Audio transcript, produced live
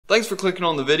Thanks for clicking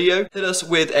on the video. Hit us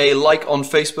with a like on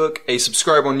Facebook, a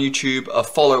subscribe on YouTube, a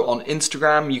follow on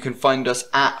Instagram. You can find us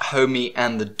at Homie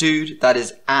and the Dude. That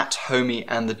is at Homie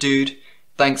and the Dude.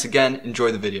 Thanks again.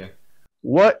 Enjoy the video.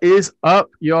 What is up,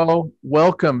 y'all?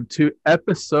 Welcome to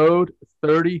episode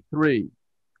 33,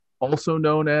 also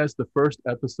known as the first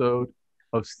episode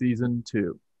of season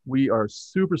 2. We are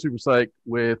super psyched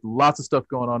with lots of stuff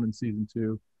going on in season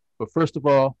 2. But first of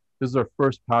all, this is our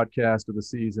first podcast of the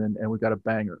season, and we've got a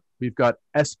banger. We've got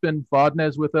Espen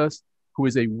Fodnes with us, who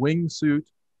is a wingsuit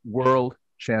world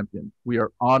champion. We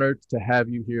are honored to have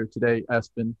you here today,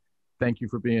 Espen. Thank you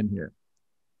for being here.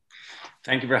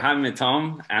 Thank you for having me,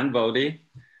 Tom and Bodhi.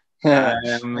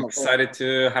 I'm excited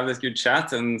to have this good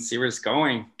chat and see where it's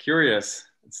going. Curious.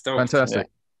 It's stoked. Fantastic.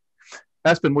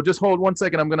 Yeah. Espen, we'll just hold 1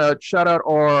 second. I'm going to shout out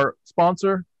our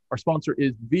sponsor. Our sponsor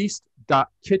is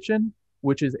Veast.kitchen,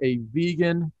 which is a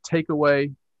vegan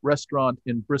takeaway restaurant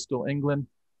in Bristol, England.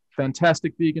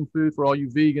 Fantastic vegan food for all you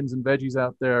vegans and veggies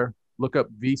out there. Look up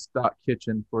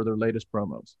Veast.kitchen for their latest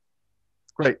promos.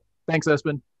 Great. Thanks,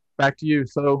 Espen. Back to you.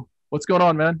 So what's going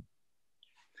on, man?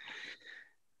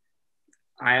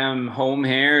 I am home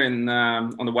here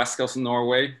on the west coast of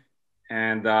Norway,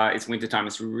 and it's wintertime.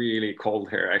 It's really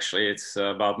cold here, actually. It's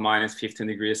about minus 15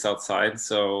 degrees outside,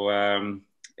 so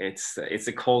it's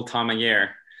a cold time of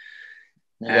year.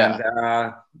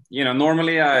 Yeah. And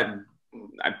normally I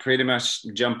pretty much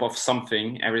jump off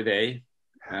something every day,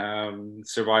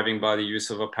 surviving by the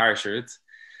use of a parachute.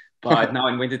 But now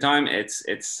in wintertime, it's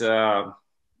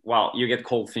you get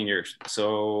cold fingers.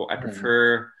 So I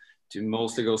prefer to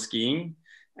mostly go skiing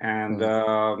and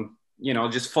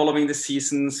just following the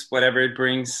seasons, whatever it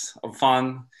brings of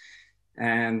fun.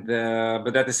 And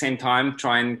but at the same time,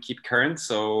 try and keep current.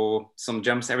 So some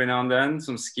jumps every now and then,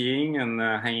 some skiing and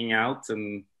hanging out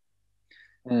and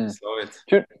slow it.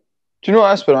 Do you know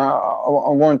what, Espen? I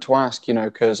wanted to ask,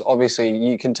 because obviously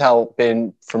you can tell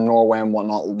being from Norway and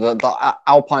whatnot, the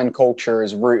alpine culture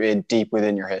is rooted deep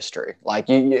within your history. Like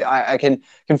I can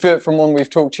feel it from when we've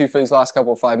talked to you for these last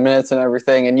couple of 5 minutes and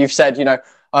everything. And you've said,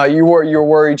 you were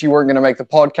worried you weren't going to make the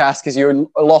podcast because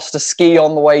you lost a ski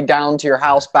on the way down to your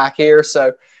house back here.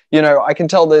 So, I can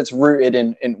tell that it's rooted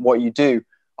in what you do.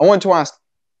 I want to ask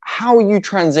how you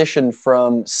transitioned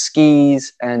from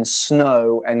skis and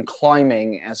snow and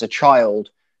climbing as a child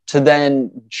to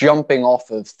then jumping off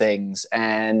of things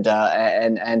and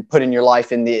putting your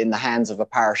life in the hands of a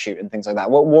parachute and things like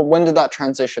that. When did that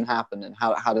transition happen, and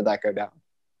how did that go down?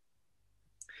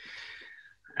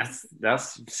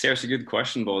 That's a seriously good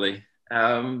question, Bodhi.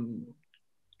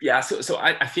 So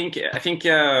I think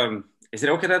is it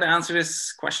okay that I answer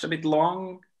this question a bit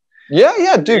long?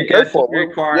 Yeah, dude, go for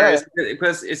it.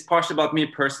 Because it's partially about me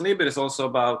personally, but it's also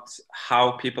about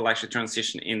how people actually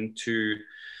transition into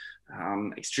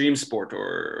extreme sport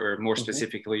or more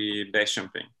specifically base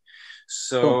jumping.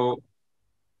 So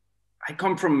I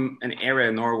come from an area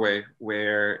in Norway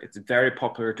where it's very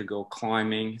popular to go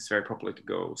climbing. It's very popular to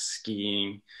go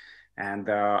skiing. And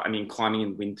climbing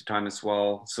in wintertime as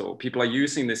well. So people are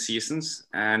using the seasons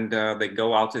and they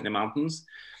go out in the mountains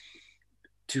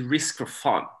to risk for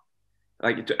fun.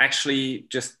 Like to actually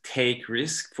just take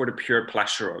risk for the pure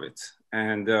pleasure of it.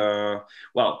 And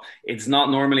it's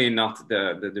normally not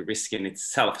the risk in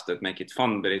itself that make it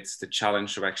fun, but it's the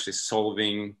challenge of actually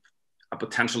solving a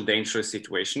potential dangerous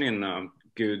situation in a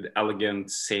good,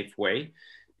 elegant, safe way.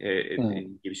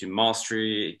 It gives you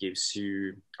mastery, it gives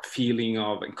you a feeling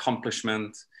of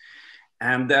accomplishment.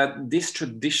 And that this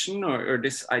tradition or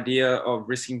this idea of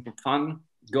risking for fun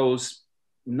goes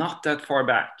not that far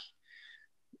back.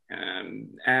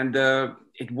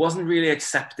 It wasn't really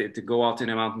accepted to go out in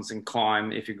the mountains and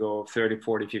climb if you go 30,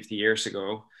 40, 50 years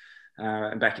ago,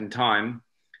 back in time.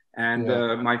 And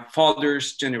my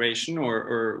father's generation,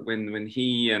 or when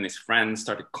he and his friends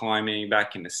started climbing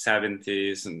back in the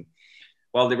 70s, and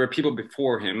there were people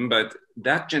before him, but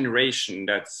that generation,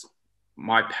 that's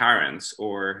my parents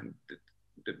or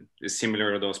the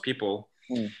similar to those people,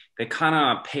 they kind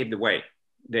of paved the way.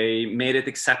 They made it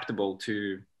acceptable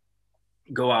to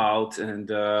go out and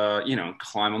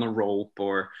climb on a rope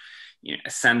or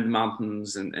ascend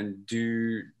mountains and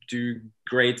do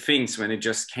great things when it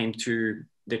just came to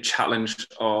the challenge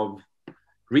of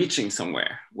reaching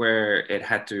somewhere where it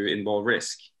had to involve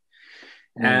risk.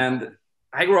 And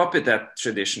I grew up with that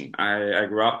tradition. I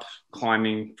grew up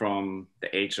climbing from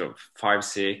the age of 5,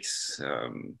 6.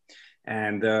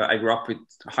 And I grew up with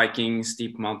hiking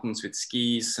steep mountains with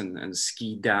skis and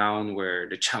ski down, where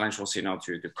the challenge was,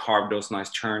 to carve those nice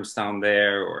turns down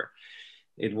there, or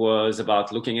it was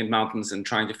about looking at mountains and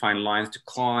trying to find lines to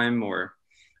climb, or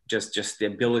just the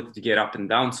ability to get up and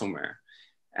down somewhere.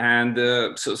 And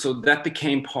so that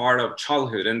became part of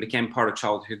childhood, and became part of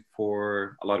childhood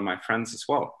for a lot of my friends as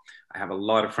well. I have a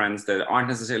lot of friends that aren't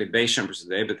necessarily base jumpers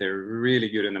today, but they're really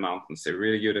good in the mountains. They're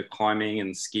really good at climbing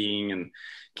and skiing and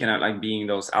kind of like being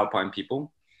those alpine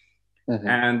people. Mm-hmm.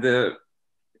 And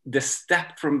the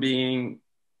step from being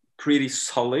pretty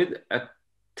solid at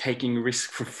taking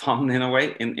risk for fun in a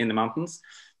way in the mountains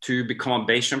to become a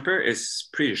base jumper is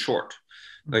pretty short.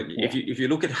 Like if you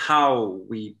look at how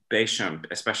we base jump,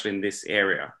 especially in this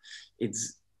area,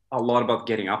 it's a lot about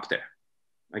getting up there.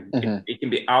 Like it can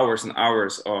be hours and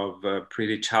hours of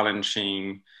pretty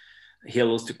challenging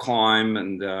hills to climb,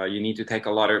 and you need to take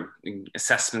a lot of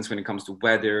assessments when it comes to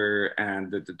weather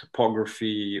and the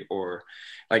topography, or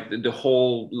like the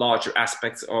whole larger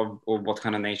aspects of what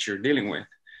kind of nature you're dealing with.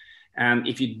 And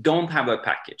if you don't have that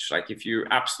package, like if you're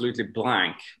absolutely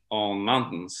blank on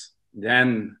mountains,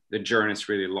 then the journey is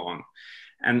really long.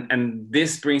 And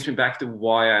this brings me back to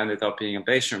why I ended up being a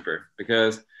base jumper,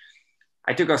 because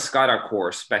I took a skydive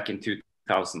course back in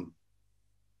 2000.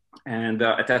 And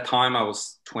at that time I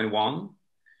was 21,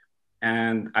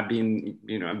 and I've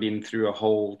been through a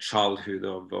whole childhood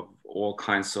of all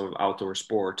kinds of outdoor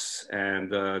sports,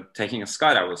 and taking a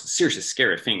skydive was a seriously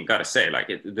scary thing, gotta say. Like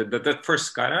the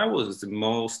first skydive was the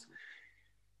most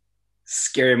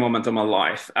scary moment of my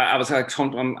life. I was like,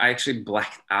 I actually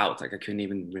blacked out. Like I couldn't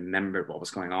even remember what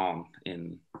was going on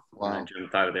when I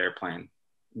jumped out of the airplane,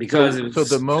 because it was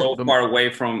so far away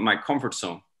from my comfort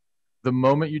zone. The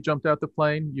moment you jumped out the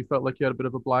plane, you felt like you had a bit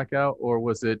of a blackout, or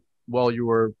was it while you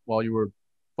were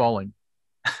falling?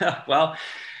 Well,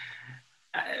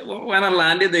 when I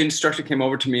landed, the instructor came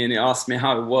over to me and he asked me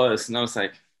how it was, and I was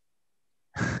like,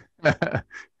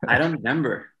 I don't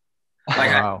remember.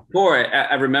 Like wow.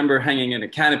 I remember hanging in a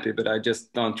canopy, but I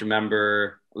just don't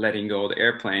remember letting go of the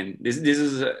airplane. This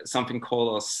is something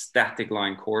called a static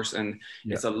line course, and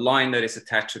it's a line that is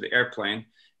attached to the airplane.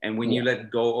 And when you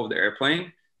let go of the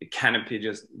airplane, the canopy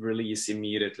just releases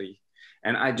immediately.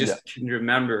 And I just couldn't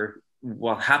remember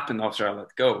what happened after I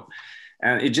let go.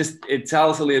 And it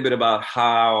tells a little bit about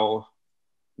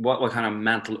what kind of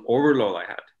mental overload I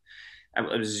had. I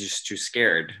was just too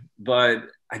scared, but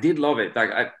I did love it.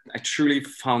 Like I truly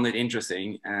found it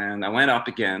interesting, and I went up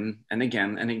again and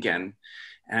again and again.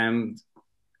 And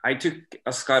I took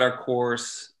a skydive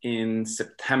course in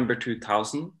September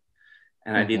 2000,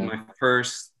 and I did my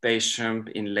first base jump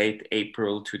in late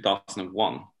April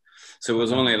 2001. So it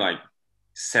was only like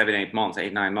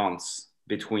 8-9 months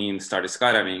between started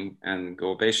skydiving and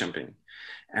go base jumping.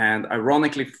 And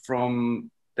ironically,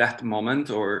 from that moment,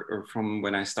 or from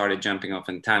when I started jumping off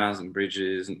antennas and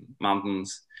bridges and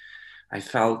mountains, I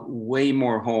felt way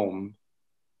more home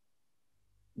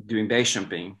doing base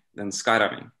jumping than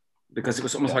skydiving, because it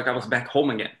was almost like I was back home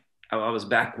again. I was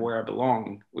back where I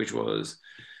belonged, which was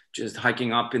just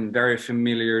hiking up in very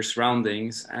familiar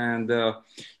surroundings, and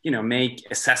make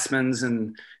assessments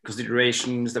and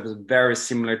considerations that was very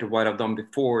similar to what I've done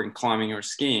before in climbing or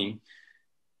skiing,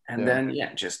 and then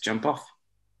just jump off.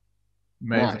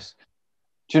 Amazing. Nice.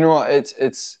 Do you know what?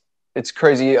 It's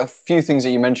crazy. A few things that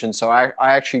you mentioned. So I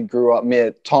actually grew up.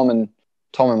 Tom and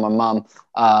my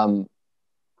mum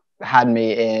had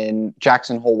me in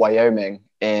Jackson Hole, Wyoming,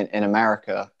 in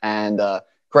America, and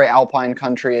great alpine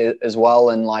country as well.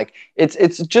 And like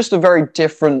it's just a very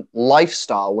different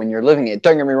lifestyle when you're living it.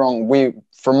 Don't get me wrong.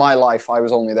 For my life, I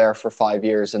was only there for 5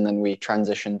 years, and then we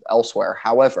transitioned elsewhere.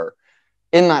 However,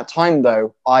 in that time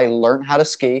though, I learned how to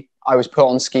ski. I was put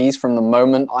on skis from the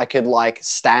moment I could like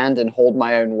stand and hold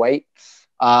my own weight.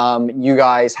 You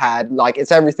guys had like,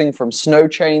 it's everything from snow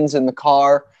chains in the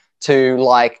car to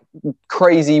like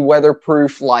crazy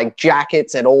weatherproof like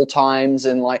jackets at all times.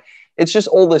 And like, it's just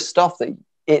all this stuff that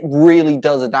it really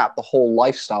does adapt the whole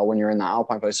lifestyle when you're in that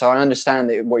alpine place. So I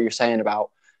understand what you're saying about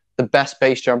the best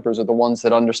base jumpers are the ones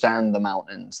that understand the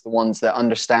mountains, the ones that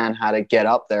understand how to get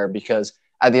up there, because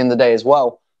at the end of the day as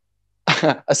well,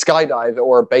 a skydive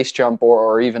or a base jump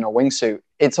or even a wingsuit,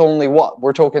 it's only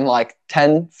we're talking like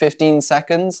 10-15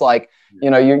 seconds. Like,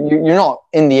 you're not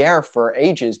in the air for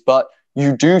ages, but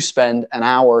you do spend an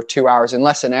hour, 2 hours,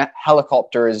 unless a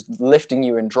helicopter is lifting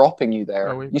you and dropping you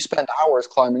there. You spend hours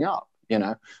climbing up,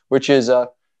 which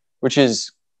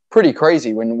is pretty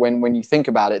crazy when you think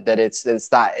about it, that it's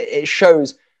that it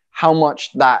shows how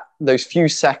much that those few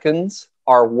seconds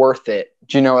are worth it.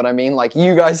 Do you know what I mean? Like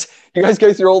you guys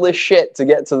go through all this shit to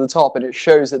get to the top, and it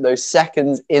shows that those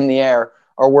seconds in the air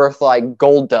are worth like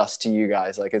gold dust to you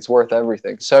guys. Like it's worth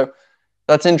everything. So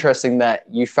that's interesting that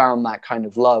you found that kind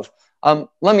of love.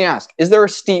 Let me ask, is there a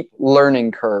steep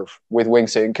learning curve with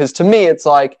wingsuiting? Because to me, it's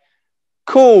like,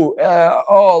 cool.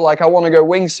 Like I want to go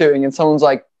wingsuiting, and someone's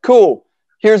like, cool.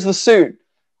 here's the suit,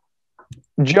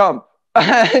 jump.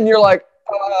 And you're like,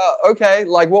 okay,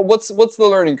 like what's the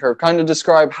learning curve? Kind of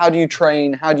describe, how do you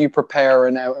train, how do you prepare,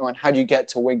 and how do you get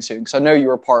to wingsuit? Because I know you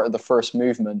were part of the first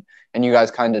movement and you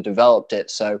guys kind of developed it.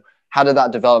 So how did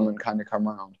that development kind of come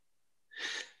around?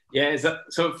 Yeah,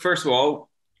 so first of all,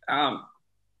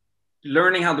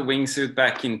 learning how to wingsuit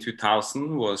back in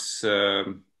 2000 was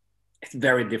it's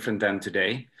very different than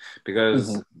today,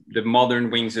 because the modern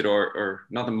wingsuit, or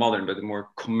not the modern, but the more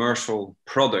commercial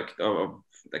product of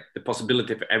like the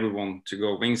possibility for everyone to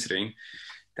go wingsuiting,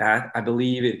 that I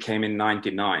believe it came in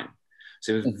 99.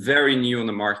 So it was very new on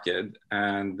the market,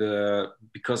 and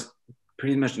because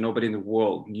pretty much nobody in the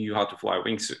world knew how to fly a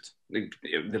wingsuit.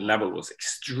 The level was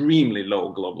extremely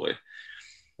low globally.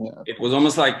 Yeah. It was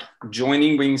almost like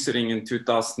joining wingsuiting in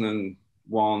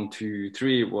 2001, 2,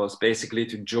 3 was basically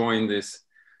to join this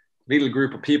little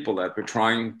group of people that were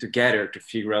trying together to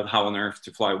figure out how on earth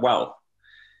to fly well.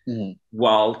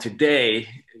 While today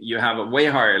you have a way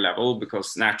higher level,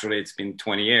 because naturally it's been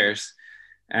 20 years,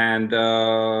 and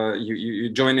you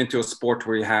join into a sport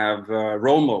where you have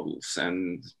role models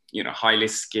and highly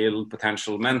skilled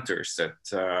potential mentors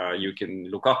that you can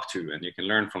look up to and you can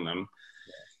learn from them.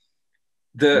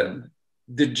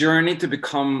 The journey to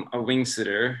become a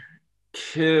wingsuiter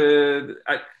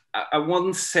I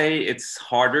wouldn't say it's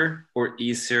harder or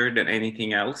easier than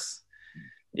anything else.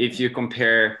 If you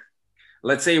compare,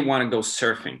 let's say you want to go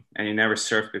surfing and you never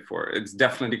surfed before, it's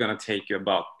definitely going to take you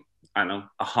about, I don't know,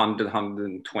 100,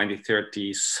 120,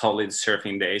 30 solid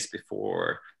surfing days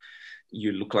before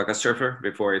you look like a surfer,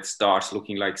 before it starts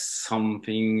looking like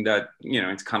something that,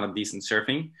 it's kind of decent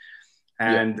surfing.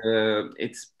 And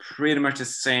it's pretty much the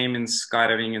same in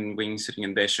skydiving and wingsuiting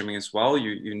and base jumping as well.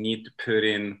 You need to put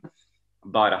in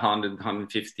about 100,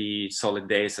 150 solid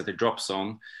days at the drop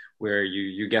zone, where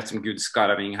you get some good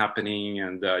skydiving happening,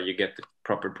 and you get the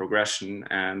proper progression.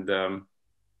 And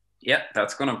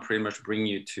that's going to pretty much bring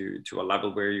you to a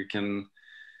level where you can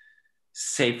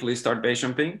safely start base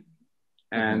jumping.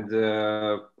 And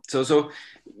so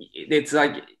it's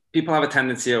like, people have a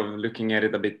tendency of looking at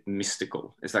it a bit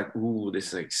mystical. It's like, ooh,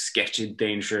 this like sketchy,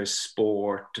 dangerous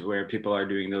sport where people are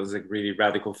doing those like really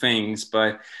radical things.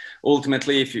 But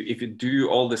ultimately, if you do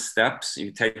all the steps,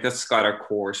 you take the skydive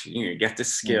course, you get the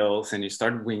skills, and you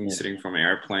start wingsuiting from an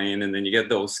airplane, and then you get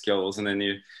those skills, and then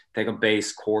you take a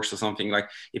base course or something. Like,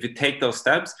 if you take those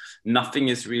steps, nothing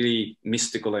is really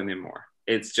mystical anymore.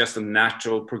 It's just a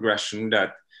natural progression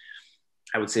that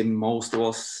I would say most of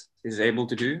us is able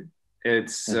to do.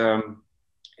 It's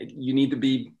you need to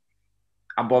be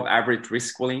above average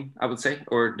risk willing, I would say,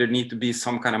 or there need to be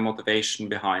some kind of motivation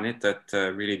behind it that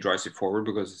really drives you forward,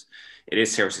 because it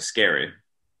is seriously scary.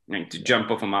 I mean, to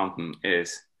jump off a mountain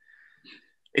it's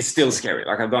still scary.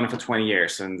 Like, I've done it for 20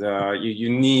 years, and you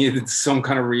need some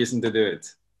kind of reason to do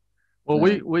it. Well,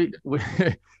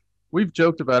 we've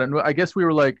joked about it, and I guess we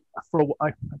were like,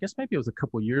 I guess maybe it was a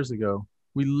couple of years ago,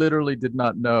 we literally did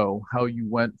not know how you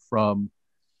went from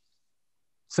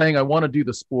saying I want to do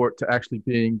the sport to actually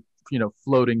being,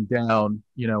 floating down,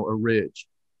 a ridge.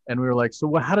 And we were like,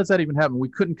 so how does that even happen? We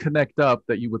couldn't connect up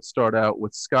that you would start out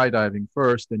with skydiving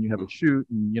first, then you have a chute,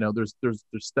 and there's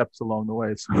steps along the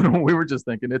way. So we were just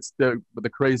thinking it's the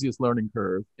craziest learning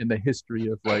curve in the history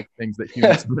of like things that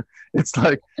humans. It's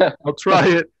like, I'll try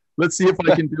it. Let's see if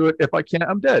I can do it. If I can't,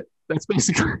 I'm dead. That's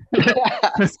basically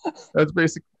that's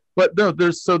basic. But no, there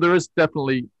is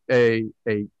definitely a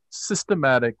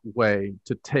systematic way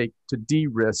to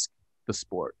de-risk the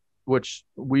sport, which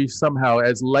we somehow,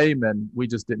 as laymen, we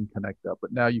just didn't connect up.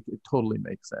 But now it totally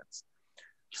makes sense.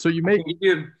 So you may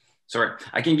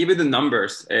I can give you the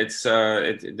numbers. It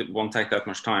won't take that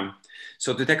much time.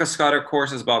 So to take a skydive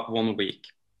course is about 1 week.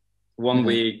 One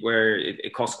week where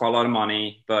it costs quite a lot of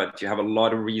money, but you have a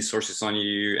lot of resources on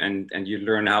you, and you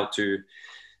learn how to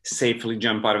safely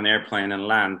jump out of an airplane and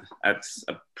land at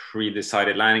a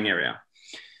pre-decided landing area.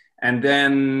 And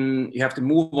then you have to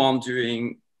move on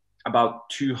doing about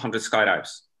 200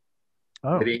 skydives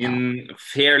within a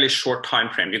fairly short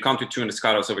time frame. You can't do 200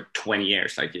 skydives over 20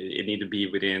 years. Like, it need to be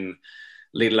within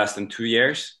a little less than 2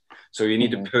 years. So you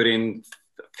need to put in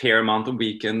a fair amount of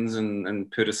weekends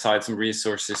and put aside some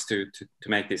resources to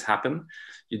make this happen.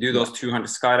 You do those 200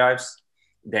 skydives,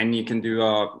 then you can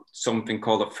do something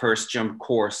called a first jump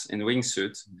course in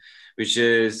wingsuit, which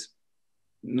is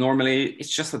normally it's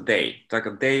just a day, like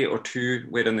a day or two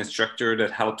with an instructor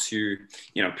that helps you,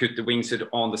 put the wingsuit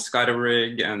on the skydive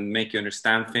rig and make you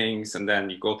understand things. And then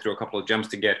you go through a couple of jumps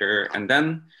together, and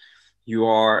then you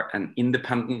are an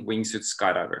independent wingsuit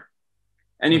skydiver.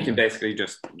 And you can basically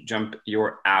just jump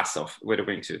your ass off with a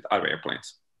wingsuit out of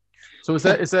airplanes. So is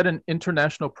that an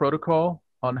international protocol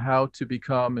on how to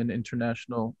become an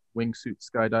international wingsuit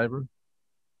skydiver?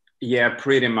 Yeah,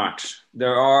 pretty much.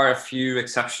 There are a few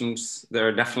exceptions. There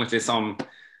are definitely some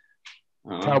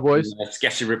Cowboys?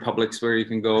 sketchy republics where you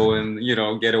can go and, you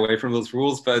know, get away from those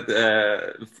rules. But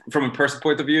from a person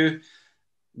point of view,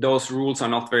 those rules are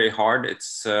not very hard.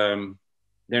 It's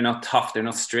they're not tough. They're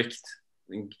not strict.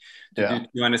 I think to do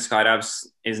 200 skydives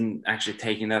isn't actually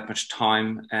taking that much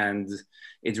time, and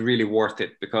it's really worth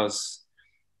it because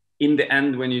in the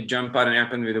end, when you jump out an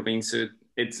airplane with a wingsuit,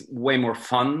 it's way more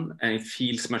fun and it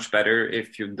feels much better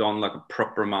if you've done like a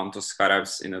proper amount of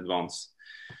skydives in advance.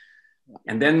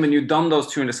 And then when you've done those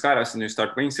 200 skydives and you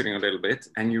start wingsuiting a little bit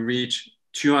and you reach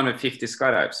 250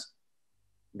 skydives,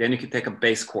 then you can take a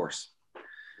base course.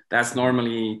 That's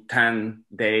normally 10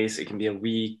 days. It can be a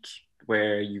week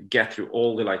where you get through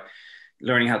all the like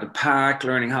learning how to pack,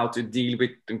 learning how to deal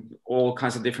with all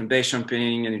kinds of different base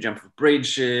jumping, and you jump off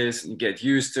bridges and you get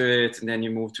used to it. And then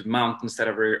you move to mountains that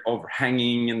are very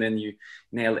overhanging, and then you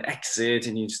nail the exit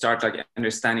and you start like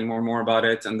understanding more and more about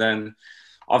it. And then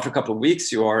after a couple of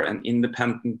weeks, you are an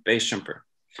independent base jumper.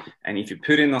 And if you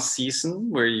put in a season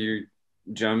where you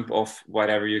jump off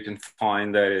whatever you can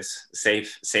find that is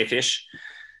safe-ish,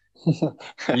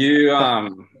 you,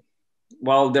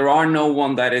 well, there are no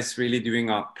one that is really doing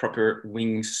a proper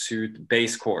wingsuit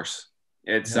base course.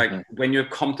 It's like when you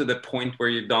come to the point where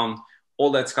you've done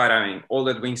all that skydiving, all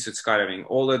that wingsuit skydiving,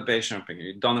 all that base jumping,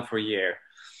 you've done it for a year,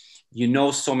 you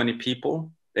know so many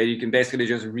people that you can basically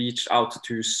just reach out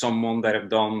to someone that have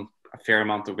done a fair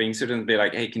amount of wingsuit and be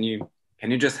like, hey, can you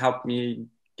just help me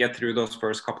get through those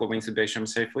first couple of wingsuit base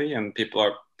jumps safely? And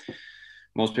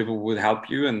most people would help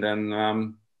you, and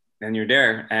then you're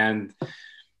there. And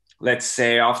let's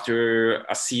say after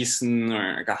a season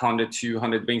or like 100,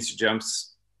 200 wingsuit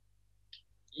jumps,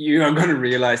 you are going to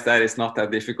realize that it's not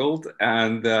that difficult,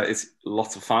 and it's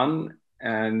lots of fun.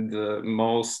 And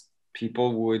most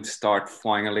people would start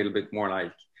flying a little bit more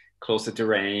like close to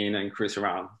terrain and cruise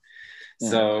around.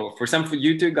 So for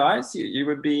you two guys, you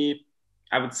would be,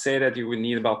 I would say that you would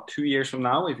need about 2 years from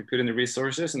now if you put in the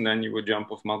resources, and then you would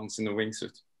jump off mountains in a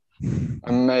wingsuit.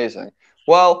 Amazing.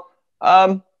 Well,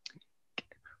 I'm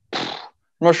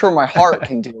not sure my heart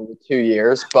can deal with 2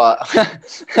 years, but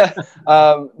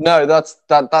no,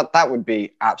 that would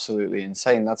be absolutely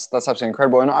insane. That's absolutely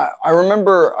incredible. And I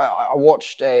remember I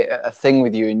watched a thing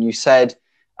with you, and you said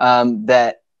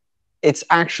that it's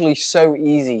actually so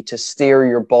easy to steer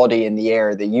your body in the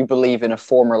air that you believe in a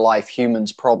former life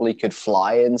humans probably could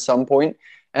fly in some point.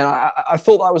 And I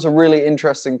thought that was a really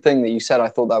interesting thing that you said. I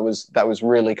thought that was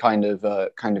really kind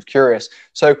of curious.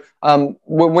 So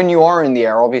when you are in the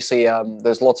air, obviously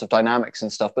there's lots of dynamics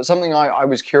and stuff. But something I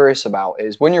was curious about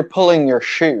is when you're pulling your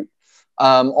chute.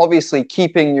 Obviously,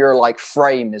 keeping your like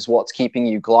frame is what's keeping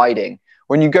you gliding.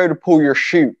 When you go to pull your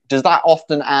chute, does that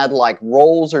often add like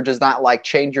rolls, or does that like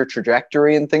change your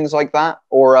trajectory and things like that,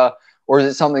 or is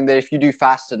it something that if you do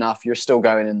fast enough, you're still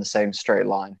going in the same straight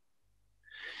line?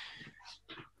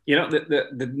 You know,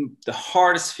 the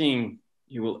hardest thing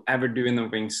you will ever do in a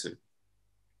wingsuit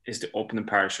is to open the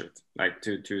parachute, like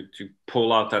to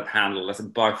pull out that handle. That's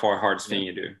by far the hardest thing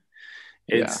you do.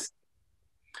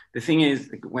 The thing is,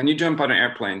 like, when you jump out of an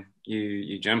airplane,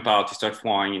 you jump out, you start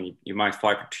flying, and you might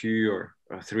fly for 2 or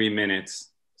 3 minutes.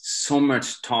 So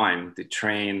much time to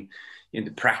train,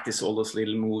 to practice all those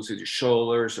little moves with your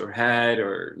shoulders or head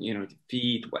or, the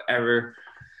feet, whatever.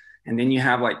 And then you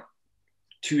have like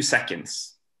 2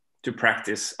 seconds to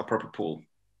practice a proper pull.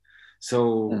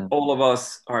 So all of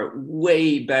us are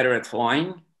way better at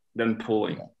flying than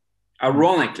pulling.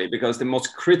 Ironically, because the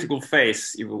most critical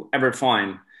phase you will ever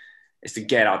find is to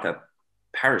get out that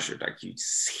parachute. Like, you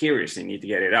seriously need to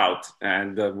get it out.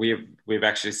 And we've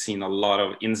actually seen a lot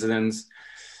of incidents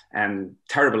and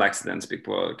terrible accidents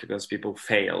because people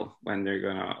fail when they're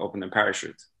gonna open the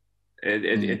parachute.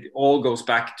 It all goes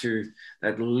back to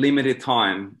that limited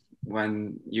time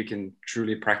when you can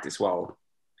truly practice well.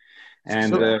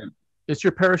 And is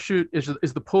your parachute,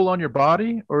 is the pull on your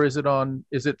body, or is it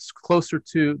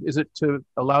to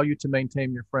allow you to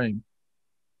maintain your frame?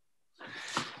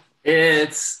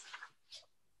 It's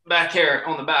back here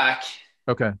on the back.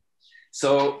 Okay.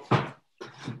 So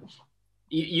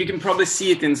you can probably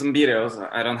see it in some videos.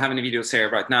 I don't have any videos here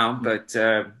right now, but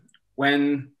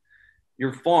when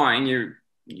you're flying,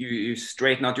 you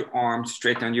straighten out your arms,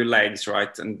 straighten out your legs,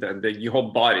 right? And your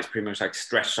whole body is pretty much like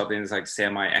stretched out in this like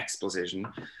semi-X position.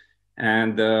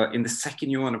 And in the second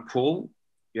you want to pull,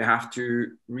 you have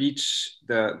to reach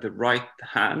the right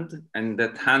hand, and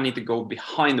that hand need to go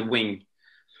behind the wing.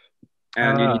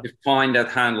 And you need to find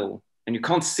that handle, and you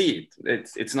can't see it.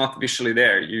 It's not visually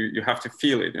there. You have to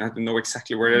feel it. You have to know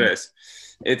exactly where it is.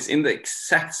 It's in the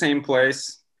exact same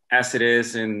place as it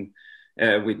is in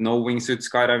with no wingsuit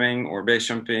skydiving or base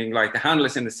jumping. Like the handle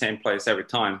is in the same place every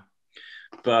time,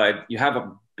 but you have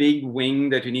a big wing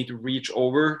that you need to reach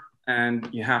over, and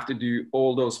you have to do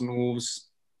all those moves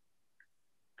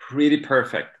pretty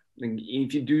perfect.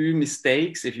 If you do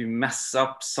mistakes, if you mess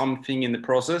up something in the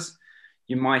process,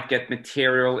 you might get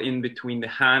material in between the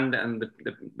hand and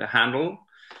the handle.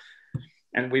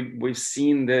 And we've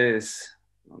seen this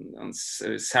on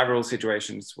several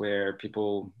situations where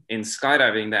people in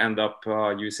skydiving, they end up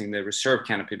using the reserve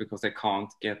canopy because they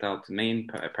can't get out the main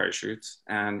parachutes.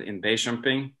 And in base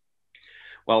jumping,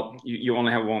 well, you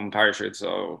only have one parachute,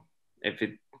 so if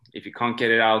you can't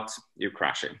get it out, you're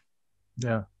crashing.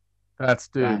 Yeah, that's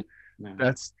dude. Yeah.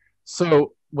 That's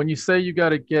so. When you say you got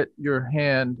to get your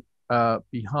hand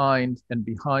behind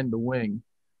the wing,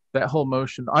 that whole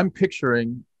motion, I'm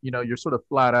picturing, you're sort of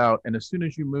flat out, and as soon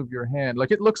as you move your hand,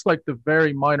 like it looks like the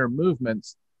very minor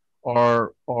movements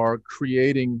are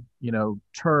creating,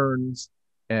 turns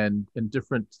and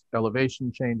different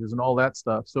elevation changes and all that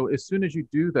stuff. So as soon as you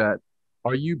do that,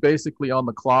 are you basically on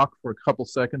the clock for a couple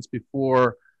seconds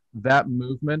before that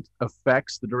movement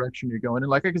affects the direction you're going in?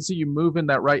 Like I can see you moving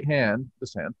that right hand,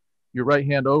 your right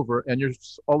hand over, and you're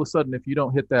all of a sudden, if you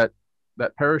don't hit that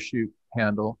parachute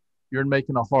handle, you're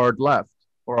making a hard left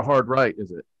or a hard right. Is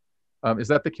it? Is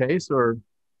that the case, or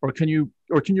can you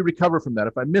recover from that?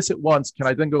 If I miss it once, can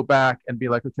I then go back and be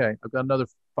like, okay, I've got another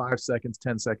 5 seconds,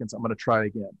 10 seconds, I'm going to try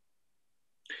again?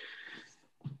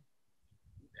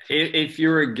 If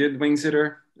you're a good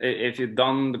wingsuiter, if you've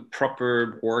done the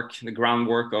proper work, the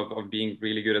groundwork of being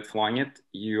really good at flying it,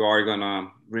 you are going to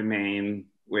remain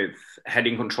with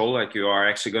heading control. Like you are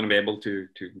actually going to be able to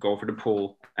go for the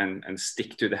pull and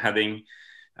stick to the heading,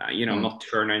 not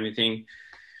turn or anything.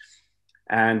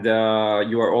 And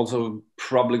you are also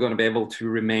probably going to be able to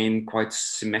remain quite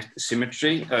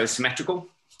symmetrical.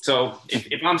 So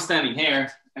if I'm standing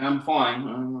here and I'm flying,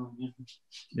 and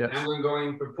I'm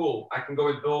going for pull, I can go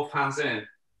with both hands in.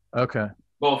 Okay.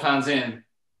 Both hands in,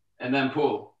 and then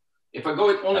pull. If I go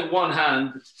with only one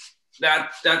hand,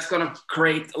 that's going to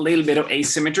create a little bit of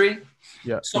asymmetry.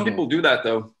 Yeah. Some people do that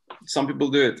though. Some people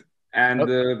do it, and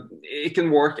it can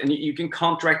work. And you can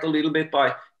counteract a little bit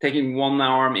by taking one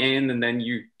arm in, and then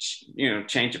you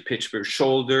change the pitch for your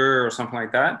shoulder or something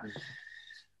like that.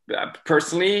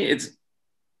 Personally,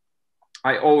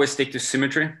 I always stick to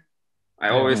symmetry. I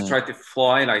always try to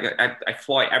fly like I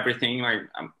fly everything. Like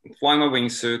I'm flying my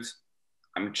wingsuit.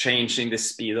 I'm changing the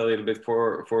speed a little bit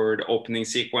for the opening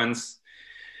sequence.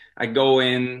 I go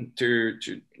in to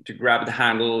grab the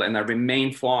handle, and I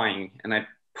remain flying, and I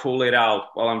pull it out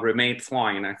while I'm remain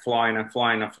flying, and I fly and I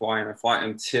fly and I fly and I fly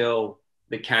until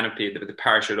the canopy, the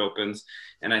parachute opens,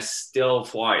 and I still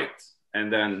fly it,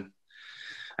 and then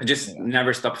I just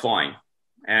never stop flying.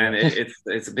 And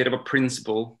it's a bit of a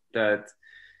principle that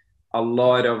a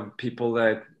lot of people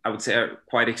that I would say are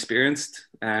quite experienced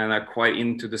and are quite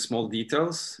into the small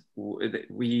details,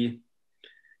 we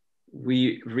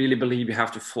really believe you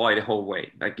have to fly the whole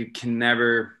way. Like you can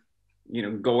never,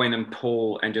 go in and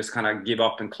pull and just kind of give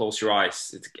up and close your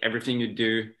eyes. It's everything you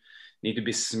do need to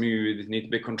be smooth, need to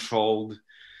be controlled,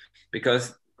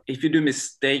 because if you do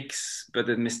mistakes, but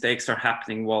the mistakes are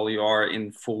happening while you are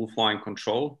in full flying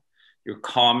control, you're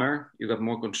calmer, you got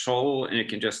more control, and you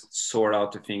can just sort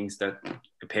out the things that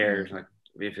appear, like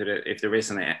if there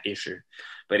is an issue.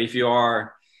 But if you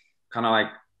are kind of like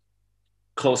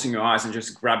closing your eyes and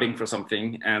just grabbing for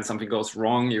something, and something goes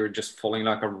wrong, you're just falling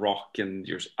like a rock and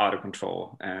you're out of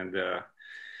control. And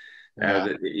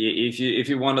if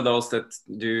you're one of those that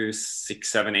do 600,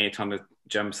 700, 800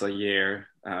 jumps a year,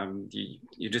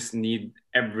 you just need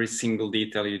every single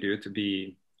detail you do to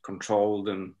be controlled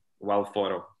and well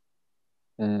thought of.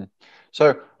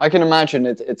 So I can imagine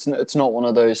it's not one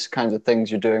of those kinds of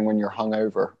things you're doing when you're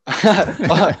hungover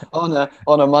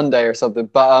on a Monday or something.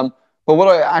 But what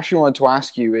I actually wanted to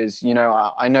ask you is,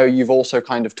 I know you've also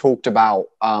kind of talked about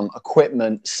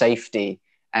equipment safety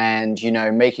and,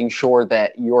 making sure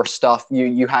that your stuff,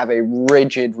 you have a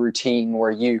rigid routine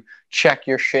where you check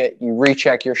your shit, you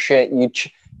recheck your shit, you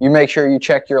make sure you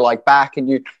check your back, and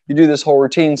you do this whole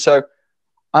routine. So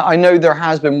I know there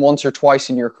has been once or twice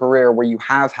in your career where you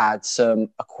have had some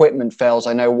equipment fails.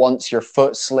 I know once your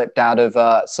foot slipped out of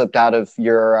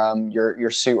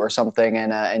your suit or something,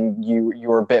 and you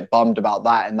were a bit bummed about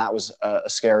that, and that was a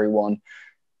scary one.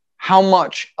 How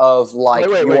much of wait,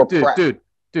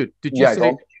 dude, did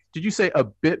you say a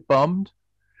bit bummed?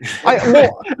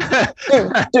 Yeah,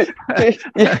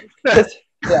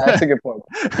 that's a good point.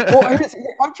 Well,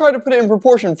 I'm trying to put it in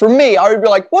proportion. For me, I would be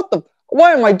like,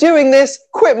 why am I doing this?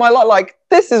 Quit my life. Like,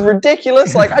 this is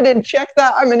ridiculous. Like, I didn't check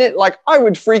that. I mean, like, I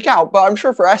would freak out, but I'm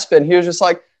sure for Espen, he was just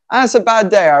like, it's a bad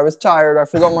day. I was tired. I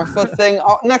forgot my foot thing.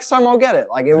 Next time I'll get it.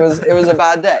 Like, it was a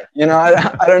bad day. You know,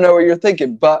 I don't know what you're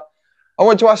thinking, but I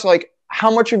want to ask, like, how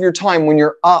much of your time when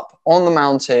you're up on the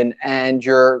mountain and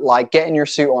you're like getting your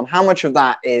suit on, how much of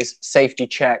that is safety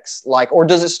checks? Like, or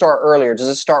does it start earlier? Does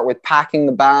it start with packing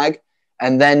the bag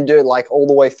and then do it like all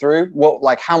the way through? What,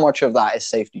 like, how much of that is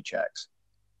safety checks?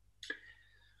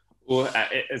 Well,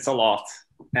 it's a lot.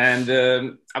 And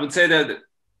I would say that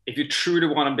if you truly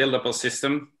want to build up a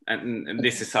system, and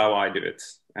this is how I do it,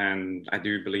 and I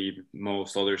do believe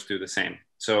most others do the same.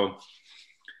 So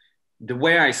the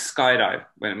way I skydive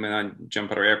when I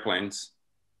jump out of airplanes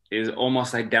is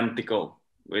almost identical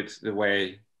with the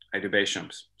way I do base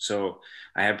jumps. So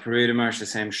I have pretty much the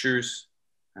same shoes,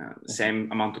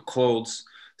 same amount of clothes,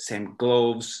 same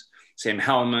gloves, same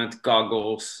helmet,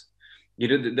 goggles. You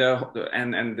do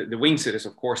and the wingsuit is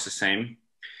of course the same.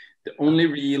 The only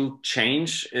real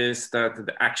change is that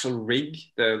the actual rig,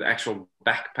 the actual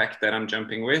backpack that I'm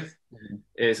jumping with,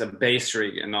 is a base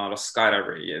rig and not a skydive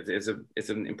rig. It's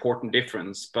an important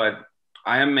difference, but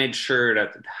I have made sure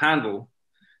that the handle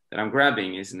that I'm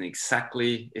grabbing is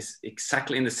exactly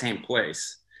in the same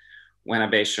place when I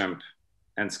base jump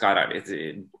and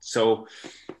skydive. So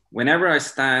whenever I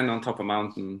stand on top of a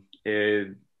mountain,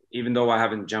 even though I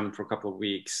haven't jumped for a couple of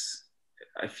weeks,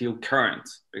 I feel current,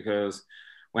 because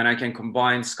when I can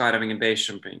combine skydiving and base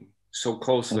jumping so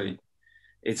closely,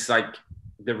 it's like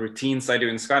the routines I do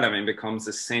in skydiving becomes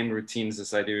the same routines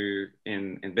as I do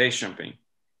in base jumping.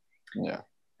 Yeah.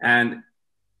 And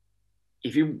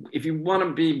if you want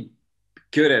to be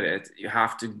good at it, you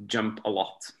have to jump a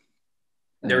lot.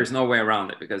 There is no way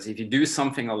around it, because if you do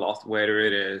something a lot, whether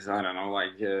it is, I don't know,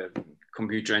 like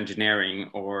computer engineering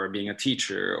or being a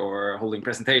teacher or holding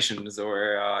presentations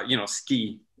or,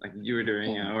 ski like you were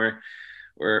doing,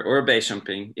 or base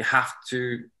jumping, you have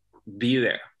to be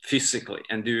there physically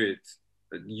and do it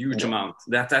a huge amount.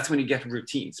 That's when you get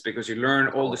routines, because you learn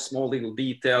all the small little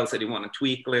details that you want to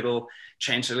tweak a little,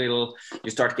 change a little.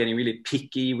 You start getting really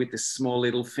picky with the small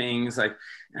little things, like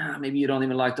maybe you don't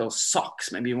even like those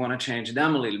socks. Maybe you want to change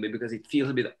them a little bit because it feels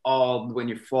a bit odd when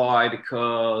you fly,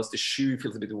 because the shoe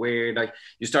feels a bit weird. Like,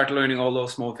 you start learning all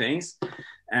those small things,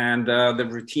 and the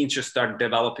routines just start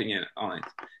developing on it.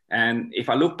 And if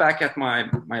I look back at my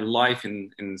life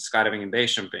in skydiving and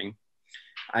base jumping,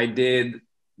 I did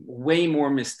way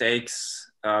more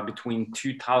mistakes between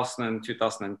 2000 and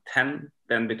 2010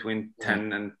 than between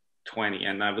 10 and 20.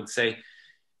 And I would say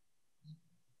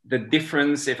the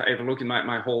difference, if I look at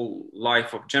my whole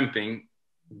life of jumping,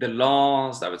 the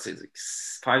last, I would say,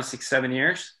 5, 6, 7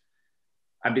 years,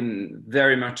 I've been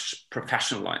very much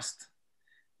professionalized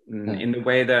in the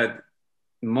way that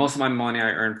most of my money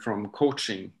I earned from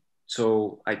coaching.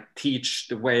 So I teach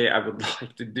the way I would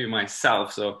like to do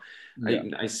myself. So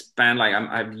I spend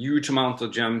I have huge amount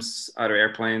of jumps out of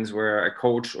airplanes where I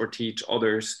coach or teach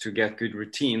others to get good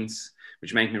routines,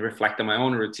 which make me reflect on my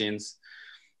own routines.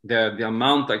 The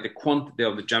amount, like the quantity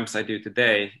of the jumps I do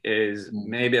today is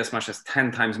maybe as much as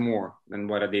 10 times more than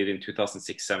what I did in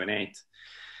 2006, 7, 8.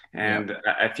 And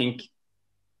I think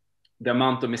the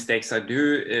amount of mistakes I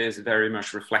do is very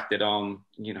much reflected on,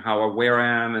 how aware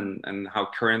I am and how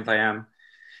current I am.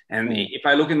 And if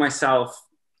I look at myself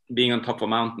being on top of a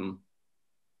mountain,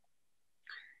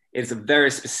 it's a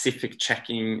very specific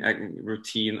checking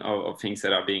routine of things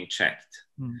that are being checked.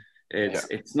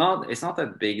 It's not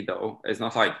that big though. It's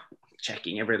not like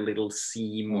checking every little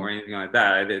seam or anything like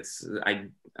that.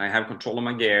 I have control of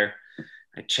my gear.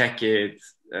 I check it.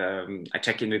 I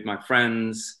check in with my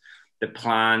friends. The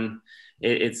plan.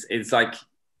 It's like,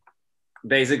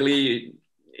 basically,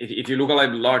 if you look a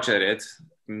lot large at it,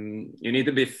 you need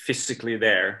to be physically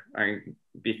there,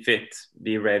 be fit,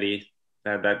 be ready.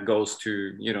 That goes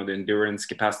to the endurance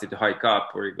capacity to hike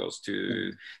up, or it goes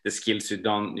to the skills you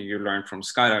learn from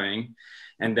skydiving,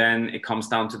 and then it comes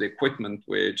down to the equipment,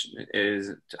 which is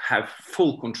to have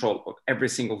full control of every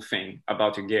single thing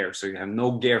about your gear, so you have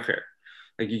no gear fear.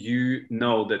 Like, you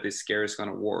know that this gear is going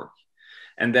to work,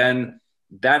 and then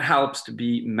that helps to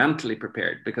be mentally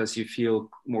prepared, because you feel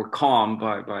more calm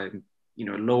by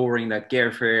lowering that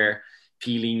gear fear,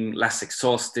 feeling less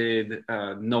exhausted,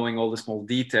 knowing all the small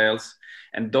details.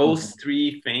 And those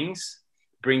three things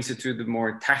brings you to the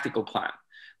more tactical plan.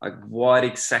 Like, what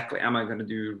exactly am I going to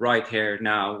do right here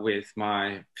now with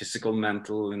my physical,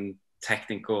 mental, and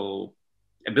technical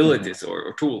abilities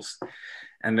or tools?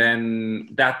 And then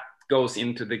that goes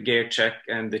into the gear check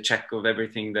and the check of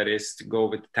everything that is to go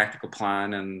with the tactical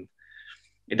plan. And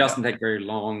it doesn't take very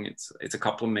long. It's a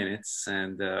couple of minutes,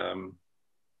 and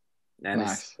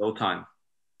nice. it's no time.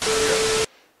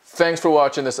 Thanks for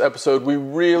watching this episode. We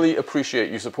really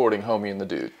appreciate you supporting Homie and the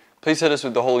Dude. Please hit us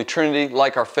with the Holy Trinity,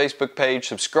 like our Facebook page,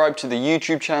 subscribe to the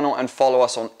YouTube channel, and follow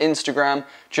us on Instagram.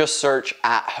 Just search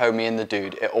 @Homie and the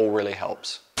Dude. It all really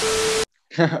helps.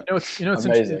 It's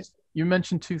interesting. You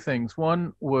mentioned two things.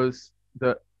 One was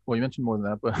well, you mentioned more than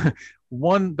that, but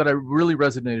one that I really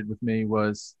resonated with me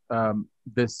was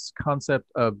this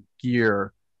concept of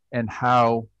gear and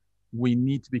how we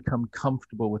need to become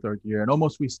comfortable with our gear. And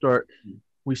almost we start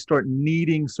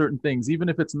needing certain things, even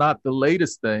if it's not the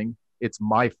latest thing, it's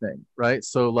my thing, right?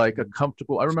 So like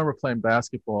I remember playing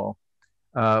basketball.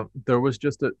 There was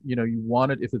just you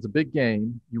wanted, if it's a big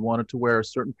game, you wanted to wear a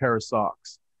certain pair of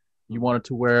socks. You wanted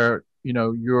to wear,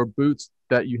 your boots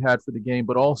that you had for the game,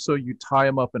 but also you tie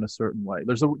them up in a certain way.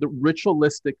 There's the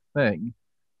ritualistic thing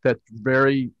that's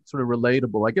very sort of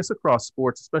relatable, I guess, across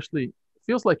sports, especially it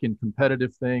feels like in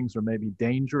competitive things or maybe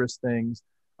dangerous things.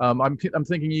 I'm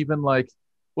thinking even like,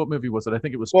 what movie was it? I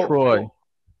think it was Troy.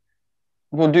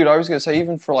 Well, dude, I was going to say,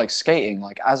 even for like skating,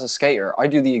 like as a skater, I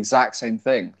do the exact same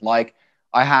thing. Like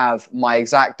I have my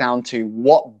exact down to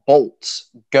what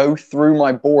bolts go through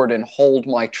my board and hold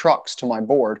my trucks to my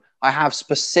board. I have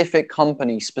specific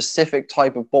company, specific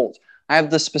type of bolts. I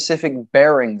have the specific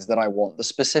bearings that I want, the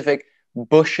specific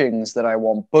bushings that I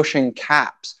want, bushing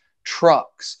caps,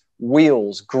 trucks,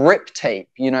 wheels, grip tape,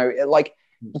 like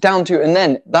down to, and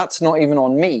then that's not even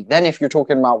on me. Then if you're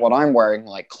talking about what I'm wearing,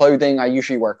 like clothing, I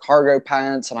usually wear cargo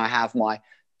pants and I have my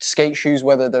skate shoes,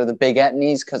 whether they're the big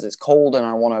etnies because it's cold and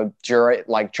I want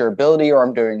to durability, or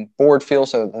I'm doing board feel,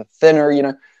 so the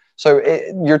thinner, So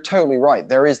you're totally right.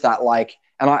 There is that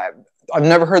and I've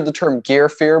never heard the term gear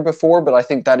fear before, but I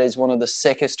think that is one of the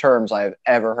sickest terms I've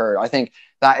ever heard. I think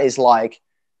that is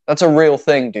that's a real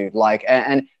thing, dude.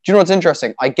 And do you know what's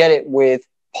interesting? I get it with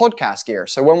podcast gear.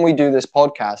 So when we do this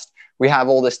podcast, we have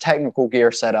all this technical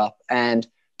gear set up, and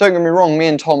don't get me wrong, me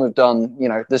and Tom have done,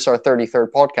 this is our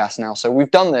 33rd podcast now. So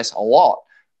we've done this a lot,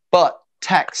 but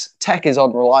tech is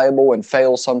unreliable and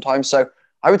fails sometimes. So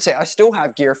I would say I still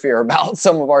have gear fear about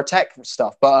some of our tech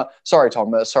stuff, but sorry,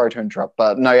 Tom, sorry to interrupt.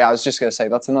 But no, yeah, I was just going to say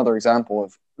that's another example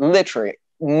of literally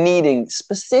needing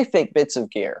specific bits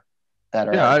of gear that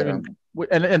are.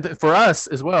 And for us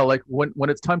as well, like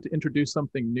when it's time to introduce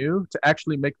something new to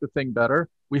actually make the thing better,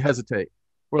 we hesitate.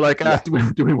 We're like,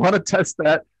 do we want to test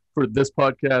that for this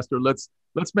podcast, or let's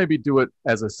maybe do it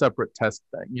as a separate test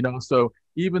thing, So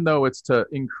even though it's to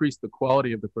increase the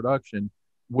quality of the production,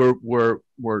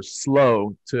 we're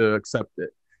slow to accept it.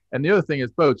 And the other thing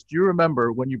is, Boats, do you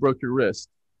remember when you broke your wrist,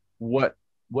 what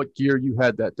gear you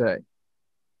had that day?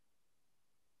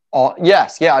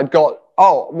 Yes, yeah, I'd got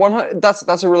 100.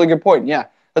 That's a really good point. Yeah,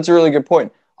 that's a really good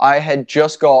point. I had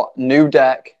just got new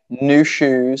deck, new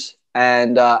shoes,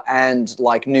 and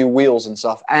like new wheels and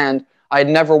stuff, and I had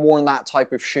never worn that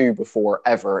type of shoe before,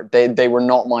 ever. They were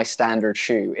not my standard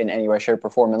shoe in any way, shape, or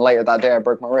form. And later that day, I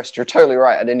broke my wrist. You're totally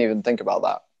right. I didn't even think about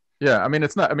that. Yeah, I mean,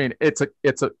 it's not. I mean, it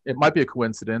might be a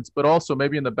coincidence, but also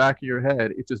maybe in the back of your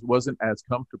head, it just wasn't as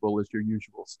comfortable as your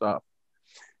usual stuff.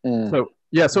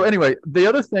 So anyway, the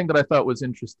other thing that I thought was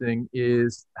interesting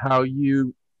is how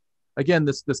you, again,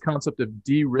 this concept of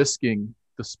de-risking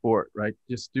the sport, right?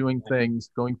 Just doing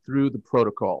things, going through the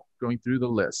protocol, going through the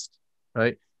list,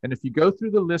 right? And if you go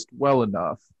through the list well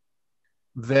enough,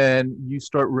 then you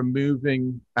start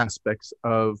removing aspects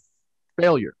of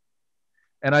failure.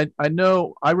 And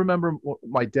I remember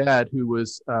my dad, who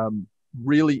was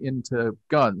really into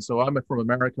guns. So I'm from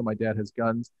America. My dad has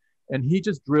guns. And he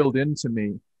just drilled into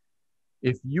me,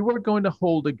 if you are going to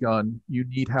hold a gun, you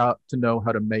need to know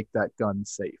how to make that gun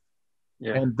safe.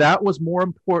 Yeah. And that was more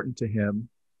important to him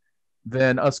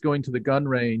than us going to the gun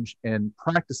range and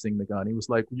practicing the gun. He was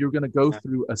like, you're going to go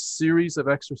through a series of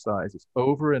exercises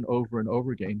over and over and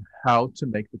over again, how to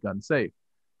make the gun safe,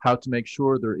 how to make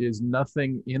sure there is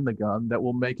nothing in the gun that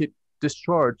will make it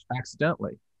discharge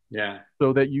accidentally. Yeah.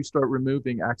 So that you start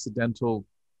removing accidental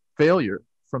failure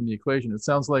from the equation. It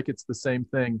sounds like it's the same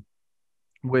thing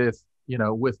with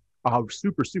a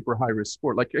super, super high risk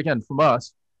sport. Like, again, from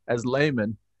us as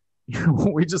laymen,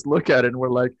 we just look at it and we're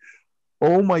like,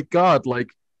 oh my God, like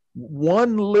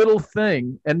one little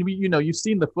thing. And you've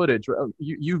seen the footage,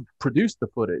 you've produced the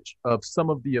footage of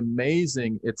some of the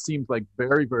amazing, it seems like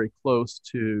very, very close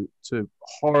to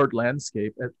hard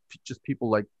landscape, just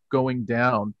people like going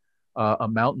down a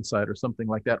mountainside or something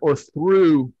like that, or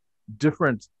through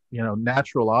different,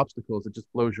 natural obstacles. It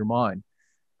just blows your mind.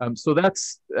 So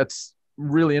that's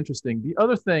really interesting. The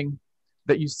other thing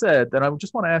that you said that I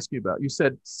just want to ask you about, you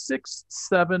said 600,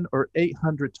 700, or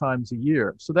 800 times a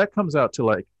year. So that comes out to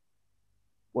like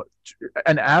what,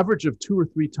 an average of 2 or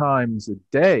 3 times a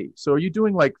day. So are you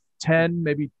doing like 10,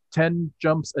 maybe 10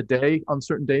 jumps a day on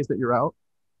certain days that you're out?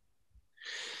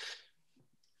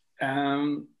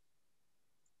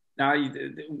 Now,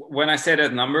 when I say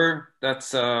that number,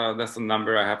 that's the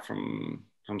number I have from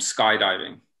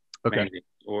skydiving, Okay. mainly.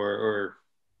 Or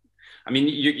I mean,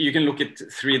 you can look at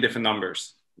 3 different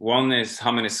numbers. One is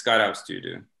how many skydives do you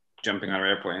do, jumping out of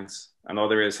airplanes.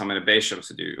 Another is how many base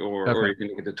jumps you do, or you can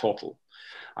look at the total.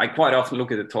 I quite often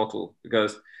look at the total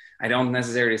because I don't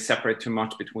necessarily separate too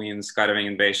much between skydiving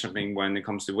and base jumping when it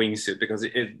comes to wingsuit, because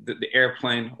the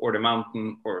airplane or the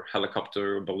mountain or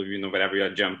helicopter or balloon or whatever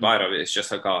you jump out of, it's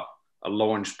just like a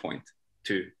launch point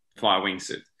to fly a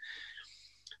wingsuit.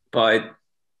 But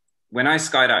when I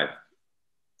skydive,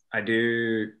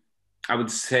 I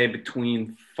would say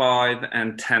between 5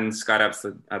 and 10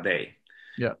 skydives a day.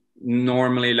 Yeah.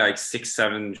 Normally like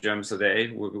 6-7 jumps a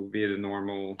day would be the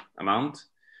normal amount.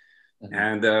 Mm-hmm.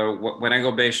 And when I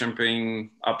go base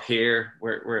jumping up here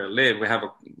where I live, we have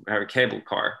a cable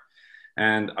car,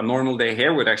 and a normal day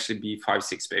here would actually be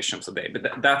 5-6 base jumps a day.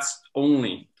 But that's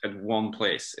only at one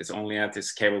place. It's only at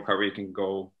this cable car where you can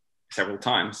go several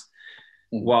times.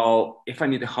 Mm-hmm. Well, if I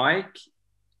need to hike,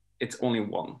 it's only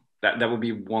one. That would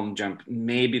be 1 jump,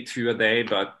 maybe 2 a day,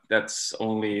 but that's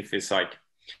only if it's like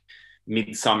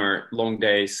midsummer, long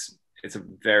days. It's a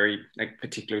very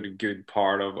particularly good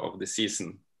part of the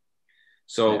season.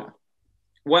 So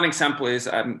one example is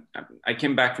I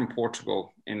came back from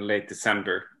Portugal in late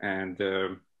December, and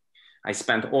I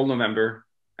spent all November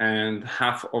and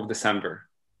half of December.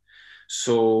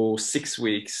 So 6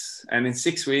 weeks. And in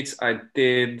 6 weeks, I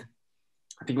think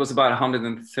it was about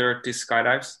 130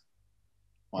 skydives.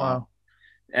 Wow.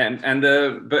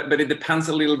 But it depends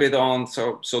a little bit on,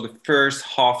 so the first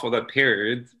half of that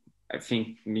period, I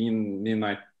think me and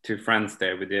my 2 friends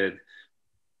there, we did,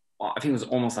 I think it was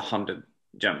almost 100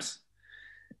 jumps.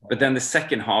 But then the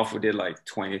second half we did like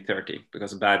 20-30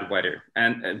 because of bad weather,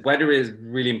 and weather is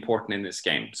really important in this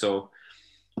game. So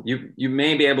you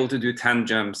may be able to do 10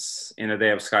 jumps in a day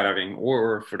of skydiving,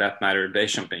 or for that matter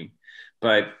base jumping,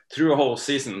 but through a whole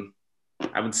season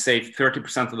I would say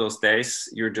 30% of those days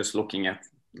you're just looking at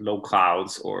low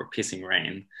clouds or pissing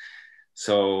rain.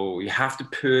 So you have to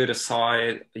put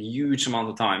aside a huge amount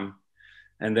of time,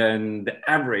 and then the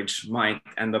average might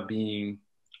end up being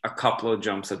a couple of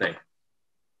jumps a day.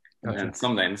 Gotcha. And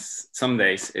some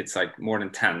days it's like more than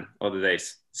 10, other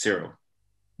days 0.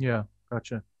 Yeah,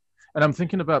 gotcha. And I'm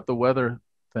thinking about the weather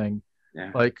thing. Yeah.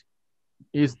 Like,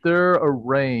 is there a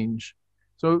range?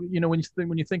 So,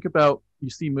 when you think about,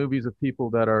 you see movies of people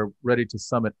that are ready to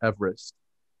summit Everest,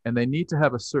 and they need to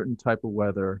have a certain type of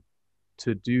weather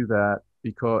to do that,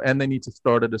 and they need to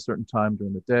start at a certain time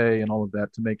during the day and all of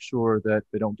that to make sure that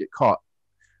they don't get caught.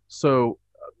 So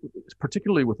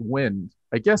particularly with wind,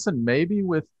 I guess, and maybe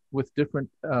with different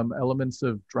elements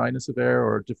of dryness of air,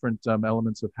 or different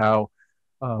elements of how,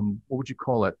 what would you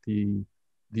call it?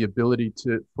 The ability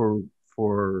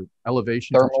for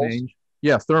elevation thermals. To change.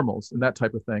 Yeah, thermals and that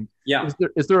type of thing. Yeah.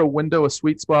 Is there a window, a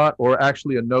sweet spot, or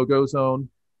actually a no-go zone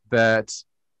that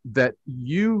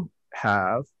you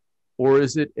have, or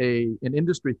is it an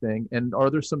industry thing? And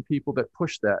are there some people that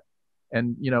push that?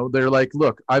 And they're like,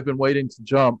 look, I've been waiting to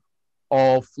jump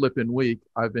all flipping week.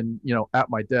 I've been at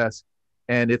my desk,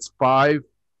 and it's 5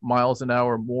 miles an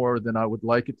hour more than I would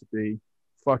like it to be.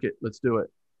 Fuck it, let's do it.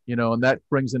 And that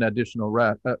brings in additional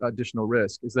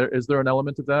risk. Is there an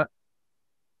element of that?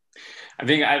 I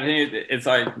think it's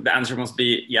like the answer must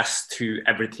be yes to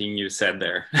everything you said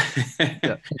there.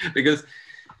 Yeah. Because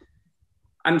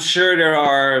I'm sure there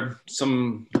are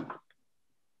some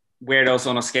weirdos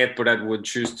on a skateboard that would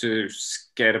choose to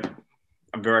skate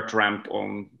a vert ramp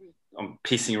on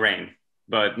pissing rain,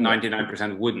 but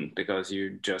 99% wouldn't, because you're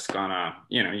just gonna,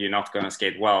 you're not gonna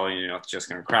skate well, and you're not just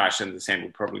gonna crash. And the same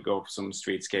would probably go for some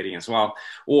street skating as well,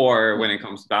 or when it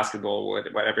comes to basketball,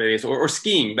 whatever it is, or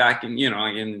skiing back in,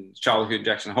 in childhood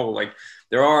Jackson Hole. Like,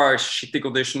 there are shitty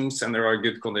conditions and there are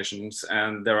good conditions,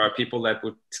 and there are people that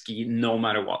would ski no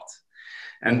matter what.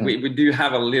 And we do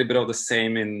have a little bit of the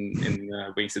same in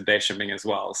wingsuit base jumping as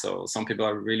well. So some people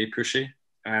are really pushy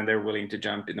and they're willing to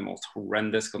jump in the most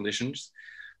horrendous conditions.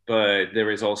 But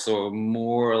there is also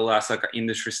more or less like an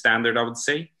industry standard, I would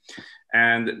say.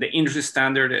 And the industry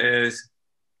standard is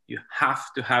you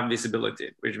have to have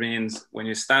visibility, which means when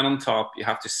you stand on top, you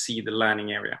have to see the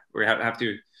landing area. Or you have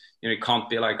to, it can't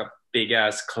be like a big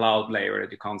ass cloud layer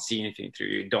that you can't see anything through.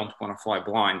 You don't want to fly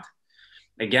blind.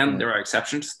 Again, there are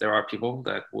exceptions. There are people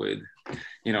that would,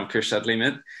 push that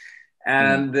limit.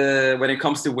 And when it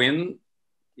comes to wind,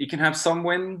 you can have some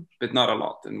wind, but not a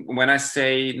lot. And when I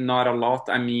say not a lot,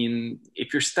 I mean,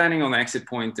 if you're standing on the exit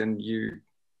point and you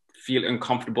feel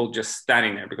uncomfortable just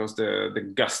standing there because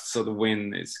the gusts of the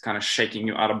wind is kind of shaking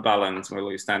you out of balance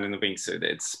while you stand in the wingsuit,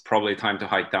 it's probably time to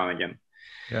hike down again.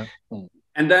 Yeah.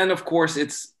 And then, of course,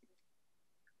 it's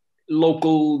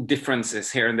local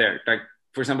differences here and there. Like,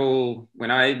 for example,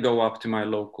 when I go up to my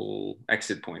local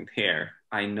exit point here,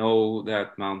 I know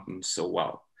that mountain so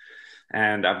well.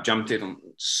 And I've jumped it on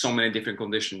so many different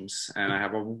conditions. And I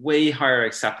have a way higher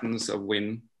acceptance of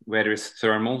wind, whether it's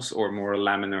thermals or more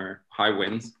laminar high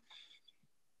winds,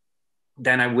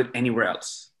 than I would anywhere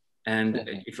else.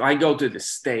 And if I go to the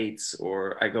States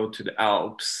or I go to the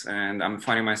Alps and I'm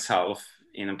finding myself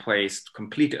in a place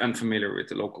completely unfamiliar with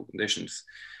the local conditions,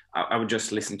 I would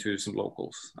just listen to some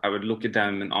locals. I would look at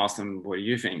them and ask them, what do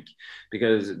you think?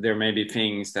 Because there may be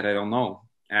things that I don't know.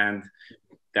 And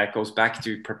that goes back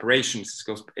to preparations.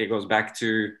 It goes back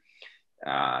to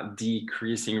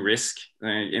decreasing risk.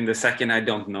 In the second I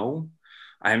don't know,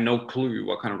 I have no clue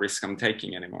what kind of risk I'm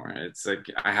taking anymore. It's like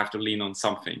I have to lean on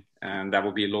something, and that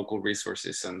will be local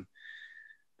resources.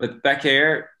 But back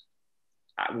here,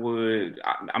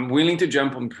 I'm willing to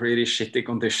jump on pretty shitty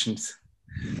conditions.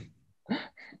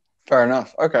 Fair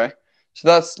enough. Okay. So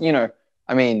that's,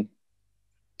 I mean,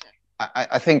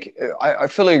 I think I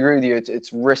fully agree with you.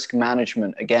 It's risk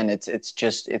management. Again,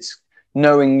 it's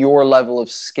knowing your level of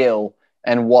skill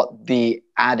and what the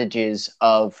adages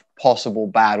of possible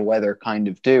bad weather kind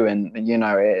of do. And,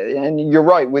 and you're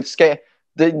right with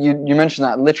you mentioned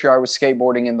that literally I was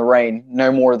skateboarding in the rain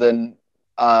no more than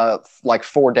like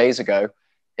 4 days ago.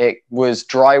 It was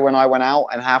dry when I went out,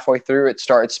 and halfway through it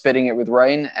started spitting it with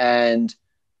rain. And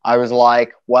I was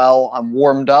like, well, I'm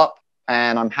warmed up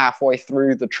and I'm halfway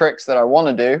through the tricks that I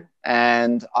want to do.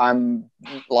 And I'm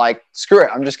like, screw it,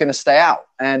 I'm just going to stay out.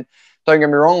 And don't get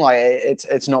me wrong, like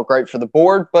it's not great for the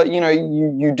board, but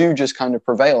you do just kind of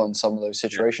prevail in some of those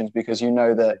situations because you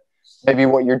know that maybe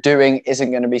what you're doing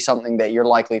isn't going to be something that you're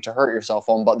likely to hurt yourself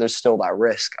on, but there's still that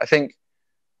risk. I think,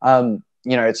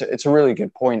 it's a really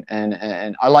good point.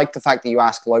 And I like the fact that you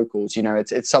ask locals.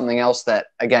 It's something else that,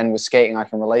 again, with skating I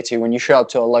can relate to. When you show up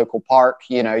to a local park,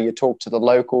 you talk to the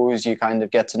locals, you kind of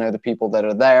get to know the people that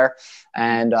are there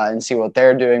and see what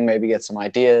they're doing, maybe get some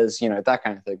ideas, that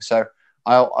kind of thing. So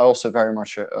I also very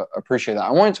much appreciate that.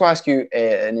 I wanted to ask you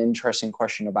an interesting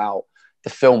question about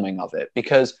the filming of it,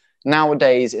 because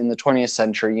nowadays in the 20th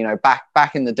century,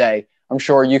 back in the day, I'm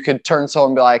sure you could turn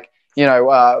someone and be like,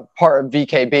 part of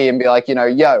VKB and be like,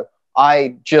 yo,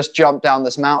 I just jumped down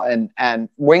this mountain and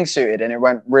wingsuited and it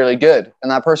went really good.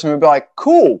 And that person would be like,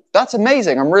 cool, that's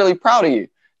amazing. I'm really proud of you.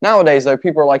 Nowadays, though,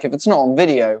 people are like, if it's not on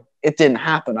video, it didn't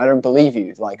happen. I don't believe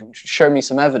you. Like, show me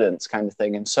some evidence kind of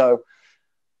thing. And so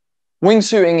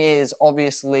wingsuiting is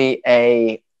obviously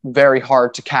a very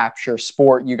hard to capture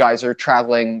sport. You guys are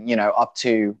traveling, up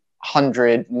to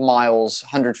 100 miles,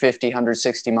 150,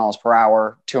 160 miles per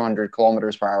hour, 200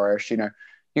 kilometers per hour. You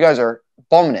guys are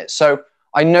bombing it. So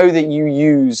I know that you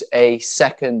use a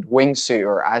second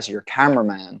wingsuiter as your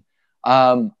cameraman.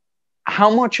 How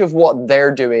much of what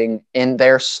they're doing in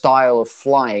their style of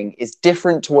flying is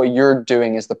different to what you're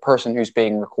doing as the person who's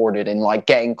being recorded and like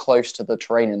getting close to the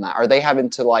terrain in that? Are they having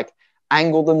to like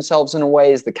angle themselves in a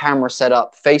way? Is the camera set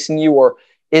up facing you, or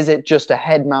is it just a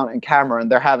head mounted camera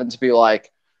and they're having to be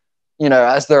like,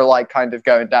 as they're like kind of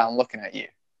going down looking at you?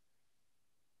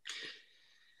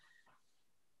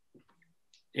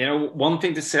 One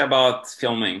thing to say about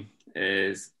filming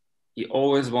is you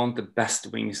always want the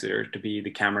best wingsuiter to be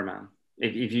the cameraman.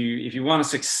 If you want to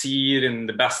succeed in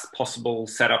the best possible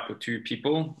setup with two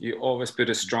people, you always put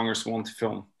the strongest one to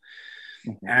film.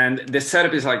 Mm-hmm. And the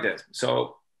setup is like this.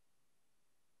 So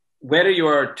whether you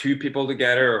are two people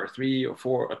together or 3 or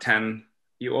 4 or 10,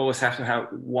 you always have to have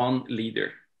one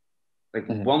leader. Like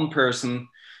mm-hmm. one person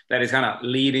that is kind of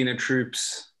leading the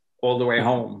troops all the way mm-hmm.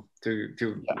 home to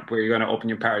where you're going to open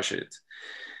your parachute.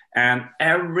 And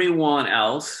everyone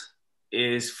else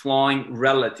is flying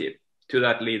relative to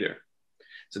that leader.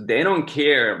 So they don't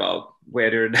care about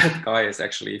whether that guy is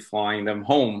actually flying them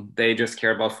home. They just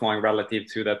care about flying relative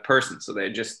to that person. So they're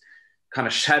just kind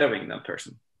of shadowing that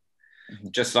person. Mm-hmm.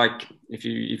 Just like if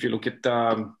you look at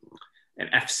an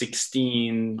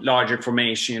F-16 larger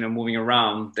formation, moving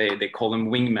around, they call them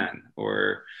wingmen,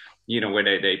 or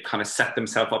where they kind of set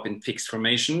themselves up in fixed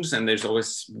formations, and there's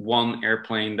always one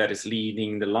airplane that is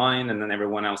leading the line, and then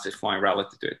everyone else is flying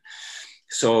relative to it.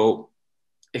 So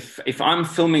if I'm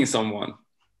filming someone,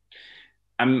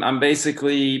 I'm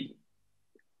basically,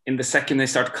 in the second they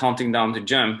start counting down to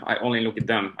jump, I only look at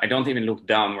them. I don't even look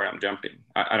down where I'm jumping.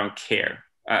 I don't care.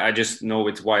 I just know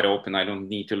it's wide open. I don't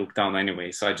need to look down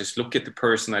anyway. So I just look at the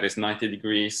person that is 90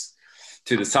 degrees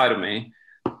to the side of me.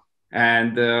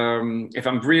 And if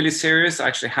I'm really serious, I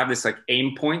actually have this like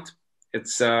aim point.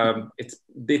 It's a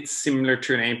bit similar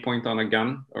to an aim point on a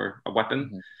gun or a weapon.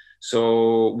 Mm-hmm.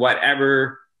 So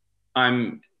whatever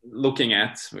I'm looking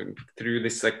at through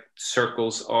this like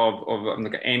circles of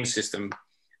like an aim system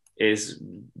is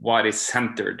what is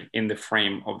centered in the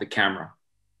frame of the camera.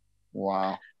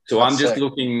 Wow. So I'm just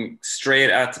looking straight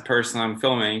at the person I'm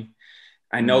filming.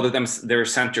 I know that they're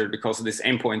centered because of this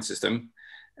aim point system,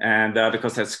 and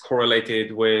because that's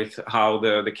correlated with how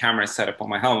the camera is set up on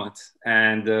my helmet.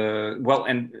 And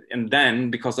and then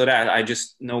because of that, I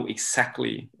just know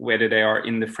exactly whether they are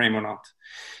in the frame or not.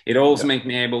 It also makes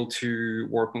me able to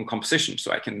work on composition.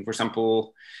 So I can, for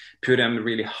example, put them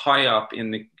really high up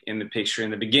in the picture in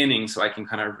the beginning, so I can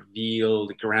kind of reveal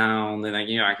the ground, and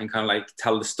I can kind of like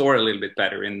tell the story a little bit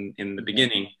better in the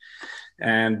beginning.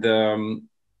 And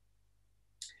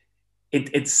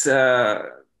it's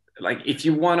like, if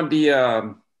you want to be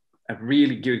a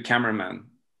really good cameraman,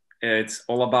 it's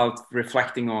all about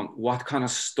reflecting on what kind of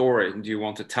story do you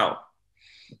want to tell.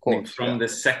 Of course, from the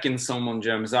second someone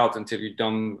jumps out until you're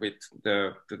done with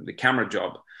the camera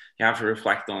job, you have to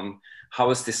reflect on, how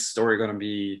is this story going to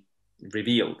be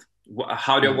revealed?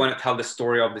 How do I want to tell the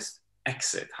story of this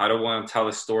exit? How do I want to tell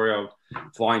the story of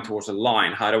flying towards a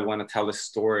line? How do I want to tell the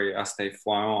story as they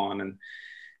fly on?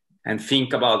 And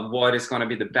think about what is going to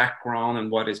be the background and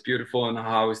what is beautiful and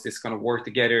how is this going to work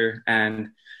together. And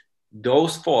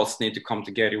those thoughts need to come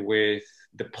together with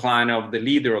the plan of the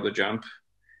leader of the jump,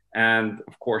 and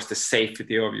of course the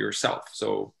safety of yourself.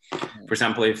 So for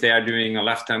example, if they are doing a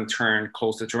left-hand turn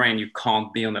close to terrain, you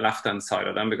can't be on the left-hand side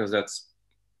of them, because that's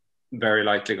very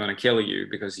likely going to kill you,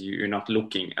 because you're not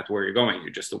looking at where you're going,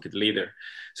 you just look at the leader.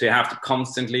 So you have to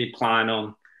constantly plan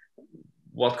on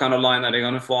what kind of line are they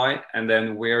going to fly, and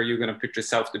then where you're going to put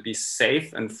yourself to be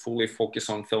safe and fully focus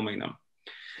on filming them.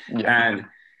 And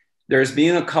there's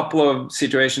been a couple of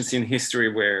situations in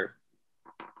history where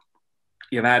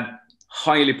you've had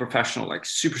highly professional, like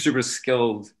super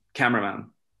skilled cameraman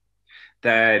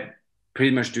that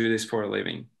pretty much do this for a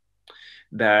living,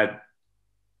 that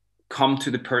come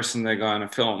to the person they're going to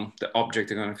film, the object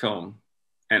they're going to film,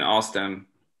 and ask them,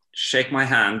 shake my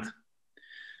hand.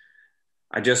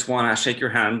 I just want to shake your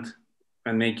hand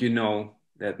and make you know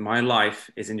that my life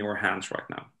is in your hands right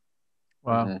now.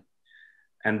 Wow. Mm-hmm.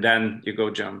 And then you go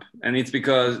jump. And it's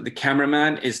because the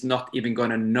cameraman is not even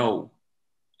going to know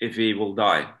if he will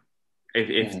die,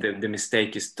 if the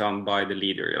mistake is done by the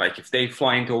leader. Like if they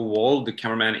fly into a wall, the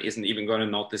cameraman isn't even going to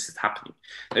notice it happening.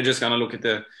 They're just going to look at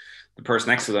the person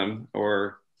next to them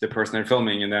or the person they're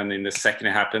filming, and then in the second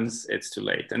it happens, it's too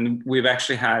late. And we've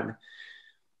actually had,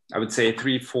 I would say,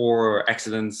 3-4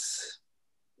 accidents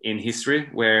in history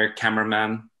where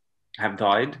cameramen have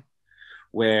died,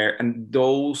 and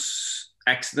those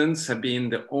accidents have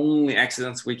been the only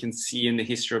accidents we can see in the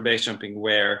history of base jumping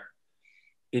where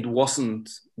it wasn't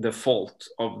the fault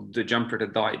of the jumper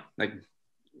that died. Like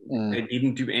they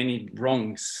didn't do any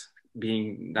wrongs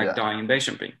being like dying in base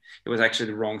jumping. It was actually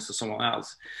the wrongs of someone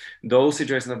else. Those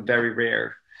situations are very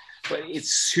rare, but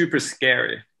it's super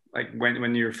scary. Like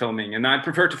when you're filming, and I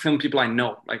prefer to film people I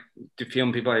know, like to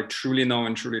film people I truly know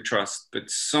and truly trust. But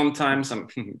sometimes I'm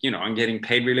getting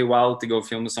paid really well to go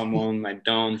film someone I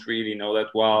don't really know that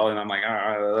well, and I'm like,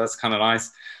 that's kind of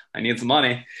nice. I need some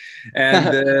money,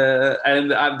 and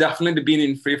and I've definitely been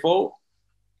in free fall,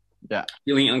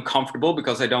 feeling uncomfortable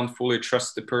because I don't fully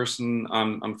trust the person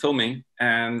I'm filming.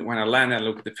 And when I land and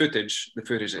look at the footage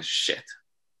is shit.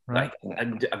 Like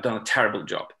I've done a terrible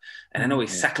job, and I know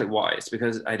exactly why. It's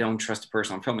because I don't trust the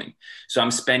person I'm filming. So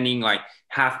I'm spending like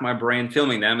half my brain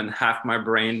filming them and half my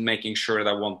brain making sure that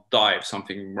I won't die if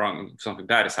something wrong, something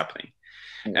bad is happening.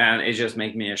 And it just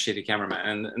makes me a shitty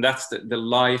cameraman. And that's the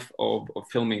life of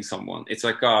filming someone. It's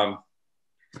like an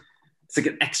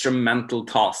extra mental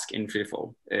task in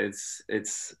freefall.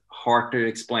 It's hard to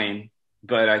explain,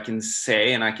 but I can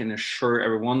say, and I can assure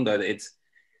everyone that it's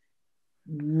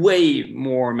way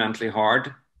more mentally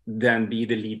hard than be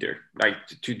the leader. Like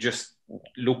to just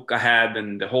look ahead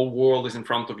and the whole world is in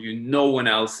front of you, no one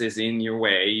else is in your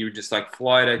way, you just like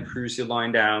fly that cruise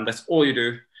line down, that's all you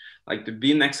do. Like to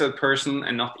be next to a person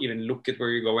and not even look at where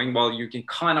you're going, while you can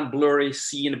kind of blurry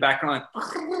see in the background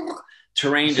like,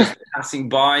 terrain just passing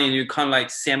by, and you kind of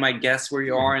like semi-guess where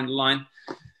you are in the line.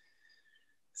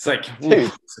 It's like,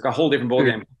 it's like a whole different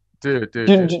ballgame.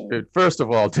 Dude. First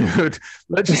of all, dude,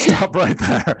 let's just stop right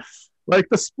there. Like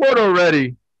the sport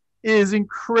already is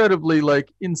incredibly,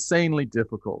 like insanely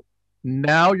difficult.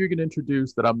 Now you're going to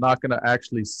introduce that I'm not going to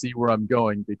actually see where I'm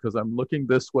going because I'm looking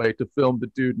this way to film the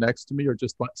dude next to me or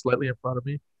just slightly in front of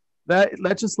me. That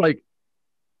just like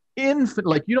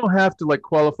like you don't have to like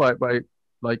qualify it by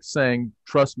like saying,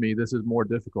 trust me, this is more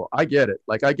difficult. I get it.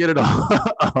 Like I get it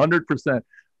 100%.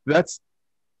 That's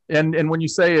and when you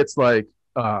say it's like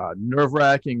nerve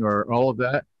wracking or all of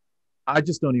that, I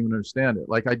just don't even understand it.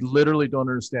 Like I literally don't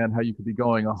understand how you could be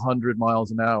going 100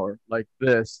 miles an hour like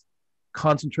this,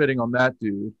 concentrating on that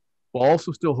dude, while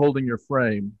also still holding your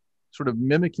frame, sort of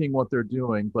mimicking what they're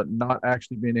doing, but not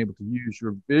actually being able to use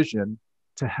your vision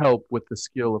to help with the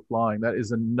skill of flying. That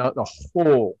is a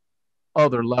whole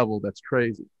other level. That's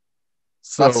crazy.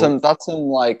 So That's some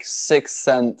like Sixth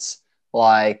Sense,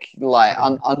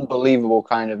 unbelievable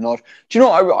kind of knowledge. Do you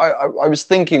know? I was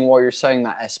thinking while you're saying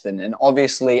that, Espen, and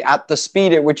obviously at the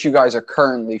speed at which you guys are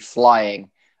currently flying,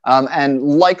 and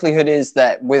likelihood is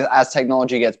that with as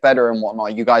technology gets better and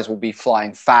whatnot, you guys will be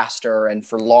flying faster and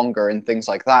for longer and things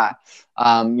like that.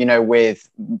 With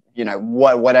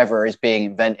whatever is being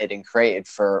invented and created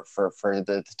for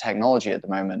the technology at the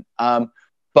moment.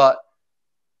 But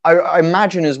I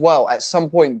imagine as well, at some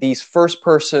point, these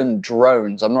first-person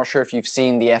drones, I'm not sure if you've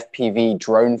seen the FPV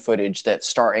drone footage that's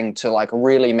starting to like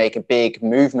really make a big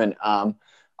movement on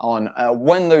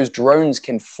when those drones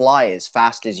can fly as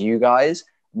fast as you guys,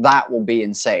 that will be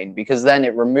insane because then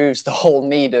it removes the whole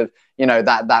need of,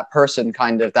 that person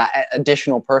kind of, that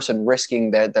additional person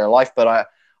risking their life. But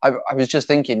I was just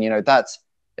thinking,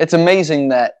 it's amazing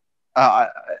that,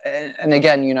 and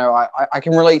again, I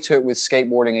can relate to it with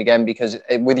skateboarding again, because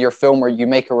with your filmer, you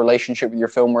make a relationship with your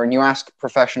filmer and you ask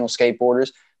professional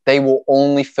skateboarders, they will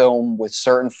only film with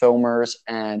certain filmers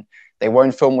and they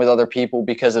won't film with other people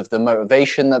because of the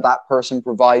motivation that that person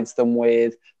provides them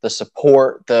with, the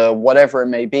support, the whatever it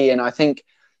may be. And I think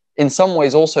in some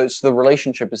ways also it's the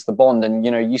relationship, is the bond. And,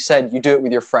 you said you do it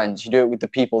with your friends, you do it with the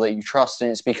people that you trust. And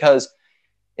it's because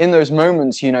in those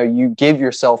moments, you give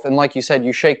yourself, and like you said,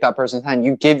 you shake that person's hand,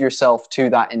 you give yourself to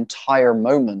that entire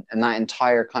moment and that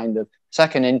entire kind of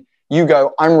second. And you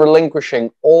go, I'm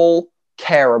relinquishing all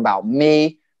care about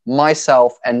me,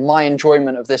 myself, and my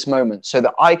enjoyment of this moment so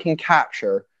that I can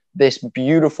capture this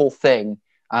beautiful thing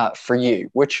for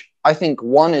you, which I think,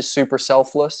 one, is super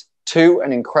selfless, two,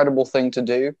 an incredible thing to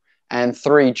do, and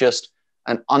three, just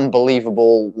an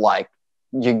unbelievable, like,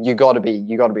 you got to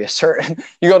be a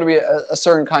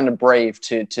certain kind of brave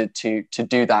to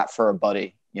do that for a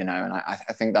buddy, and I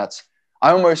think that's,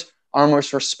 I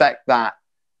almost respect that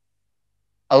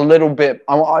a little bit.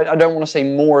 I don't want to say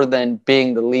more than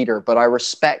being the leader, but I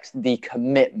respect the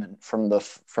commitment from the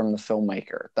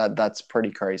filmmaker. That's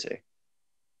pretty crazy.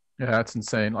 Yeah, that's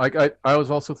insane. Like I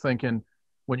was also thinking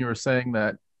when you were saying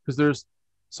that, because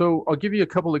so I'll give you a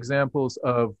couple examples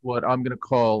of what I'm going to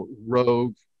call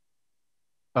rogue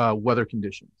weather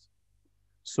conditions.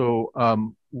 So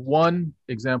one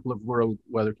example of rogue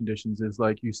weather conditions is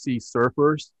like you see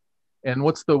surfers, and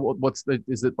what's the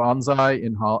is it bonsai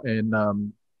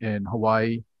in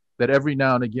Hawaii, that every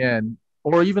now and again,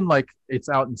 or even like it's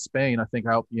out in Spain, I think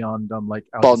out beyond like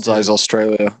Bonsai's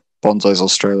Australia.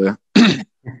 Okay.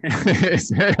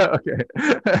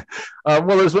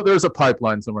 Well, there's a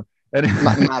pipeline somewhere. And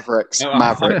Mavericks.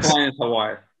 Pipeline in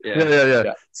Hawaii.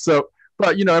 Yeah. So,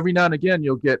 but every now and again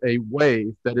you'll get a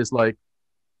wave that is like,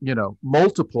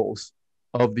 multiples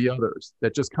of the others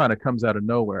that just kind of comes out of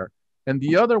nowhere. And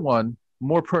the other one,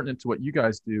 more pertinent to what you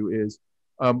guys do, is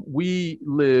we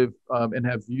live and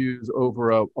have views over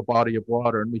a body of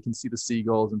water, and we can see the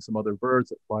seagulls and some other birds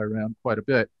that fly around quite a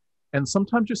bit. And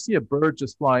sometimes you see a bird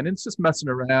just flying, and it's just messing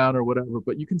around or whatever,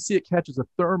 but you can see it catches a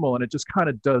thermal and it just kind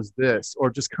of does this, or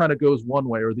just kind of goes one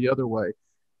way or the other way.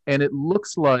 And it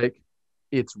looks like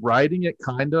it's riding it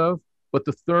kind of, but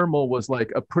the thermal was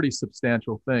like a pretty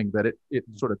substantial thing that it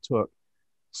sort of took.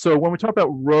 So when we talk about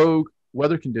rogue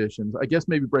weather conditions, I guess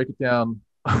maybe break it down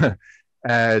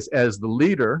as the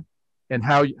leader and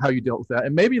how you dealt with that.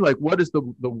 And maybe like, what is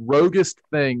the roguest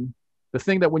thing, the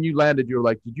thing that when you landed, you're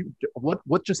like,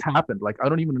 what just happened? Like, I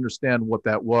don't even understand what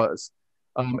that was.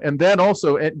 And then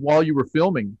also while you were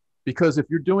filming, because if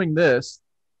you're doing this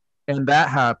and that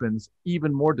happens,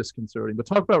 even more disconcerting. But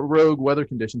talk about rogue weather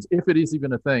conditions, if it is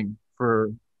even a thing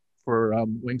for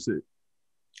wingsuit.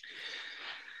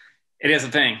 It is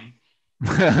a thing.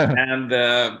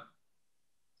 And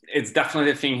it's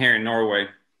definitely a thing here in Norway.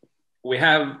 We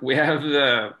have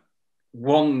the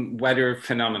one weather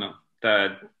phenomenon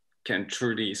that can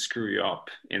truly screw you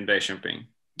up in base jumping.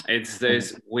 It's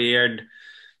this weird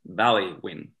valley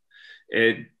wind.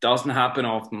 It doesn't happen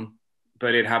often,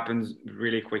 but it happens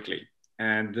really quickly.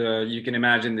 And you can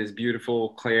imagine this beautiful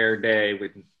clear day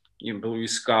with blue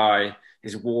sky.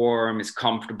 It's warm, it's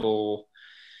comfortable,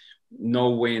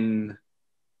 no wind.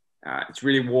 It's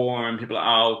really warm. People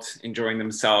are out enjoying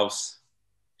themselves.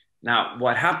 Now,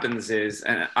 what happens is,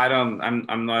 and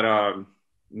I'm not a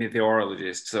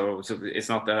meteorologist, so it's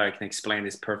not that I can explain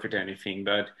this perfect or anything,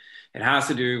 but it has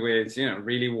to do with,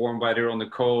 really warm weather on the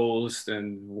coast,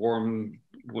 and warm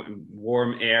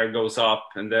air goes up,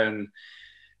 and then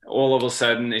all of a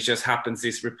sudden it just happens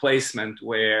this replacement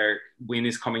where wind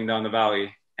is coming down the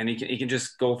valley, and it can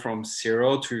just go from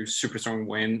 0 to super strong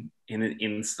wind in an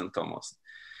instant almost.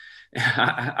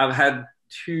 I've had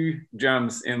 2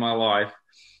 jumps in my life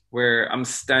where I'm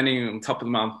standing on top of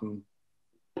the mountain.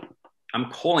 I'm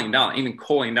calling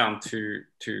down to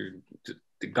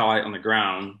the guy on the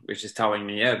ground, which is telling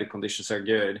me, yeah, the conditions are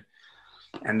good.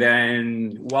 And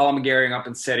then while I'm gearing up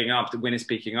and setting up, the wind is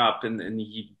picking up, and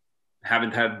he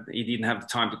didn't have the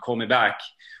time to call me back,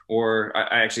 or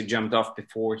I actually jumped off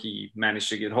before he managed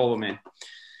to get hold of me.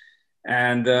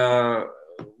 And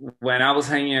when I was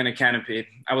hanging in a canopy,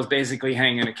 I was basically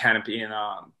hanging in a canopy in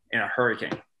a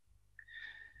hurricane.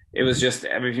 It was just,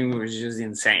 everything was just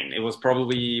insane. It was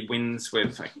probably winds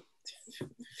with like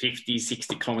 50,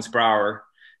 60 kilometers per hour.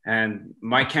 And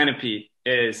my canopy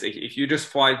is, if you just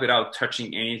fly without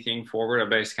touching anything forward, a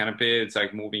base canopy, it's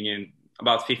like moving in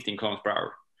about 15 kilometers per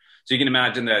hour. So you can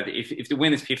imagine that if the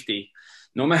wind is 50,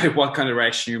 no matter what kind of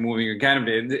direction you're moving your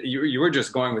canopy, you're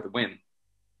just going with the wind.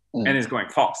 And it's going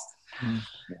fast.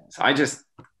 So I just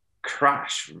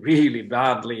crashed really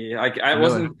badly. I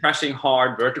wasn't crashing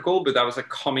hard vertical, but I was like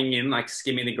coming in, like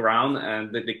skimming the ground,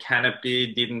 and the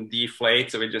canopy didn't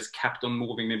deflate, so it just kept on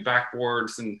moving me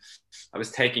backwards, and I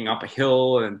was taking up a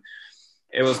hill, and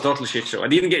it was total shit show. I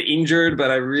didn't get injured,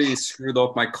 but I really screwed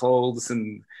up my clothes,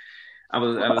 and I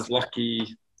was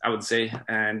lucky, I would say.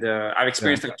 And I've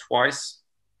experienced that twice,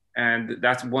 and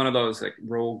that's one of those like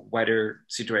rogue weather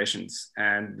situations.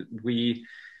 And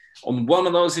on one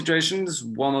of those situations,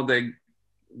 one of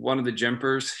the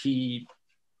jumpers, he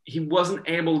wasn't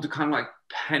able to kind of like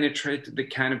penetrate the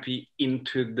canopy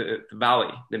into the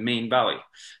valley, the main valley.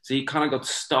 So he kind of got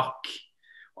stuck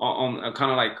on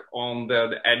kind of like on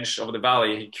the edge of the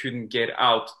valley. He couldn't get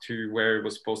out to where he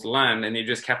was supposed to land, and he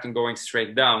just kept on going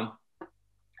straight down,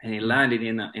 and he landed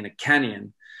in a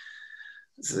canyon.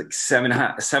 It's like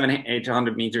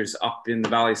 700-800 meters up in the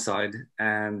valley side,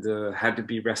 and had to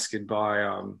be rescued by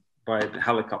a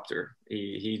helicopter.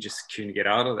 He just couldn't get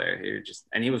out of there.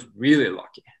 And he was really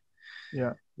lucky.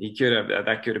 Yeah,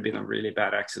 that could have been a really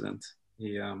bad accident.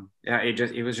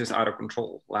 It was just out of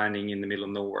control, landing in the middle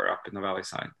of nowhere up in the valley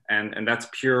side. And that's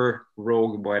pure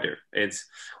rogue weather. It's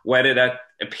weather that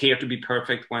appeared to be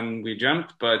perfect when we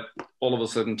jumped, but all of a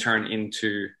sudden turned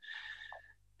into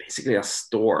basically a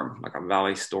storm, like a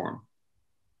valley storm.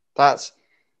 That's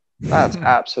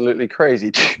absolutely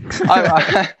crazy.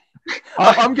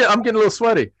 I'm getting a little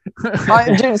sweaty.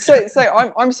 I'm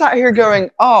sat here going,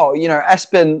 oh,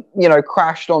 Espen,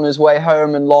 crashed on his way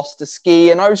home and lost a ski,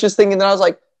 and I was just thinking that I was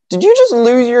like, did you just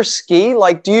lose your ski?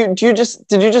 Like, did you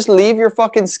just leave your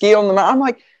fucking ski on the mountain? I'm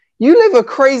like, you live a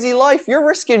crazy life. You're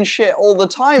risking shit all the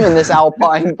time in this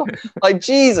alpine. Like,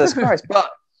 Jesus Christ. But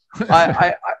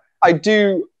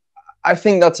I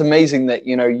think that's amazing that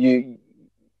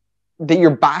that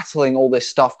you're battling all this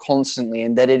stuff constantly,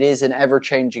 and that it is an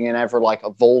ever-changing and ever like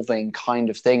evolving kind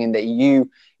of thing, and that you,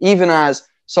 even as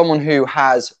someone who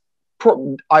has,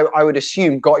 I would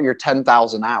assume, got your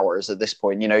 10,000 hours at this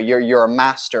point, you're a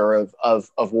master of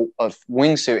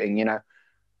wingsuiting.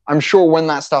 I'm sure when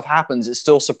that stuff happens, it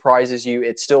still surprises you,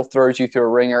 it still throws you through a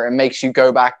ringer, it makes you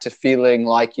go back to feeling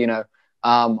like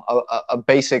a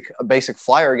basic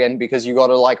flyer again, because you got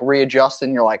to like readjust,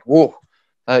 and you're like, whoa.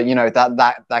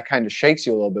 That kind of shakes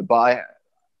you a little bit. But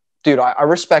I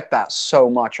respect that so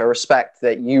much. I respect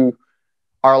that you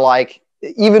are like,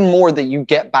 even more that you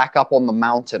get back up on the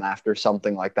mountain after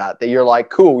something like that, that you're like,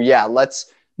 cool, yeah,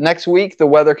 next week the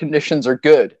weather conditions are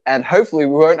good, and hopefully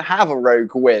we won't have a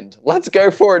rogue wind. Let's go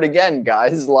for it again,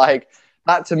 guys. Like,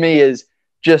 that to me is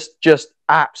just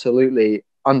absolutely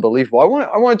unbelievable.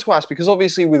 I wanted to ask, because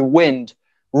obviously with wind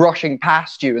rushing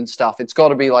past you and stuff, it's got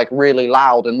to be like really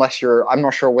loud, unless I'm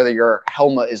not sure whether your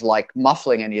helmet is like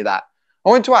muffling any of that. I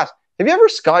wanted to ask, have you ever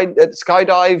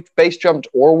skydived, base jumped,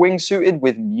 or wingsuited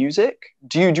with music?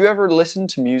 Do you ever listen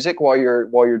to music while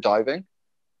you're diving?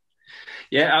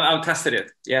 Yeah, I've tested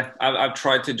it. Yeah, I've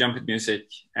tried to jump with music,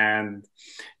 and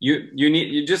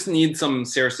you just need some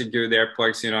seriously good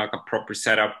earplugs, like a proper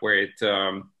setup where it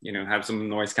have some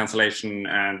noise cancellation,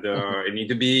 and it need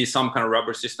to be some kind of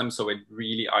rubber system so it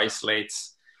really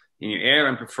isolates in your air,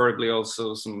 and preferably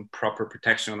also some proper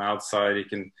protection on the outside. It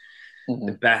can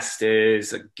The best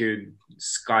is a good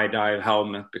skydive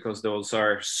helmet, because those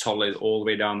are solid all the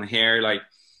way down here. Like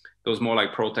those more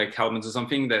like Protect helmets or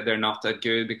something, that they're not that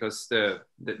good because the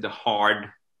hard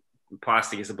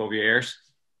plastic is above your ears.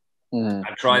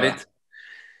 I tried it.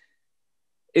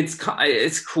 It's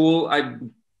cool.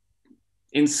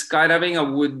 In skydiving, I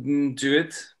wouldn't do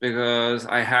it because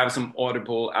I have some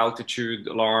audible altitude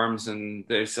alarms, and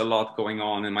there's a lot going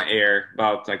on in my ear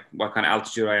about like what kind of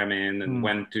altitude I am in, and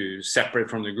when to separate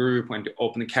from the group, when to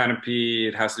open the canopy.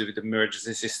 It has to do with the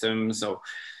emergency system. So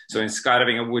in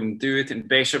skydiving, I wouldn't do it. In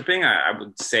base jumping, I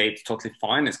would say it's totally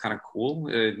fine. It's kind of cool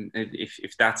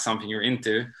if that's something you're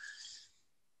into.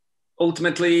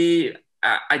 Ultimately,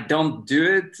 I don't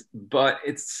do it, but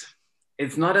it's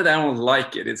not that I don't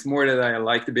like it. It's more that I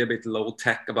like to be a bit low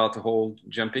tech about the whole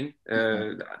jumping.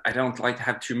 I don't like to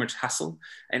have too much hassle.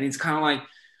 And it's kind of like,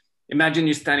 imagine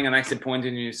you're standing on exit point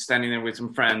and you're standing there with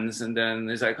some friends, and then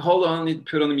it's like, hold on, I need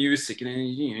to put on the music. And then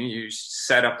you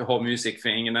set up the whole music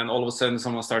thing. And then all of a sudden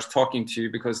someone starts talking to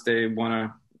you because they want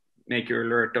to make you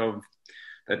alert of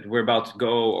that we're about to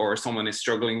go, or someone is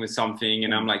struggling with something.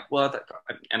 And I'm like, what?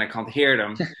 And I can't hear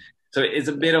them. So it's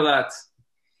a bit of that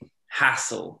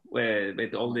hassle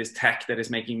with all this tech that is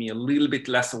making me a little bit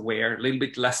less aware, a little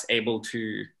bit less able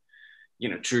to,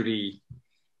 truly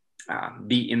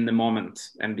be in the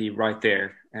moment and be right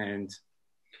there. And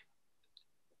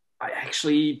I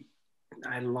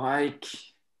like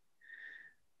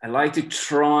to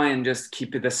try and just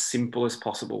keep it as simple as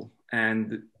possible,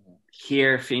 and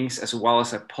hear things as well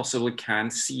as I possibly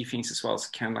can, see things as well as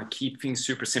I can, like keep things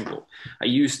super simple. I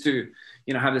used to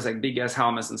have this like big ass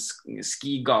helmets and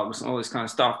ski goggles and all this kind of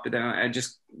stuff, but then I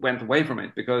just went away from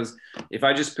it, because if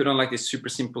I just put on like this super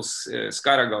simple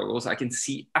skydive goggles, I can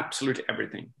see absolutely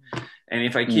everything. And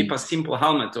if I keep a simple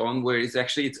helmet on where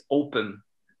it's open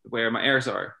where my ears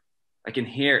are, I can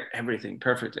hear everything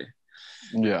perfectly.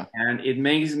 Yeah. And it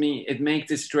makes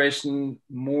the situation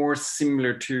more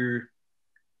similar to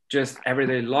just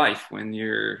everyday life when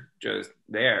you're just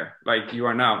there, like you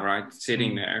are now, right?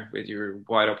 Sitting there with your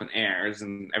wide open ears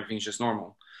and everything's just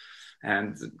normal.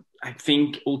 And I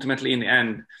think ultimately in the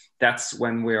end, that's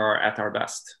when we are at our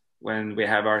best, when we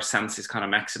have our senses kind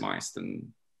of maximized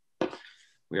and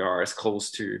we are as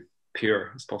close to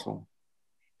pure as possible.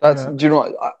 Do you know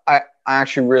what? I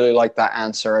actually really like that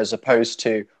answer, as opposed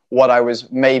to what I was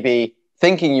maybe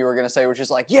thinking you were going to say, which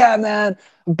is like, yeah, man,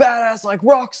 badass like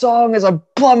rock song as I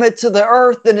plummet to the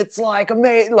earth and it's like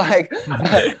amazing. Like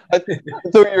I thought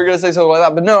you were going to say something like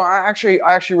that, but no, I actually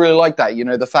really like that.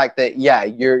 The fact that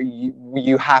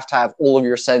you have to have all of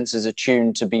your senses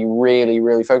attuned to be really,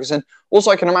 really focusing.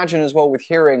 Also, I can imagine as well with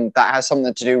hearing that has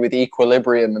something to do with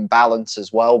equilibrium and balance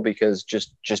as well, because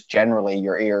just generally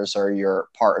your ears are your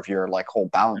part of your like whole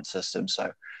balance system.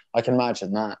 So I can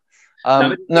imagine that.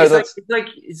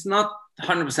 It's not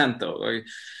 100% though. Like,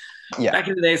 back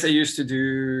in the days, I used to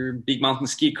do big mountain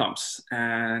ski comps,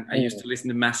 and I used to listen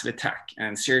to Massive Attack.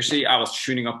 And seriously, I was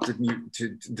tuning up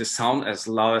to the sound as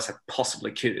loud as I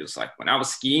possibly could. It was like when I was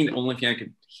skiing, the only thing I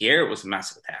could hear was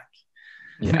Massive Attack.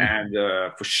 And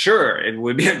for sure, it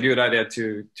would be a good idea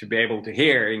to be able to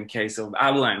hear in case of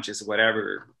avalanches or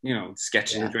whatever,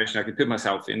 sketchy situation I could put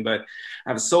myself in. But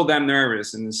I was so damn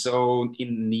nervous and so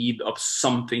in need of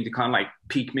something to kind of like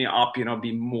pick me up,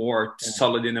 be more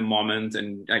solid in the moment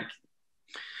and like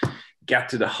get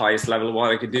to the highest level of what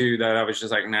I could do, that I was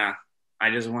just like, nah, I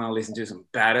just want to listen to some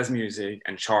badass music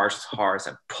and charge as hard as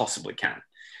I possibly can.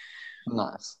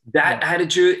 Nice. That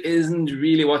attitude isn't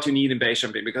really what you need in base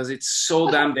jumping, because it's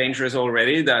so damn dangerous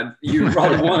already that you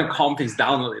rather want to calm things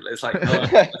down a little. It's like,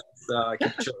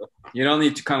 keep chill. You don't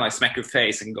need to kind of like smack your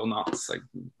face and go nuts. Like,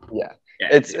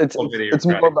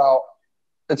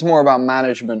 it's more about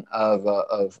management of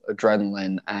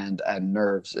adrenaline and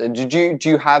nerves. Do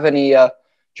you have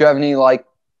any like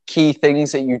key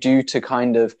things that you do to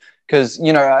kind of, because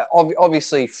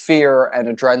obviously fear and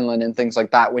adrenaline and things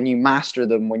like that, when you master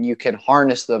them, when you can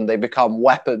harness them, they become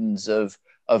weapons of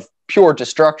pure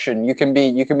destruction. You can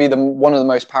be one of the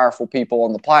most powerful people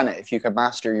on the planet if you can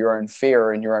master your own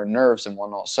fear and your own nerves and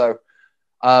whatnot. So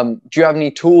do you have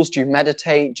any tools? Do you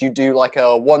meditate? Do you do like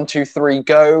a 1, 2, 3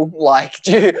 go? Like,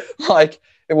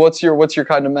 what's your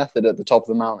kind of method at the top of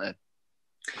the mountain?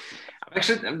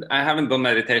 Actually, I haven't done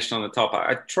meditation on the top.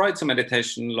 I tried some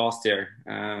meditation last year,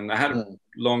 and I had a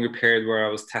longer period where I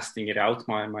was testing it out.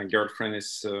 My girlfriend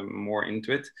is more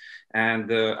into it, and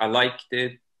I liked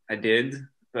it. I did,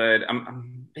 but I'm a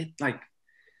bit like,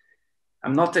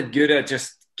 I'm not that good at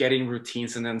just getting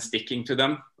routines and then sticking to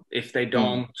them if they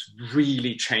don't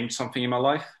really change something in my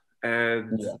life.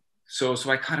 So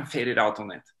I kind of faded out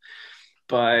on it.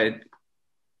 But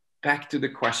back to the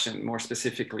question more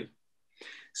specifically.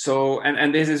 So,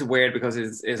 and this is weird because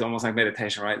it's almost like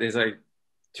meditation, right? It's like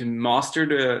to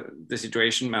master the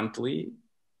situation mentally,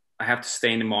 I have to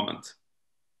stay in the moment.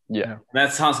 Yeah.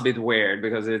 That sounds a bit weird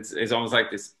because it's almost like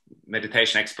this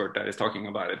meditation expert that is talking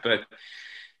about it. But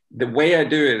the way I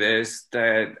do it is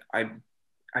that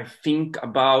I think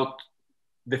about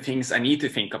the things I need to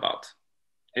think about.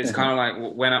 It's kind of like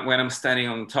when I'm standing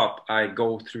on top, I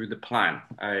go through the plan.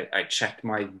 I check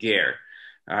my gear.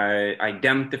 I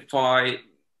identify,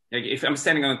 like if I'm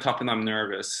standing on the top and I'm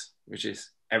nervous, which is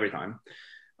every time,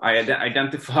 I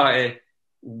identify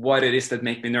what it is that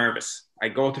makes me nervous. I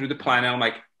go through the plan and I'm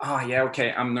like, yeah,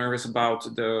 okay, I'm nervous about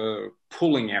the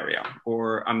pulling area,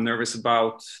 or I'm nervous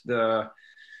about the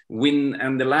wind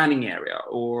and the landing area,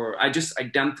 or I just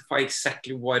identify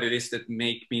exactly what it is that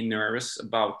make me nervous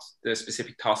about the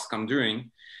specific task I'm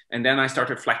doing. And then I start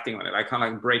reflecting on it. I kind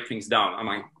of like break things down. I'm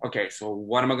like, okay, so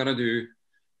what am I going to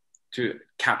do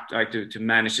to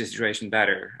manage the situation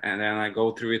better? And then I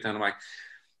go through it and I'm like,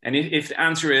 and if the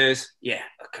answer is, yeah,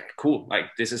 okay, cool,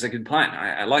 like this is a good plan,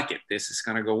 I like it, this is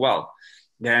going to go well,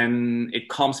 then it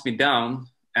calms me down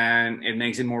and it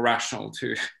makes it more rational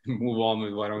to move on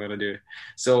with what I'm going to do.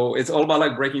 So it's all about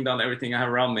like breaking down everything I have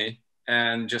around me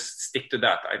and just stick to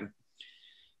that.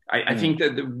 I think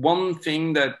that the one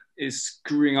thing that is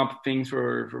screwing up things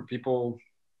for people,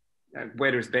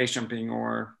 whether it's base jumping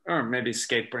or maybe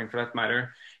skateboarding for that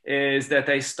matter, is that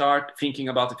they start thinking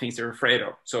about the things they're afraid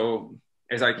of. So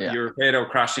it's like you're afraid of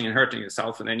crashing and hurting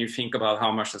yourself, and then you think about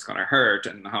how much that's going to hurt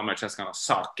and how much that's going to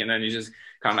suck, and then you just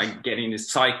kind of like get in this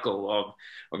cycle of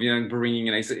bringing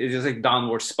it. It's just like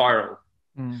downward spiral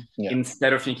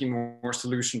instead of thinking more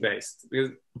solution based.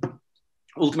 Because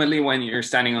ultimately, when you're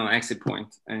standing on an exit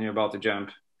point and you're about to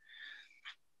jump,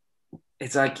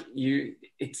 it's like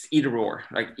it's either or.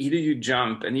 Like either you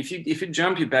jump, and if you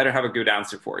jump, you better have a good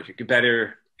answer for it. You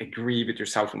better agree with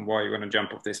yourself on why you're going to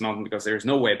jump off this mountain, because there's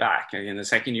no way back. And the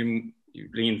second you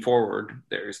lean forward,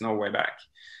 there is no way back.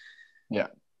 Yeah.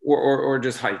 Or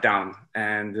just hike down.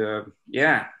 And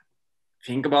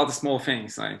think about the small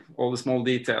things, like all the small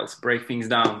details, break things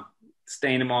down,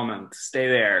 stay in the moment, stay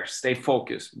there, stay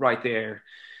focused right there.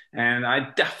 And I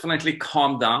definitely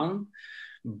calm down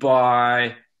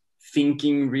by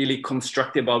thinking really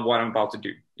constructive about what I'm about to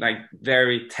do, like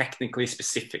very technically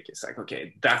specific. It's like,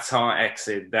 okay, that's how I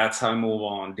exit, that's how I move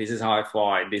on, this is how I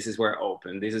fly, this is where I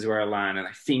open, this is where I land, and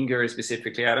I think very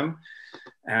specifically at them,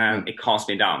 and it calms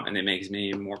me down and it makes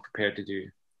me more prepared to do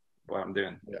what I'm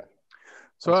doing. Yeah.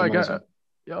 So I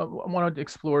want to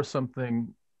explore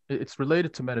something. It's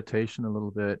related to meditation a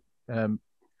little bit.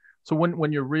 So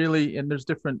when you're really, and there's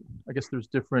different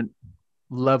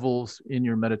levels in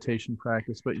your meditation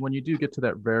practice, but when you do get to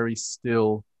that very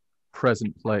still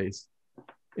present place,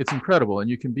 it's incredible, and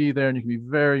you can be there and you can be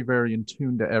very, very in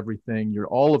tune to everything.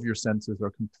 All of your senses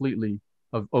are completely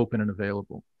open and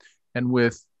available. And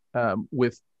with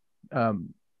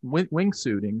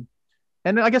wingsuiting,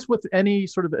 and I guess with any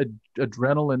sort of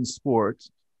adrenaline sport,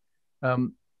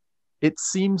 it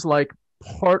seems like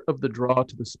part of the draw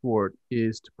to the sport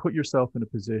is to put yourself in a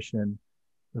position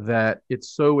that it's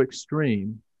so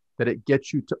extreme that it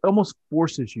gets you to, almost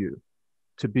forces you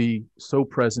to be so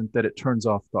present that it turns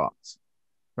off thoughts,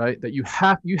 right? That you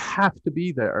have to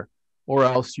be there, or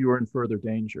else you are in further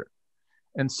danger.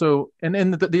 And so,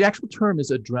 and the actual term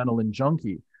is adrenaline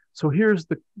junkie. So here's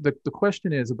the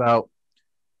question is about,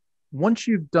 once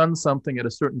you've done something at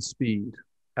a certain speed,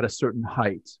 at a certain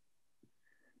height,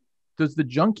 does the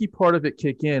junkie part of it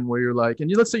kick in where you're like,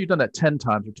 and let's say you've done that 10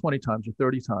 times or 20 times or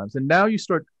 30 times, and now you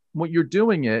start, what you're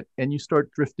doing it, and you start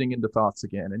drifting into thoughts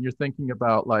again, and you're thinking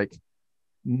about like,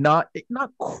 not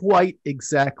quite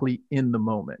exactly in the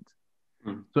moment.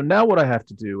 So now what I have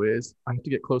to do is I have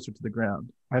to get closer to the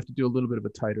ground. I have to do a little bit of a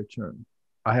tighter turn.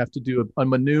 I have to do a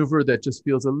maneuver that just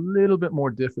feels a little bit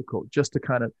more difficult, just to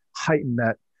kind of heighten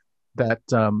that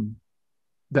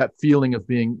feeling of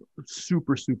being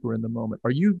super, super in the moment.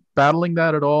 Are you battling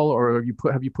that at all, or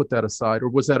have you put that aside, or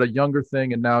was that a younger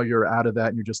thing and now you're out of that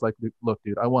and you're just like, look,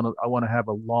 dude, I want to have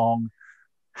a long,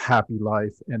 happy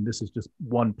life, and this is just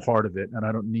one part of it, and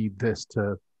I don't need this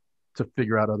to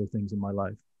figure out other things in my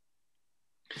life?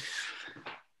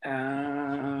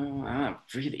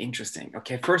 Really interesting.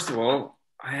 Okay, first of all,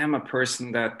 I am a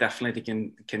person that definitely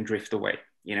can drift away.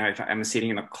 If I'm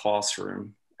sitting in a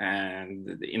classroom,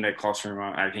 and in that classroom,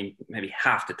 I think maybe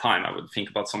half the time I would think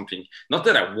about something, not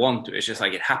that I want to, it's just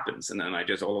like it happens. And then I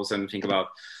just all of a sudden think about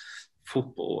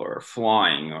football or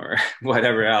flying or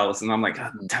whatever else. And I'm like, oh,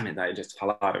 damn it, I just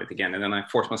fell out of it again. And then I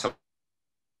force myself.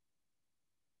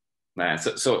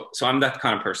 So I'm that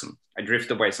kind of person. I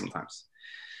drift away sometimes.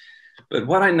 But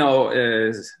what I know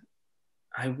is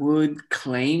I would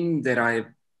claim that I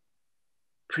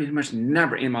pretty much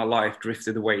never in my life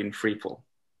drifted away in free fall.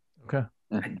 Okay.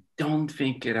 I don't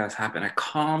think it has happened. I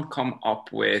can't come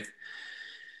up with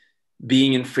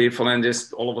being in free fall and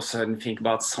just all of a sudden think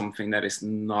about something that is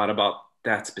not about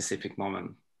that specific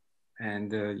moment.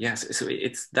 And yes, so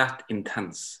it's that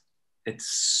intense. It's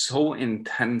so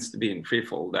intense to be in free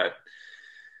fall that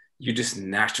you just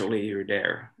naturally you're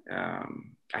there.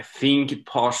 I think it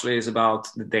partially is about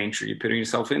the danger you're putting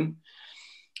yourself in.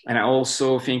 And I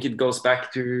also think it goes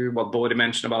back to what Bodhi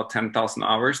mentioned about 10,000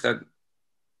 hours, that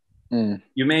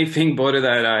you may think, Bodhi,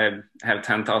 that I have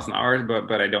 10,000 hours,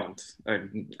 but I don't.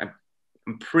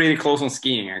 I'm pretty close on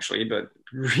skiing actually, but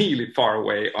really far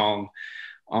away on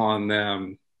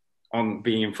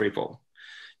being in free fall.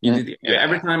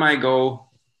 Every time I go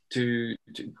to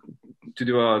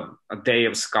do a day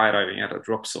of skydiving at a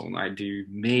drop zone, I do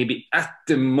maybe at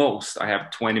the most I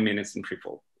have 20 minutes in free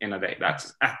fall in a day.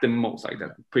 That's at the most, like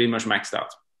that, pretty much maxed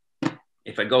out.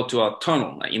 If I go to a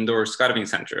tunnel, an indoor skydiving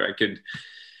center,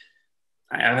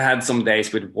 I've had some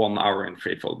days with 1 hour in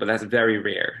free fall, but that's very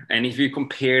rare. And if you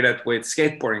compare that with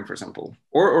skateboarding, for example,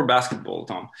 or basketball,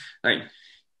 Tom, like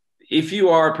if you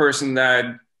are a person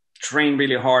that train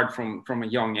really hard from a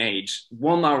young age,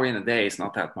 1 hour in a day is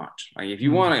not that much. Like if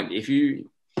you want to, if you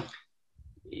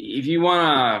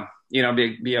want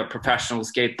to, be a professional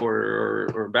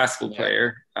skateboarder or basketball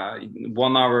player,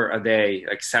 1 hour a day,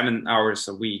 like 7 hours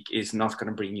a week is not going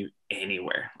to bring you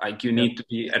anywhere. Like you need to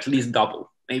be at least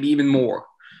double, maybe even more,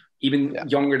 even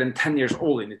younger than 10 years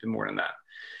old, you need to be more than that.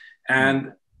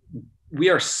 And we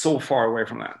are so far away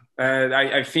from that.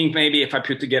 I think maybe if I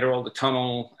put together all the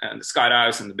tunnel and the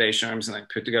skydives and the base jumps and I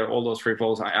put together all those free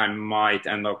falls, I might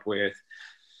end up with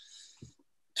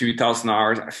 2,000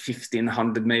 hours,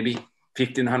 1,500 maybe,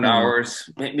 1,500 hours,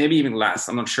 maybe even less.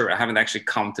 I'm not sure. I haven't actually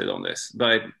counted on this.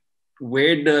 But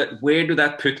where do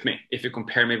that put me if you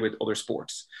compare me with other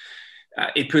sports?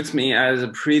 It puts me as a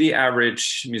pretty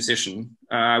average musician.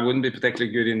 I wouldn't be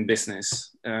particularly good in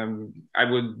business. I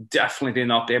would definitely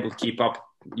not be able to keep up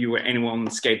you or anyone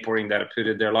skateboarding that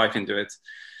put their life into it.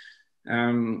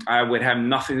 I would have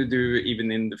nothing to do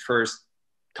even in the first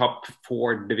top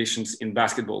 4 divisions in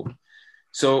basketball.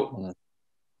 So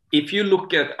if you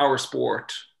look at our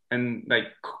sport and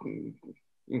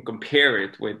compare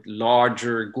it with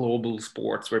larger global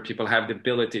sports where people have the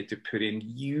ability to put in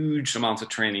huge amounts of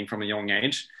training from a young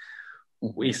age,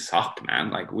 we suck,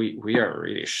 man. Like we are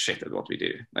really shit at what we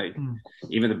do. Like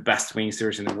even the best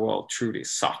wingsuiters in the world truly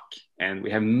suck, and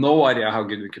we have no idea how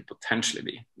good we could potentially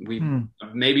be.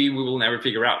 Maybe we will never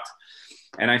figure out.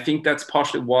 And I think that's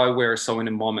partially why we're so in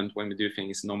a moment when we do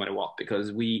things no matter what,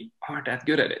 because we aren't that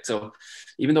good at it. So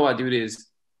even though I do this,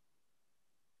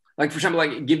 like for example,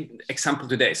 like give example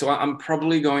today. So I'm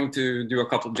probably going to do a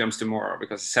couple of jumps tomorrow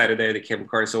because Saturday the cable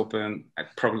car is open. I'm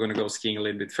probably going to go skiing a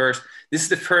little bit first. This is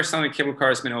the first time the cable car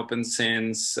has been open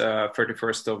since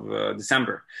 31st of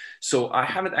December. So I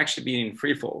haven't actually been in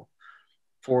free fall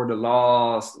for the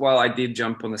last, well, I did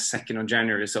jump on the 2nd of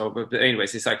January. So, but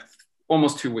anyways, it's like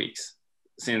almost 2 weeks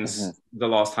since the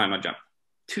last time I jumped.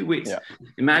 2 weeks. Yeah.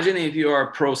 Imagine if you are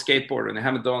a pro skateboarder and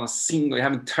you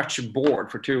haven't touched a board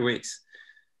for 2 weeks.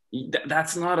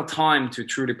 That's not a time to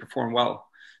truly perform well.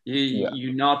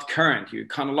 You're not current. You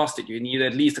kind of lost it. You need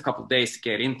at least a couple of days to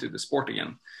get into the sport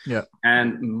again. Yeah.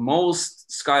 And most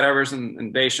skydivers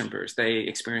and base jumpers, they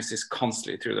experience this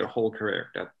constantly through their whole career,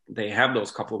 that they have those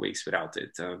couple of weeks without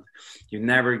it. You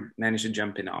never manage to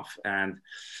jump enough. And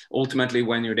ultimately,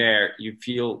 when you're there, you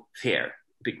feel fear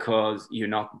because you're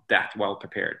not that well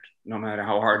prepared. No matter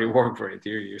how hard you work for it,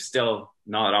 you're still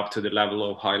not up to the level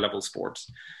of high-level sports.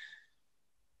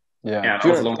 Yeah, that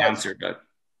was a long answer, but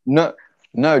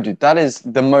no, dude, that is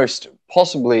the most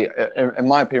possibly, in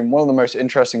my opinion, one of the most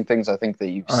interesting things I think that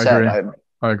you've said.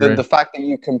 I agree. The fact that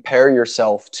you compare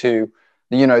yourself to,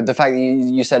 the fact that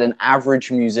you said an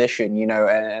average musician,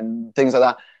 and things like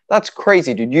that. That's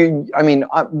crazy, dude.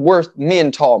 Me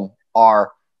and Tom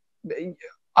are.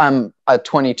 I'm a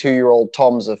 22-year-old.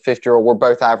 Tom's a 50-year-old. We're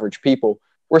both average people.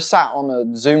 We're sat on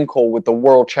a Zoom call with the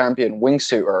world champion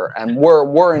wingsuiter, and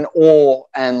we're in awe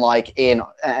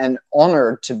and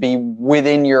honored to be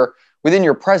within your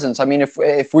presence. I mean,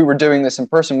 if we were doing this in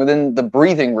person, within the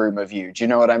breathing room of you, do you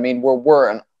know what I mean?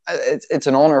 It's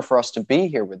an honor for us to be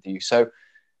here with you. So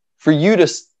for you to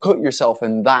put yourself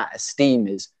in that esteem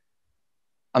is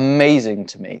amazing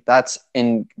to me. That's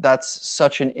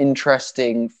such an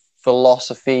interesting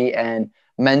philosophy and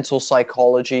mental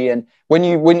psychology, and when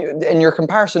your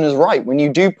comparison is right, when you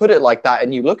do put it like that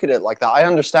and you look at it like that, I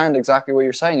understand exactly what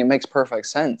you're saying. It makes perfect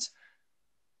sense.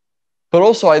 But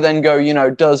also I then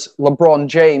go, does LeBron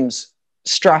James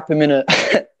strap him in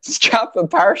strap a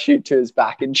parachute to his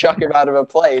back and chuck him out of a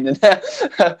plane? And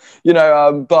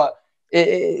but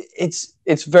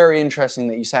it's very interesting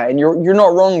that you say it. And you're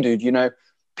not wrong, dude.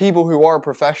 People who are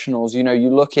professionals, you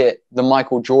look at the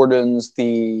Michael Jordans,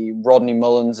 the Rodney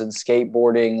Mullins in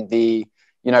skateboarding, the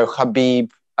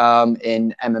Khabib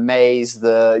in MMAs,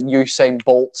 the Usain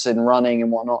Bolts in running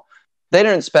and whatnot. They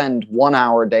don't spend 1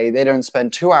 hour a day. They don't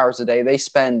spend 2 hours a day. They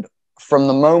spend, from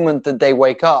the moment that they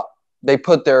wake up, they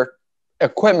put their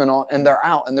equipment on and they're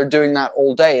out and they're doing that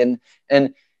all day.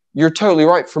 And you're totally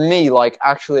right. For me, like,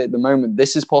 actually at the moment,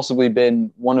 this has possibly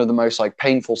been one of the most like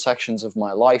painful sections of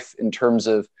my life in terms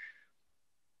of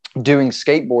doing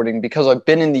skateboarding, because I've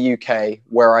been in the UK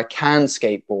where I can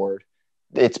skateboard.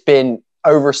 It's been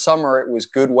over summer, it was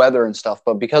good weather and stuff,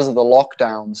 but because of the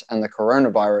lockdowns and the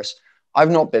coronavirus,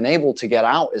 I've not been able to get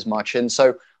out as much. And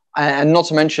so, and not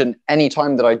to mention, any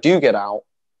time that I do get out,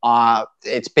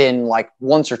 it's been like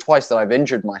once or twice that I've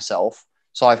injured myself.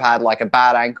 So I've had like a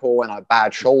bad ankle and a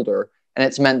bad shoulder, and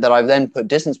it's meant that I've then put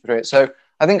distance between it. So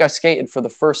I think I skated for the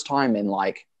first time in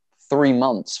like 3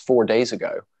 months, 4 days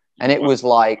ago. And it was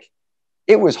like,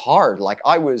 it was hard. Like,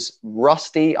 I was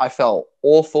rusty. I felt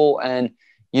awful. And,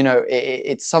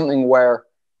 it's something where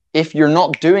if you're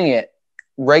not doing it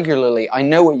regularly, I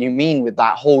know what you mean with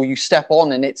that whole, you step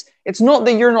on and it's not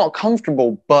that you're not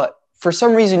comfortable, but for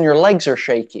some reason your legs are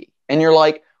shaky and you're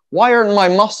like, why aren't my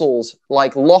muscles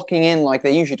like locking in like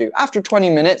they usually do? After 20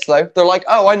 minutes though, they're like,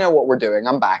 oh, I know what we're doing.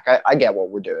 I'm back. I get what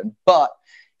we're doing. But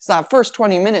it's that first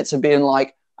 20 minutes of being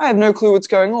like, I have no clue what's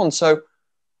going on. So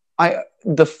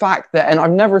the fact that, and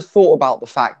I've never thought about the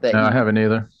fact that no, I haven't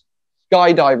either.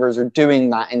 Skydivers are doing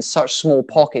that in such small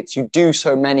pockets. You do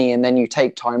so many and then you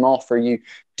take time off, or you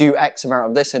do X amount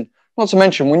of this. And not to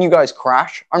mention, when you guys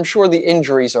crash, I'm sure the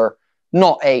injuries are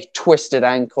not a twisted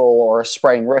ankle or a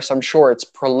sprained wrist. I'm sure it's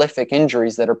prolific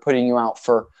injuries that are putting you out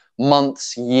for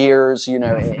months, years,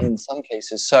 in some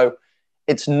cases. So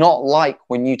it's not like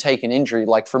when you take an injury,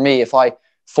 like for me, if I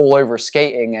fall over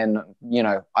skating and,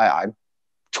 I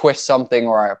twist something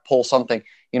or I pull something,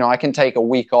 I can take a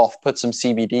week off, put some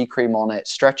CBD cream on it,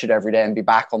 stretch it every day and be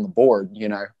back on the board.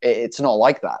 It's not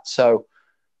like that. So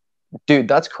dude,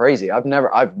 that's crazy. I've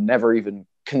never even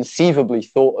conceivably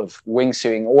thought of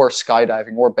wingsuiting or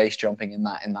skydiving or base jumping in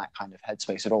that kind of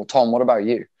headspace at all. Tom, what about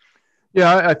you?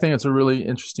 Yeah, I think it's a really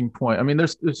interesting point. I mean,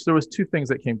 there was two things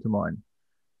that came to mind.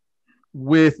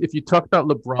 If you talk about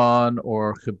LeBron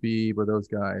or Khabib or those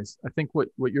guys, I think what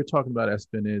you're talking about,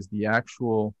 Espen, is the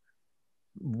actual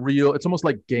real, it's almost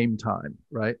like game time,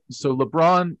 right? So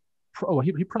LeBron,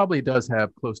 he probably does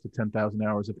have close to 10,000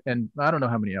 hours of, and I don't know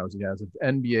how many hours he has of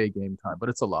NBA game time, but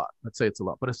it's a lot. Let's say it's a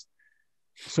lot. But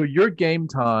so your game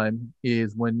time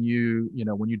is when you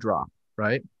drop,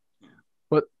 right?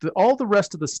 But all the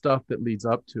rest of the stuff that leads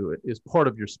up to it is part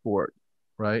of your sport,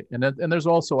 right? And there's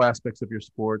also aspects of your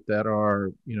sport that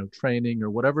are, training or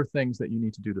whatever things that you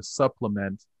need to do to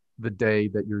supplement the day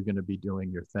that you're going to be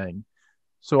doing your thing.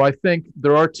 So I think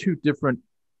there are two different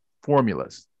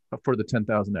formulas for the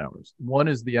 10,000 hours. One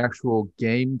is the actual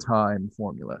game time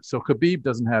formula. So Khabib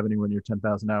doesn't have anywhere near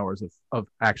 10,000 hours of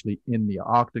actually in the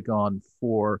octagon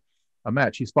for a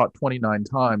match. He's fought 29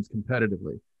 times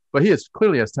competitively, but he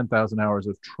clearly has 10,000 hours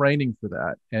of training for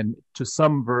that. And to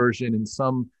some version, in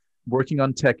some working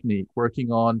on technique,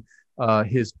 working on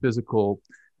his physical,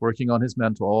 working on his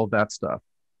mental, all of that stuff.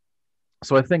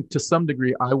 So I think to some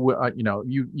degree,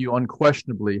 you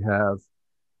unquestionably have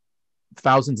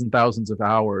thousands and thousands of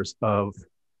hours of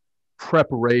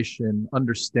preparation,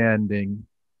 understanding,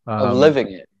 of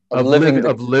living it, of living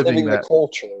the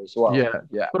culture as well.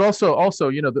 Yeah. But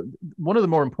also, one of the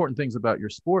more important things about your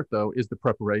sport, though, is the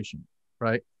preparation,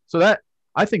 right? So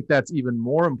I think that's even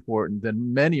more important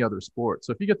than many other sports.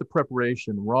 So if you get the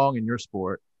preparation wrong in your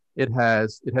sport, it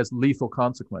has lethal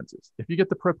consequences. If you get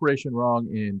the preparation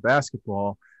wrong in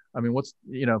basketball, I mean,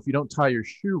 if you don't tie your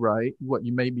shoe right,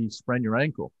 you maybe sprain your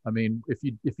ankle. I mean, if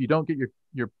you don't get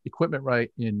your equipment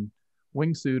right in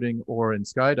wingsuiting or in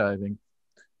skydiving,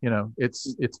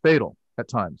 it's fatal at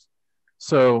times.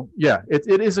 So yeah,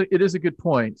 it is a good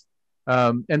point.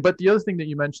 But the other thing that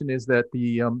you mentioned is that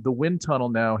the wind tunnel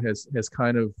now has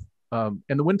kind of,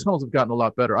 and the wind tunnels have gotten a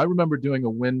lot better. I remember doing a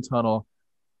wind tunnel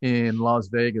in Las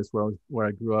Vegas where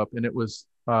I grew up, and it was,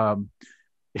 so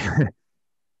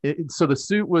the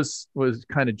suit was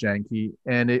kind of janky,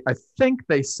 and I think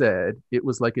they said it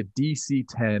was like a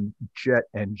DC-10 jet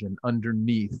engine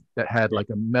underneath that had like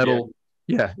a metal,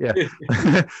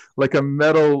 like a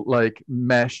metal like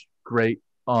mesh grate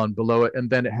on below it, and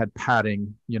then it had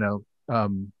padding,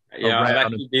 Yeah, I've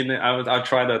around. actually been. I'll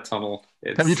try that tunnel.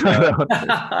 Have you tried that one?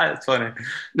 It's funny.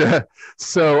 Yeah.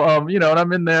 So, you know, and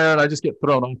I'm in there and I just get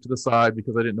thrown off to the side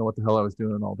because I didn't know what the hell I was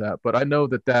doing and all that. But I know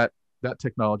that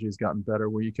technology has gotten better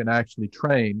where you can actually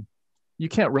train. You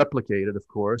can't replicate it, of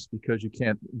course, because you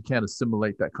can't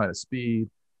assimilate that kind of speed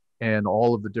and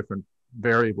all of the different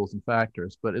variables and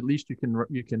factors. But at least you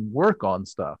can work on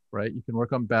stuff, right? You can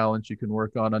work on balance. You can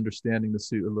work on understanding the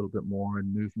suit a little bit more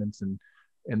and movements and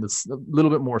a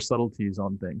little bit more subtleties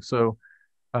on things. So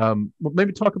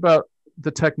maybe talk about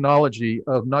the technology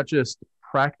of not just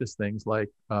practice things like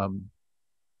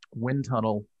wind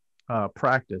tunnel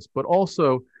practice, but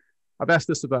also I've asked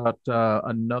this about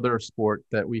another sport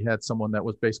that we had someone that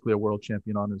was basically a world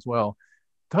champion on as well.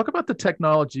 Talk about the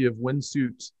technology of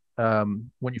windsuits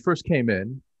when you first came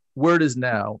in, where it is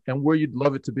now, and where you'd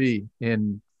love it to be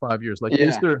in 5 years. Like,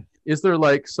 is there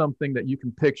like something that you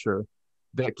can picture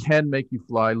that can make you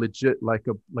fly legit like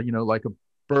a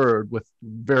bird with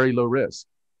very low risk?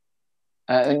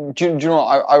 And do you know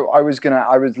what?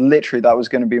 That was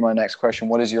gonna be my next question.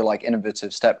 What is your like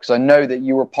innovative step? Because I know that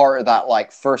you were part of that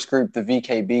like first group, the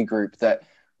VKB group, that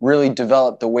really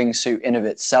developed the wingsuit in of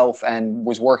itself and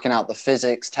was working out the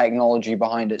physics, technology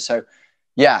behind it. So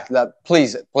yeah,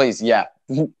 please, yeah,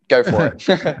 go for it.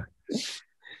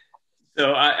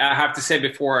 So I have to say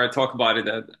before I talk about it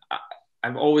that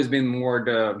I've always been more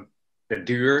the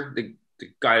doer, the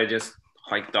guy that just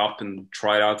hiked up and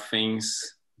tried out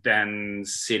things than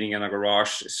sitting in a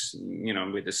garage, you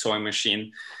know, with a sewing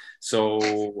machine.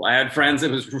 So I had friends that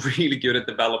was really good at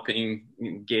developing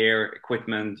gear,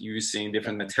 equipment, using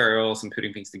different materials and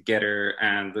putting things together,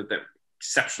 and they're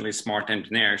exceptionally smart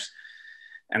engineers.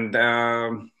 And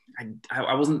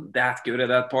I wasn't that good at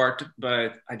that part,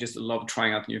 but I just love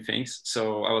trying out new things.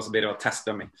 So I was a bit of a test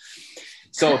dummy.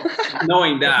 So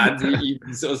knowing that,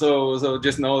 so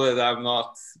just know that I'm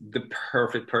not the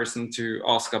perfect person to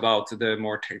ask about the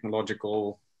more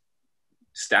technological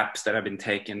steps that have been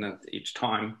taken at each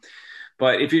time.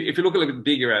 But if you look a little bit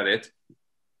bigger at it,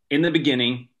 in the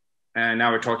beginning, and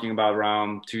now we're talking about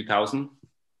around 2000,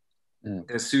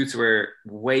 the suits were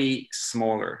way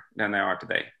smaller than they are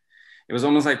today. It was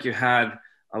almost like you had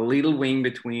a little wing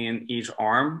between each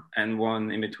arm and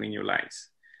one in between your legs.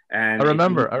 And I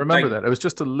remember that. It was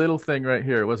just a little thing right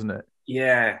here, wasn't it?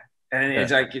 Yeah. And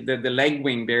it's like the leg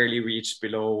wing barely reached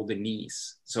below the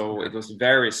knees. So it was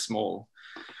very small.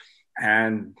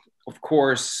 And of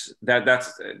course,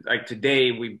 that's like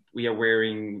today we are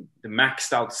wearing the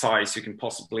maxed out size you can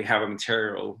possibly have a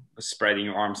material spreading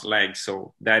your arms and legs.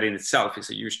 So that in itself is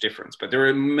a huge difference. But there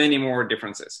are many more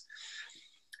differences.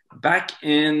 Back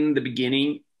in the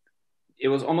beginning, it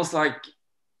was almost like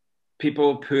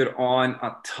people put on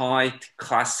a tight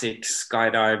classic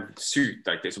skydive suit,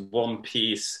 like this one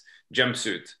piece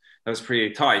jumpsuit that was pretty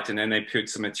tight. And then they put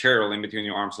some material in between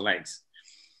your arms and legs.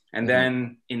 And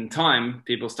then in time,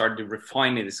 people started to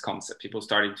refine this concept. People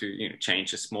started to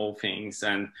change the small things.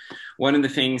 And one of the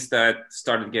things that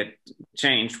started to get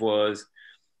changed was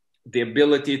the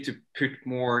ability to put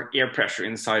more air pressure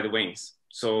inside the wings.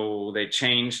 So they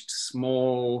changed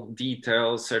small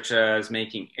details such as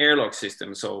making airlock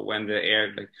systems. So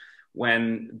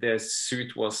when the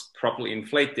suit was properly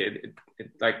inflated, it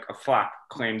like a flap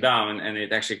came down and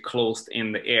it actually closed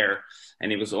in the air,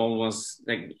 and it was almost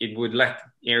like it would let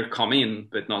air come in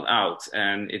but not out,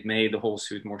 and it made the whole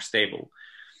suit more stable.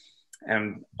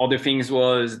 And other things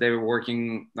was they were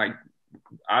working, like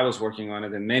I was working on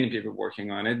it and many people working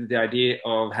on it, the idea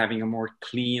of having a more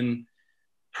clean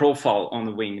profile on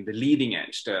the wing, the leading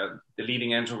edge, the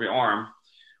leading edge of your arm,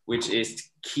 which is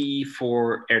key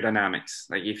for aerodynamics.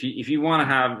 Like if you want to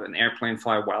have an airplane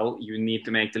fly well, you need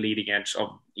to make the leading edge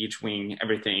of each wing,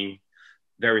 everything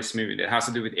very smooth. It has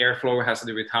to do with airflow, it has to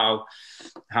do with how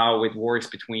it works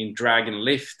between drag and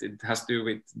lift. It has to do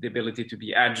with the ability to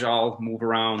be agile, move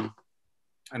around,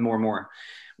 and more.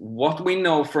 What we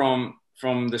know from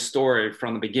the story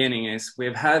from the beginning is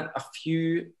we've had a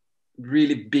few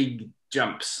really big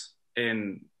jumps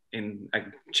in like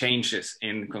changes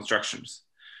in constructions.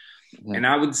 And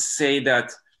I would say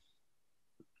that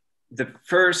the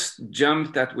first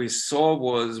jump that we saw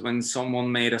was when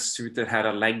someone made a suit that had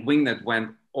a leg wing that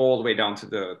went all the way down to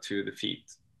the feet.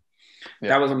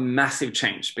 That was a massive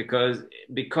change because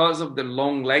of the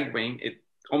long leg wing, it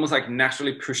almost like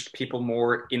naturally pushed people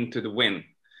more into the wind.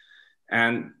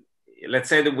 And let's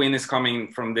say the wind is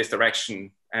coming from this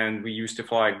direction and we used to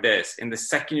fly like this. In the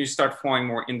second you start flying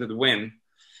more into the wind,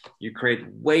 you create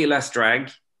way less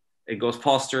drag. It goes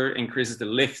faster, increases the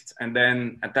lift. And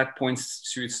then at that point,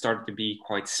 suits started to be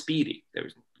quite speedy. They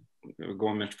were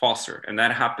going much faster. And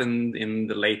that happened in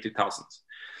the late 2000s.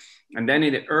 And then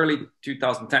in the early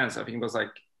 2010s, I think it was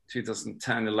like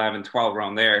 2010, 11, 12,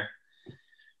 around there,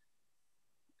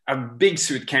 a big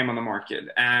suit came on the market,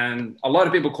 and a lot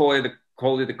of people call it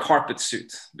the carpet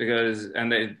suit because,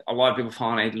 a lot of people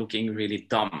found it looking really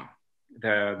dumb.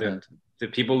 The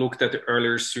people looked at the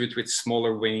earlier suit with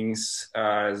smaller wings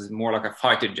as more like a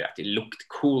fighter jet. It looked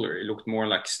cooler. It looked more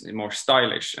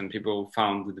stylish, and people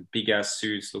found the big ass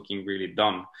suits looking really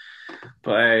dumb.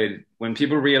 But when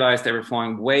people realized they were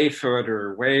flying way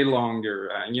further, way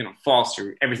longer,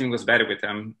 faster, everything was better with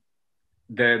them.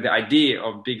 The idea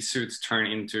of big suits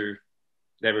turned into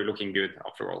they were looking good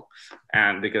after all,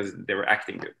 and because they were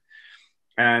acting good.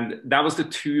 And that was the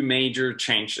two major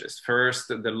changes. First,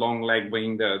 the long leg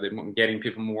wing, the getting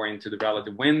people more into the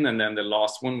relative wind. And then the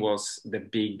last one was the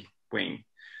big wing.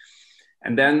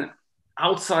 And then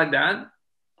outside that,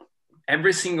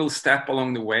 every single step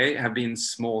along the way have been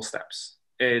small steps.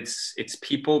 It's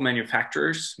people,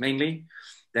 manufacturers mainly,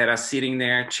 that are sitting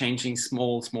there changing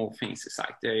small things. It's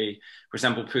like they, for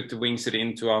example, put the wingsuit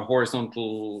into a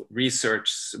horizontal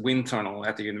research wind tunnel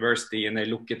at the university, and they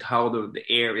look at how the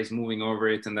air is moving over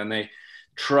it, and then they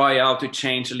try out to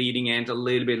change the leading edge a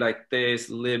little bit like this,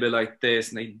 a little bit like this,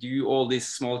 and they do all these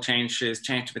small changes,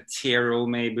 change the material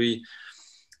maybe,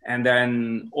 and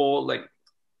then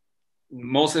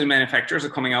most of the manufacturers are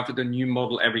coming out with a new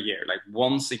model every year. Like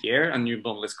once a year, a new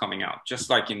model is coming out, just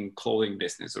like in clothing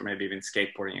business or maybe even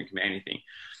skateboarding, it can be anything.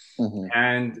 Mm-hmm.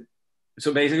 And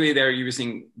so basically they're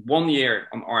using 1 year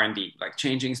on R&D, like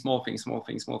changing small things.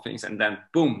 And then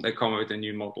boom, they come with a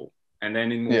new model. And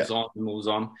then it moves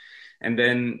on. And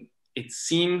then it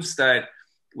seems that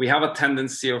we have a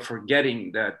tendency of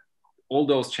forgetting that all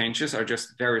those changes are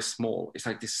just very small. It's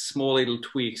like these small little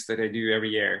tweaks that they do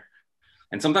every year.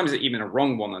 And sometimes even a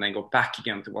wrong one, and then go back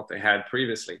again to what they had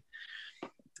previously.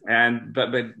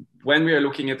 But when we are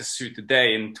looking at the suit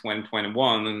today in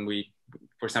 2021, and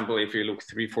for example, if you look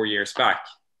 3-4 years back,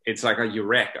 it's like a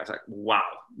eureka. It's like, wow,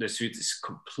 the suit is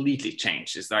completely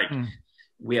changed. It's like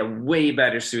we have way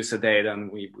better suits today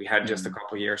than we had just a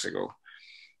couple of years ago.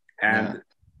 And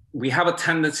we have a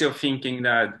tendency of thinking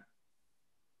that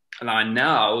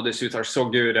now the suits are so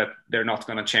good that they're not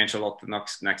going to change a lot the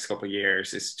next couple of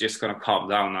years. It's just going to calm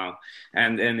down now.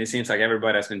 And it seems like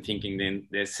everybody has been thinking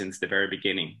this since the very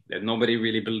beginning, that nobody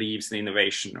really believes in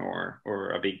innovation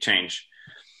or a big change.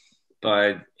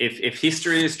 But if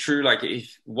history is true, like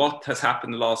if what has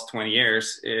happened the last 20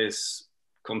 years is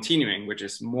continuing, which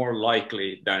is more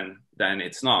likely than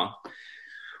it's not,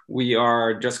 we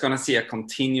are just going to see a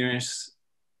continuous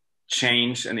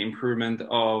change and improvement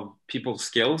of people's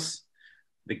skills,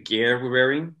 the gear we're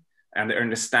wearing, and the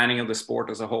understanding of the sport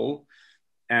as a whole.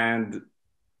 And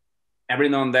every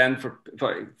now and then, for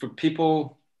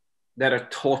people that are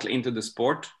totally into the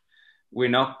sport, we're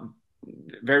not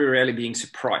very rarely being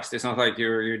surprised. It's not like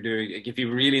you're doing, if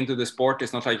you're really into the sport,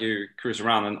 it's not like you cruise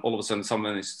around and all of a sudden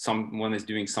someone is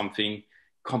doing something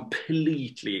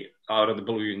completely out of the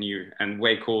blue new and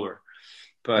way cooler.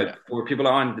 But for people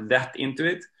who aren't that into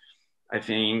it, I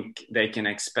think they can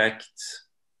expect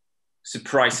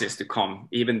surprises to come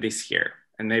even this year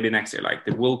and maybe next year. Like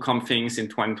there will come things in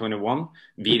 2021,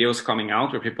 videos coming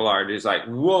out where people are just like,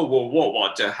 whoa,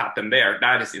 what just happened there?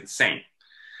 That is insane.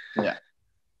 Yeah.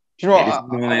 Do you know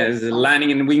what? It's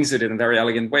landing in wingsuit in a very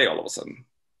elegant way all of a sudden.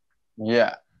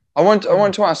 Yeah. I want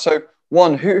to ask, so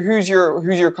one, who's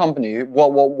your company?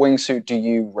 What wingsuit do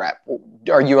you rep?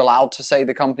 Are you allowed to say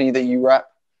the company that you rep?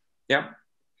 Yeah.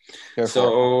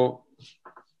 So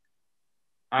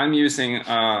I'm using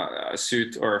a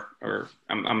suit or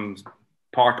I'm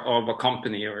part of a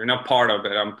company, or not part of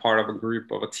it, I'm part of a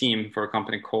group of a team for a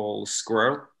company called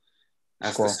Squirrel.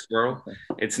 That's the Squirrel. Okay.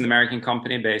 It's an American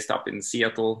company based up in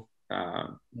Seattle,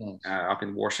 up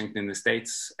in Washington in the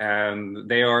States. And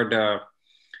they are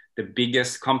the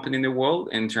biggest company in the world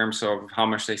in terms of how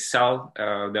much they sell,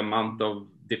 the amount of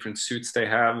different suits they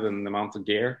have and the amount of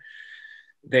gear.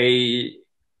 They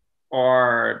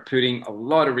are putting a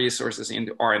lot of resources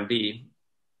into R&D,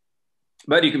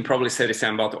 but you can probably say the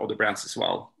same about the other brands as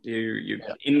well.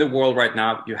 In the world right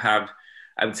now,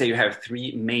 I would say you have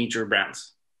 3 major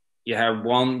brands. You have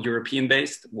one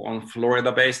European-based, one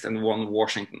Florida-based, and one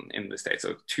Washington in the States.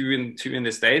 So two in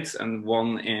the States and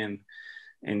one in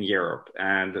Europe.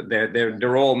 And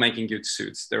they're all making good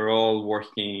suits. They're all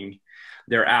working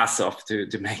their ass off to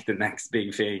make the next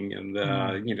big thing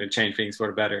and change things for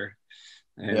the better.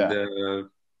 And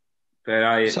but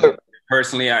I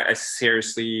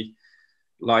seriously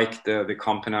like the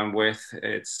company I'm with.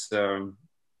 It's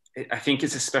I think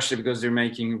it's especially because they're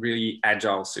making really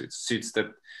agile suits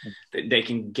that they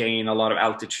can gain a lot of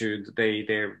altitude.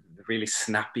 They're really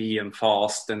snappy and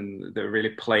fast, and they're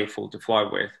really playful to fly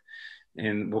with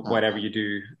in whatever you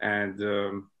do. And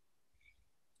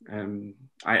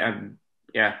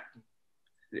yeah,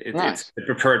 it's the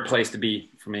preferred place to be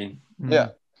for me. Yeah,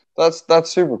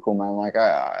 that's super cool, man. Like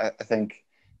I think.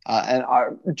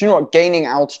 Do you know what? Gaining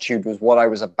altitude was what I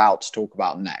was about to talk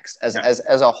about next,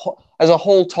 as a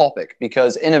whole topic,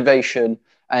 because innovation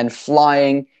and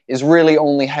flying is really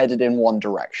only headed in one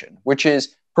direction, which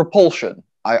is propulsion.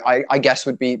 I guess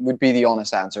would be the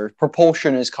honest answer.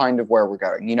 Propulsion is kind of where we're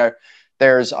going. You know,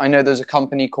 I know there's a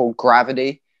company called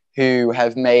Gravity who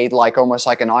have made like almost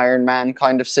like an Iron Man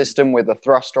kind of system with a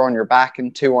thruster on your back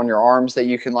and 2 on your arms that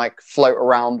you can like float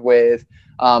around with.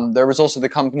 There was also the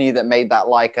company that made that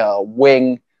like a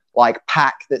wing like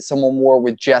pack that someone wore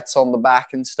with jets on the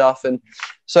back and stuff. And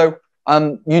so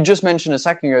you just mentioned a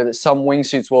second ago that some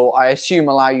wingsuits will, I assume,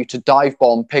 allow you to dive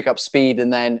bomb, pick up speed,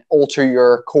 and then alter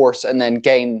your course and then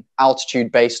gain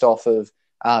altitude based off of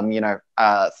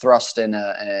thrust and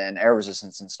air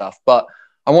resistance and stuff. But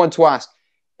I want to ask,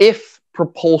 if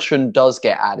propulsion does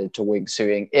get added to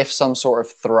wingsuiting, if some sort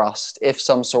of thrust, if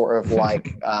some sort of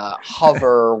like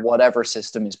hover, whatever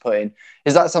system is put in,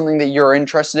 is that something that you're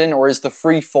interested in, or is the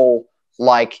free fall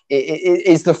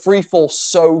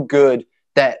so good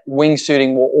that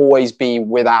wingsuiting will always be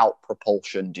without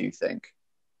propulsion, do you think?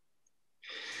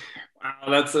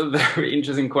 Wow, that's a very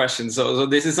interesting question. So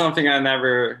this is something I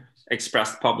never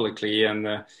expressed publicly,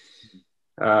 and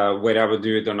whether I would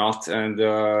do it or not. And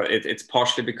it's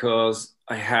partially because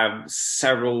I have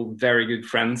several very good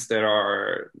friends that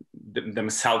are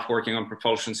themselves working on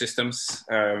propulsion systems.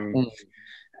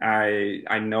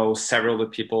 I know several of the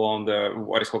people on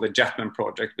what is called the Jetman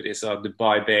project, but it's a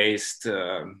Dubai-based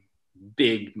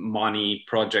big money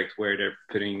project where they're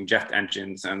putting jet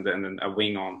engines and then a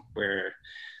wing on where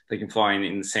they can fly in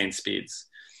insane speeds.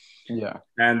 Yeah.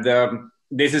 And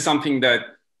this is something that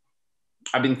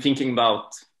I've been thinking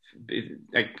about,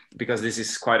 like, because this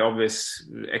is quite obvious,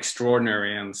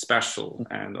 extraordinary and special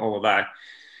and all of that.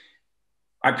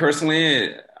 I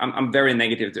personally, I'm very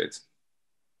negative to it.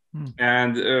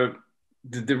 And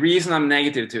the reason I'm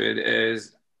negative to it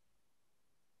is,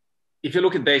 if you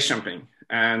look at base jumping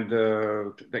and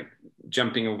like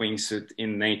jumping a wingsuit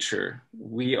in nature,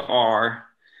 we are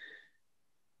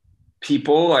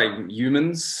people, like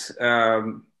humans,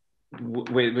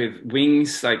 with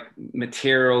wings, like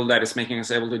material that is making us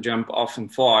able to jump off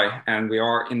and fly, and we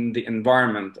are in the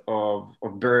environment of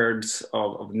birds,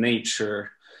 of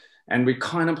nature, and we're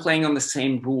kind of playing on the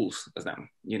same rules as them.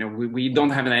 You know, we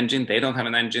don't have an engine, they don't have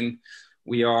an engine.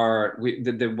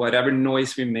 Whatever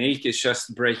noise we make is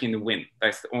just breaking the wind.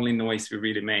 That's the only noise we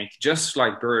really make. Just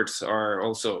like birds are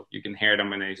also, you can hear them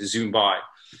when they zoom by.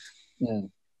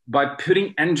 By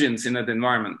putting engines in that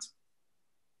environment,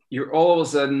 you're all of a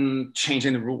sudden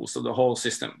changing the rules of the whole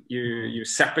system. You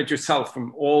separate yourself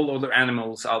from all other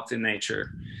animals out in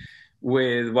nature,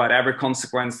 with whatever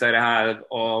consequence that had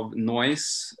of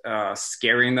noise,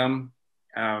 scaring them.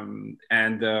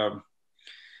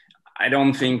 I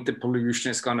don't think the pollution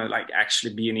is gonna like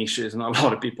actually be an issue. There's not a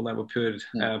lot of people that will put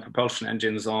propulsion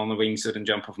engines on the wingsuit and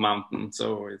jump off mountain.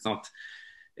 So it's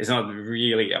not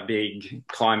really a big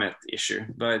climate issue,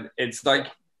 but it's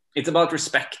about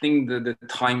respecting the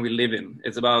time we live in.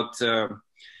 It's about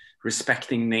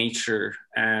respecting nature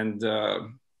and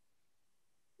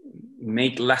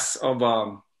make less of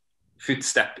a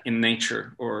footstep in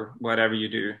nature or whatever you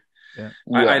do. Yeah.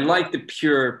 I like the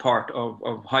pure part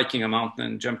of hiking a mountain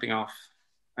and jumping off.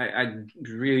 I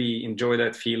really enjoy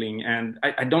that feeling. And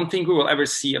I don't think we will ever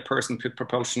see a person put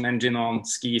propulsion engine on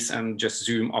skis and just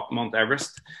zoom up Mount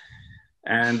Everest.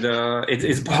 And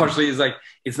it's partially,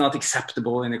 it's not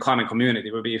acceptable in the climbing community.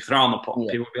 It would be frowned upon.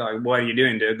 People would be like, what are you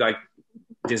doing, dude? Like,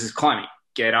 this is climbing.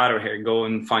 Get out of here. Go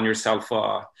and find yourself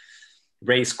a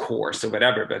race course or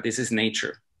whatever. But this is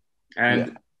nature.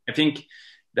 And I think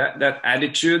that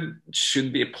attitude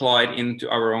should be applied into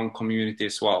our own community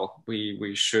as well.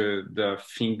 We should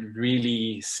think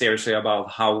really seriously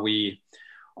about how we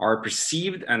are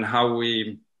perceived and how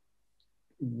we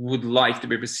would like to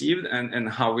be perceived, and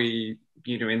how we,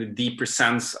 in the deeper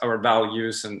sense, our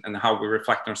values and how we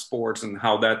reflect on sports and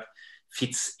how that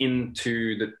fits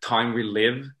into the time we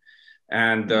live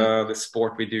and the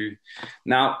sport we do.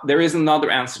 Now, there is another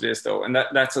answer to this though, and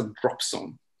that's a drop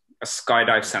zone, a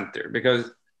skydive center, because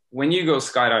when you go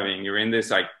skydiving, you're in this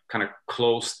like kind of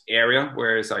closed area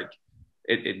where it's like,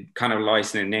 it kind of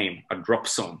lies in the name, a drop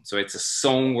zone. So it's a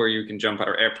zone where you can jump out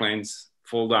of airplanes,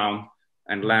 fall down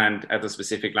and land at a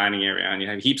specific landing area. And you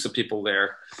have heaps of people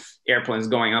there, airplanes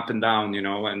going up and down,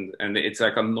 and it's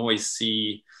like a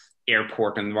noisy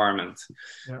airport environment.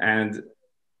 Yeah. And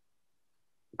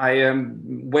I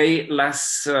am way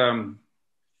less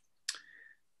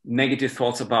negative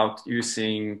thoughts about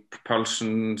using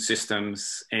propulsion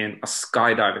systems in a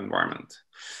skydive environment.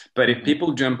 But if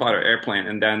people jump out of airplane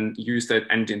and then use that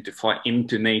engine to fly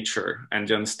into nature and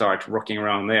then start rocking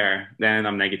around there, then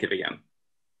I'm negative again.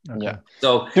 Okay. Yeah.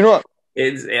 So you know what?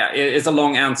 It's a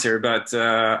long answer, but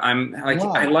I'm like,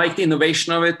 wow. I like the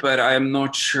innovation of it, but I'm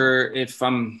not sure if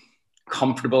I'm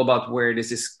comfortable about where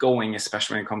this is going,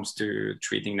 especially when it comes to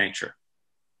treating nature.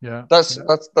 Yeah,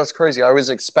 that's crazy. I was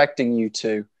expecting you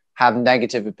to have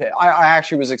negative opinion. I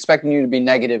actually was expecting you to be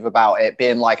negative about it,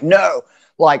 being like, no,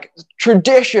 like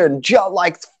tradition,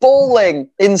 like falling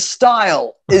in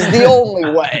style is the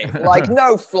only way. Like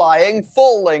no flying,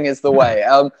 falling is the way.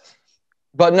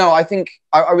 But no, I think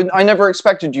I never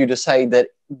expected you to say that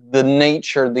the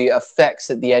nature, the effects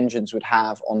that the engines would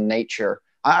have on nature.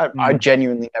 I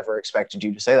genuinely never expected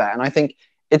you to say that, and I think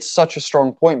it's such a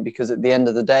strong point because at the end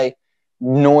of the day,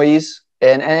 noise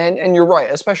and you're right,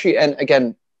 especially, and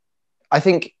again, I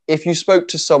think if you spoke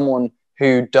to someone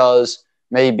who does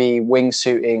maybe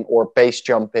wingsuiting or base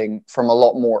jumping from a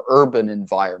lot more urban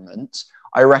environments,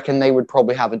 I reckon they would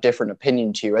probably have a different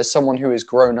opinion to you. As someone who has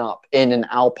grown up in an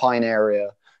alpine area,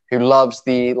 who loves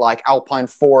the like alpine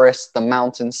forest, the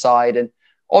mountainside, and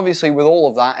obviously with all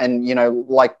of that, and you know,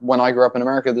 like when I grew up in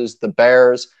America, there's the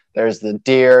bears, there's the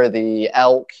deer, the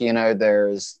elk, you know,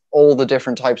 there's all the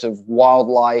different types of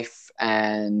wildlife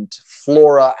and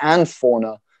flora and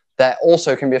fauna that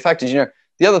also can be affected. You know,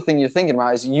 the other thing you're thinking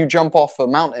about is you jump off a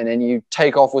mountain and you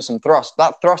take off with some thrust.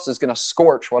 That thrust is going to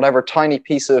scorch whatever tiny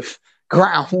piece of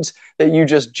ground that you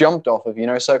just jumped off of, you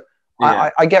know. So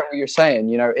yeah. I get what you're saying.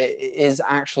 You know, it is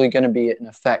actually going to be an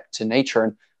effect to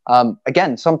nature. And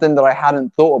again, something that I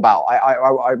hadn't thought about.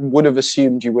 I would have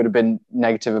assumed you would have been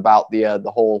negative about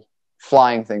the whole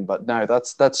flying thing, but no,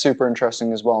 that's super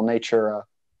interesting as well. Nature,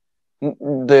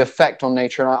 the effect on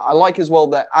nature. And I like as well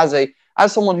that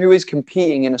as someone who is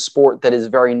competing in a sport that is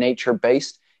very nature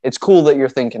based, it's cool that you're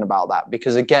thinking about that,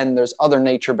 because again, there's other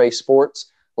nature based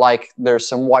sports, like there's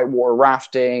some whitewater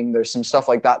rafting, there's some stuff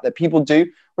like that people do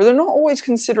where they're not always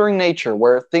considering nature,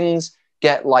 where things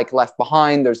get like left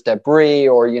behind, there's debris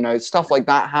or, you know, stuff like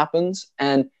that happens,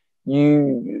 and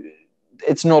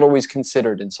it's not always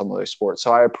considered in some of those sports.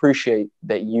 So I appreciate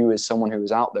that you, as someone who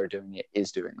is out there doing it,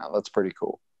 is doing that. That's pretty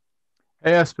cool.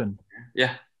 Hey, Espen.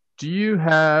 Yeah. Do you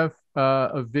have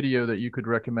a video that you could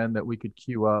recommend that we could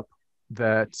queue up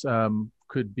that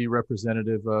could be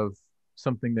representative of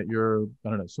something that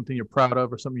something you're proud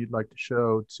of, or something you'd like to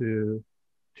show to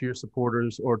your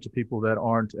supporters or to people that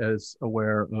aren't as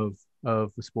aware of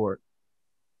the sport?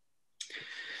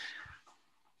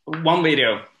 One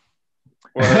video.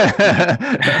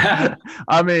 I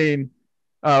mean,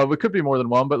 it could be more than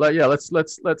one, but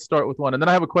let's start with one, and then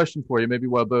I have a question for you. Maybe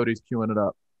while Bodhi's queuing it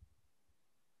up,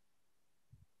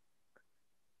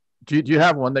 do you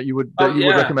have one that you would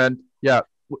would recommend? Yeah.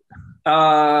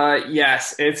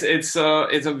 Yes, it's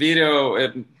a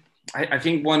video. I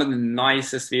think one of the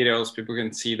nicest videos people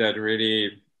can see that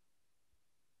really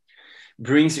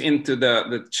brings into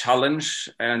the challenge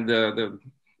and the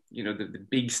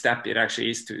big step it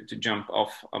actually is to jump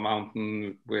off a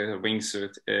mountain with a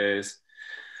wingsuit is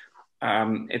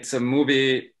it's a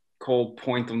movie called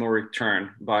Point of No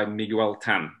Return by Miguel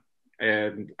Tan.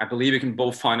 And I believe you can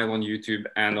both find it on YouTube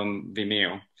and on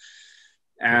Vimeo.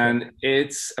 And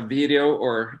it's a video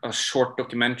or a short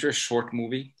documentary, short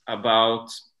movie about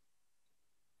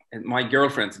my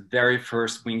girlfriend's very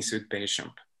first wingsuit base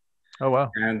jump. Oh,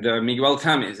 wow. And Miguel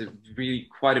Tan is a really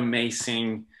quite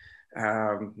amazing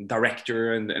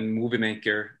director and movie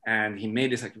maker. And he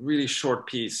made this like really short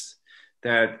piece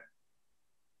that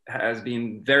has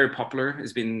been very popular.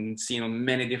 It's been seen on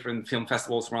many different film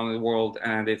festivals around the world,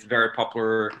 and it's very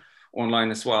popular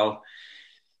online as well.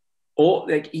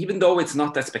 Like, even though it's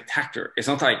not that spectacular, it's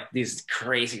not like this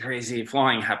crazy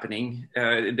flying happening.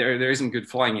 There isn't good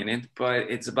flying in it, but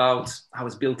it's about how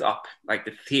it's built up, like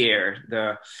the fear,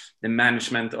 the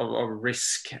management of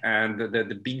risk, and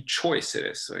the big choice it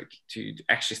is, like to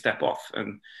actually step off.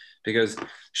 And because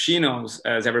she knows,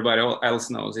 as everybody else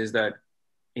knows, is that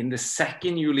in the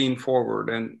second you lean forward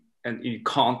and you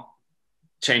can't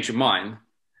change your mind,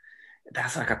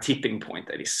 that's like a tipping point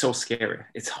that is so scary.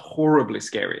 It's horribly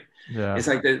scary. Yeah. It's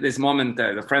like this moment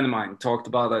that a friend of mine talked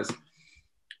about as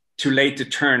too late to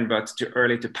turn, but too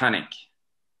early to panic.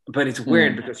 But it's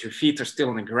weird because your feet are still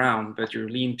on the ground, but you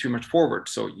lean too much forward.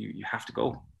 So you have to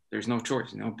go. There's no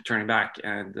choice, turning back.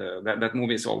 And that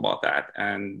movie is all about that,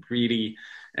 and really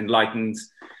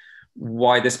enlightens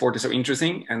why this sport is so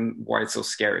interesting and why it's so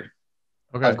scary.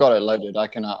 Okay. I've got it loaded. I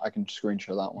can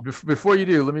screenshot that one. Before you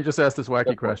do, let me just ask this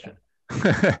wacky question.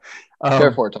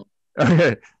 Go for it, Tom.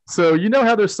 Okay, so you know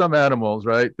how there's some animals,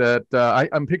 right? That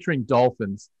I'm picturing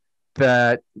dolphins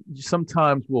that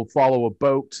sometimes will follow a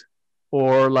boat,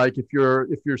 or like if you're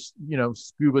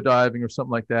scuba diving or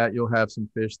something like that, you'll have some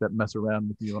fish that mess around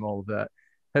with you and all of that.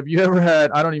 Have you ever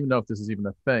had? I don't even know if this is even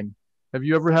a thing. Have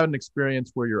you ever had an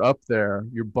experience where you're up there,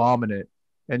 you're bombing it,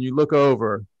 and you look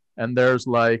over and there's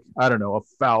like, I don't know, a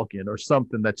falcon or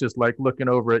something that's just like looking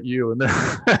over at you, and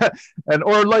then and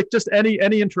or like just any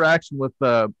interaction with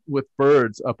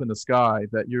birds up in the sky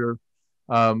that you're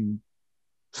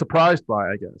surprised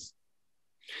by, I guess.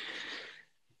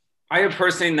 I have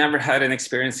personally never had an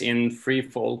experience in free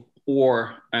fall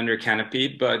or under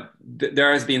canopy, but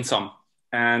there has been some.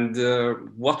 And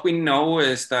what we know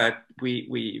is that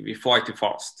we fly too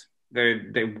fast.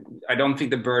 I don't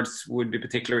think the birds would be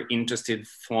particularly interested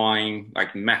flying,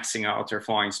 like maxing out their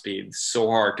flying speed so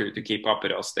hard to keep up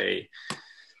with us.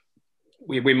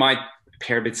 We might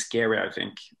appear a bit scary, I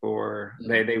think, or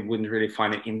they wouldn't really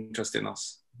find an interest in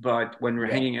us. But when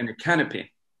we're hanging under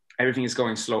canopy, everything is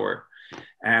going slower.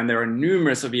 And there are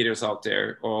numerous of videos out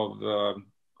there of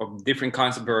different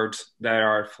kinds of birds that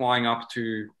are flying up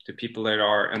to people that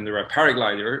are under a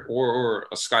paraglider or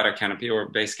a skydive canopy or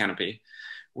base canopy,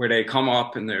 where they come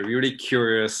up and they're really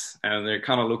curious and they're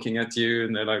kind of looking at you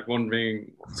and they're like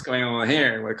wondering what's going on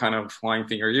here, what kind of flying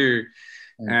thing are you?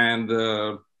 And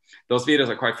those videos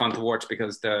are quite fun to watch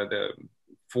because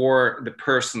for the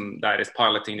person that is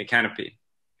piloting the canopy,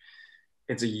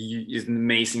 it's an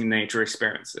amazing nature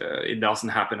experience. It doesn't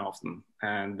happen often,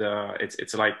 and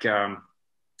it's like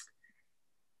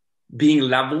being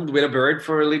leveled with a bird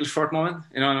for a little short moment.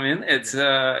 You know what I mean?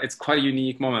 It's quite a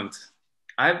unique moment.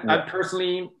 I've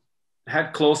personally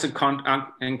had close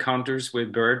encounters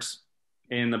with birds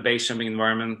in the base jumping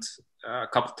environment a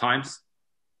couple of times.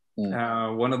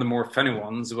 One of the more funny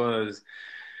ones was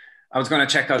I was going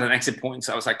to check out an exit point.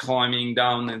 So I was like climbing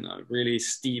down in a really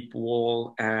steep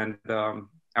wall, and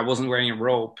I wasn't wearing a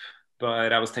rope,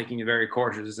 but I was taking it very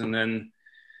cautious. And then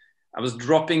I was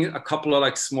dropping a couple of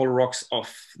like small rocks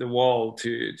off the wall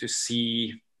to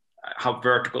see how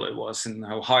vertical it was and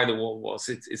how high the wall was.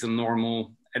 It's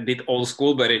a bit old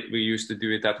school, but we used to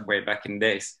do it that way back in the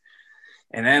days.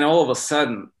 And then all of a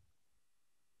sudden,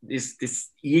 this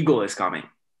eagle is coming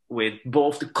with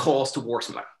both the claws towards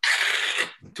me,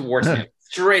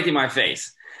 straight in my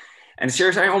face. And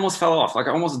seriously, I almost fell off. Like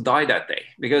I almost died that day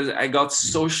because I got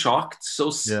so shocked,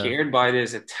 so scared by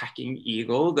this attacking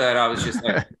eagle that I was just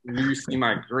like losing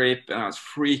my grip and I was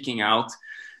freaking out.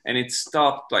 And it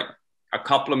stopped like a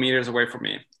couple of meters away from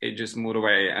me. It just moved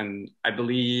away. And I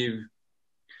believe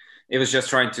it was just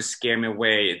trying to scare me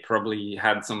away. It probably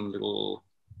had some little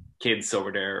kids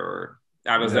over there, or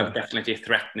I was definitely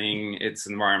threatening its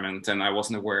environment and I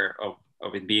wasn't aware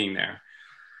of it being there.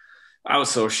 I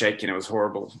was so shaken. It was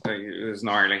horrible. It was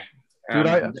gnarly.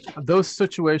 Dude, those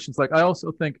situations, like I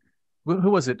also think,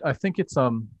 who was it? I think it's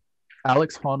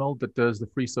Alex Honnold that does the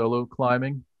free solo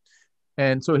climbing.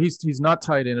 And so he's not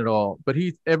tied in at all, but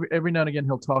he every now and again,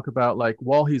 he'll talk about like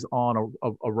while he's on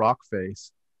a rock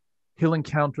face, he'll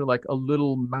encounter like a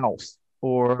little mouse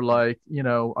or like,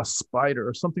 a spider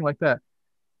or something like that.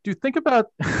 Dude, think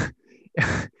about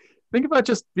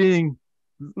just being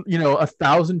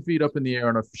 1,000 feet up in the air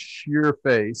on a sheer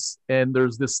face, and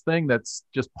there's this thing that's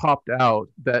just popped out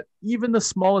that even the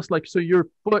smallest, like, so your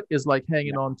foot is like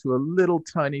hanging on to a little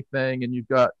tiny thing, and you've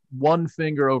got one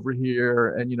finger over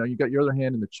here, and you got your other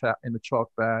hand in the chalk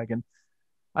bag, and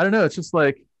I don't know, it's just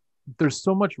like there's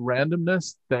so much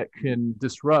randomness that can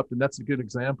disrupt, and that's a good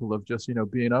example of just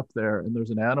being up there, and there's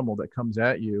an animal that comes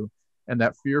at you, and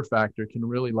that fear factor can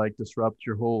really like disrupt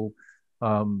your whole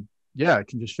it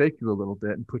can just shake you a little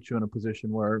bit and put you in a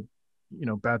position where,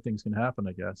 bad things can happen,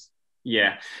 I guess.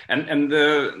 Yeah. And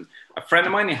a friend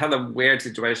of mine, he had a weird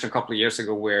situation a couple of years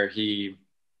ago where he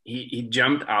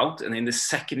jumped out, and in the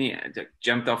second he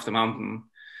jumped off the mountain,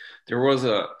 there was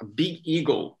a big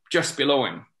eagle just below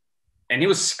him. And he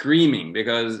was screaming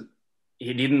because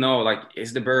he didn't know, like,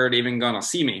 is the bird even gonna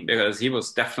see me? Because he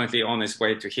was definitely on his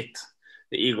way to hit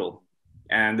the eagle.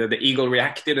 And the eagle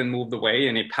reacted and moved away,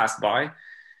 and he passed by.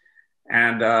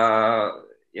 And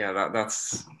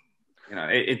that's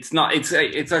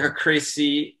it's like a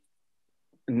crazy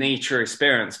nature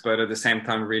experience, but at the same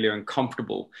time really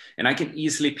uncomfortable. And I can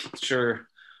easily picture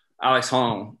Alex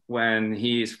Honnold when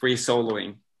he's free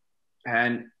soloing,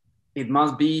 and it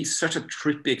must be such a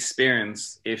trippy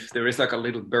experience if there is like a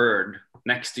little bird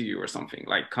next to you or something,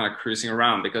 like kind of cruising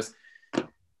around, because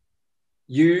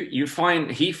he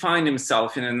find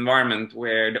himself in an environment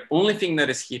where the only thing that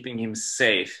is keeping him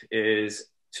safe is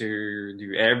to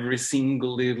do every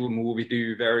single little move he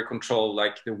do very controlled.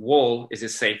 Like the wall is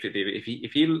his safety.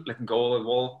 If he let go of the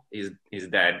wall, he's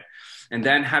dead. And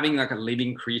then having like a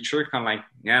living creature, kind of like,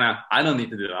 yeah, no, I don't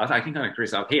need to do that. I can kind of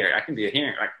cruise out here. I can be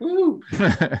here. Like, woo!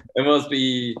 It must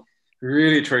be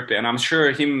really trippy. And I'm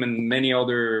sure him and many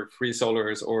other free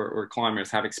soloers or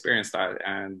climbers have experienced that.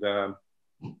 And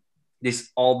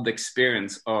this odd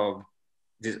experience of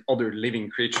this other living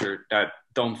creature that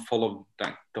don't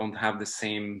have the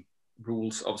same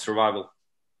rules of survival.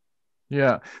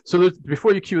 Yeah. So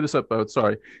before you cue this up,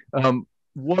 sorry.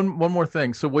 One more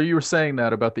thing. So what you were saying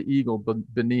that about the eagle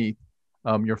beneath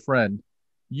your friend,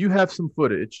 you have some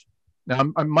footage.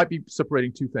 Now I might be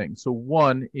separating two things. So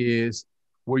one is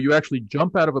where you actually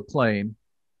jump out of a plane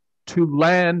to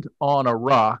land on a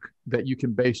rock that you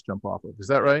can base jump off of. Is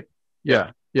that right?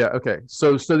 Yeah. Yeah. Okay.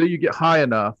 So that you get high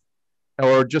enough,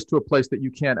 or just to a place that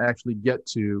you can't actually get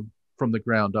to from the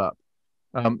ground up.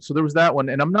 So there was that one,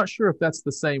 and I'm not sure if that's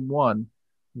the same one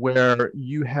where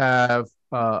you have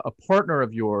a partner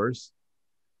of yours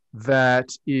that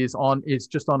is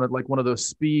just on like one of those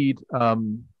speed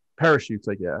parachutes,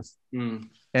 I guess. Mm.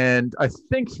 And I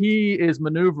think he is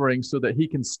maneuvering so that he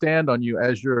can stand on you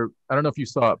as you're. I don't know if you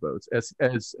saw it, Boats.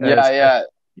 Yeah.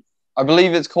 I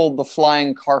believe it's called the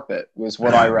flying carpet, was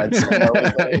what I read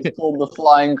somewhere. It's called the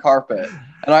flying carpet.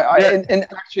 And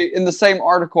actually, in the same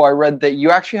article, I read that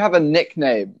you actually have a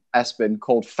nickname, Espen,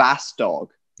 called Fast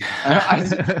Dog.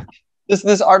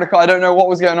 This article, I don't know what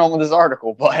was going on with this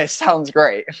article, but it sounds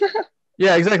great.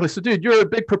 Yeah, exactly. So, dude, you're a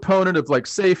big proponent of like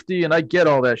safety, and I get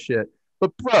all that shit.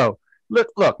 But, bro,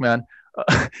 look, man,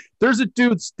 there's a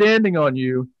dude standing on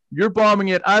you. You're bombing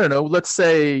it, I don't know, let's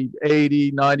say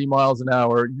 80, 90 miles an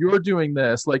hour. You're doing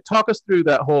this. Like, talk us through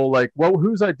that whole, like,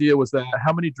 whose idea was that?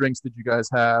 How many drinks did you guys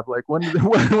have? Like, when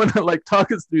like,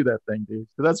 talk us through that thing, dude.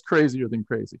 So that's crazier than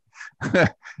crazy.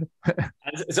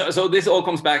 So this all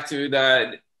comes back to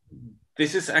that.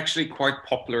 This is actually quite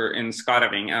popular in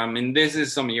skydiving. And this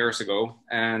is some years ago.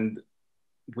 And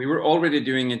we were already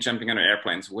doing it jumping out of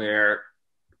airplanes where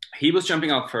he was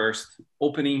jumping out first,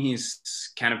 opening his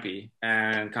canopy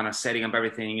and kind of setting up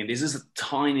everything. And this is a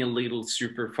tiny little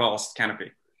super fast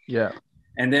canopy. Yeah.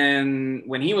 And then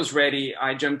when he was ready,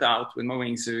 I jumped out with my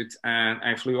wingsuit and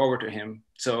I flew over to him.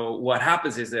 So what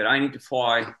happens is that I need to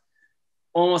fly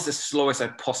almost as slow as I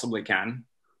possibly can.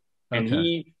 And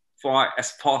he fly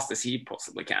as fast as he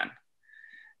possibly can.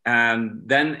 And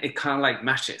then it kind of like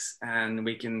matches, and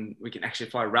we can actually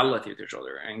fly relative to each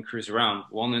other and cruise around,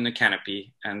 one in the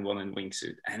canopy and one in the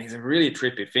wingsuit. And it's a really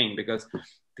trippy thing because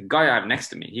the guy I have next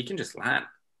to me, he can just land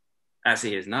as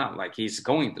he is now. Like, he's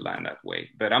going to land that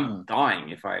way, but I'm dying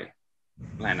if I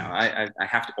land now. I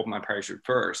have to open my parachute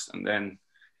first and then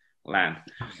land.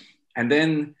 And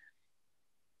then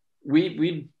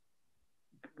we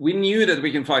knew that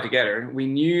we can fly together. We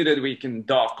knew that we can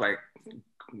dock, like,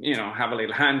 you know, have a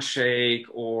little handshake,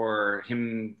 or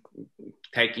him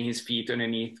taking his feet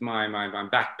underneath my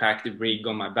backpack, the rig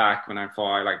on my back when I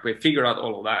fly. Like, we figured out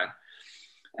all of that.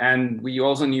 And we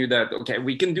also knew that, okay,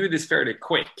 we can do this fairly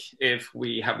quick if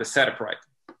we have the setup right.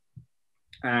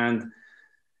 And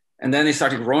then they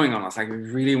started growing on us. Like, we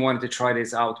really wanted to try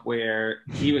this out where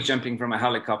he was jumping from a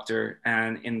helicopter,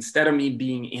 and instead of me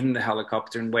being in the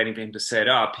helicopter and waiting for him to set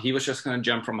up, he was just going to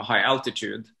jump from a high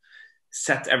altitude,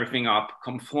 set everything up,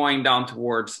 come flying down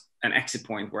towards an exit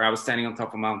point where I was standing on top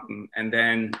of a mountain. And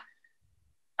then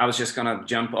I was just going to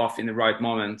jump off in the right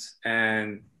moment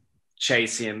and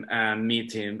chase him and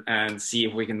meet him and see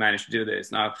if we can manage to do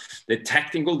this. Now, the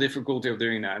technical difficulty of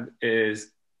doing that is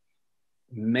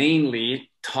mainly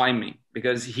timing,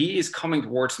 because he is coming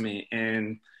towards me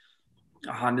in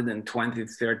 120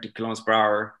 to 30 kilometers per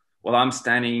hour while I'm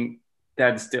standing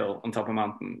dead still on top of a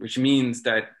mountain, which means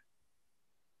that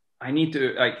I need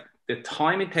to, like, the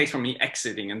time it takes from me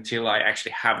exiting until I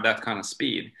actually have that kind of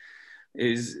speed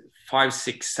is 5,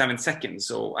 6, 7 seconds.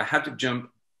 So I had to jump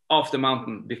off the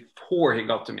mountain before he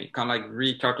got to me, kind of like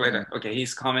recalculate, okay,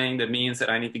 he's coming. That means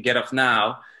that I need to get off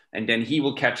now, and then he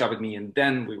will catch up with me, and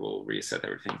then we will reset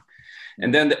everything.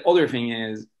 And then the other thing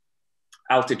is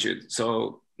altitude.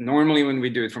 So normally when we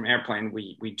do it from airplane,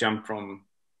 we jump from,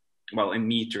 well, in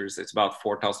meters, it's about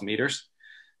 4,000 meters.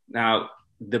 Now,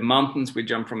 the mountains we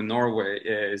jump from in Norway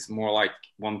is more like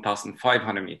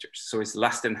 1,500 meters. So it's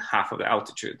less than half of the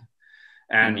altitude.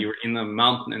 And you're in a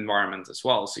mountain environment as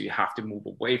well. So you have to move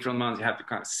away from the mountains. You have to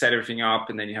kind of set everything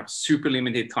up. And then you have super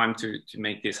limited time to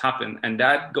make this happen. And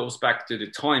that goes back to the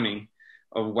timing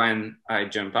of when I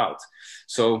jump out.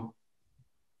 So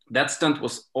that stunt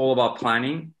was all about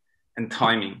planning. and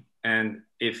timing. And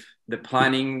if the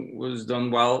planning was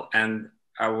done well and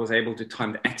I was able to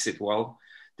time the exit well,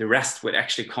 the rest would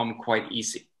actually come quite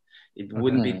easy. It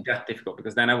wouldn't be that difficult,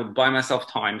 because then I would buy myself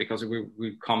time, because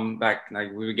we come back,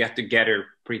 like we would get together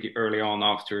pretty early on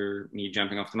after me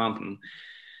jumping off the mountain.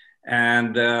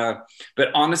 And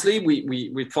but honestly,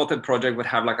 we thought the project would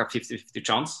have like a 50-50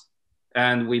 chance,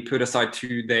 and we put aside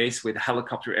 2 days with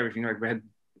helicopter, everything. Like we had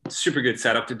super good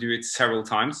setup to do it several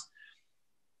times,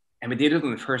 and we did it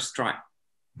on the first try.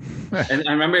 And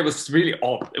I remember it was really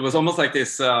odd. It was almost like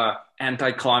this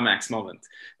anti-climax moment,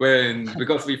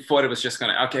 because we thought it was just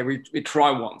gonna, okay, we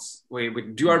try once, we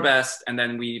do our best, and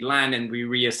then we land and we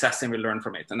reassess and we learn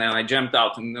from it. And then I jumped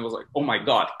out and it was like, oh my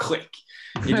God, click.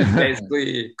 It just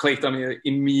basically clicked on me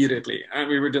immediately. And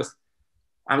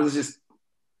I was just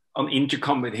on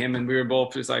intercom with him, and we were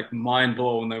both just like mind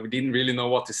blown. We didn't really know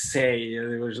what to say.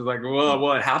 It was just like, well,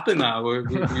 what happened now? We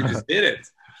just did it.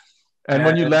 And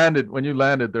when you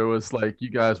landed, there was like,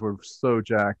 you guys were so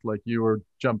jacked, like you were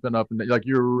jumping up and like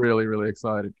you were really, really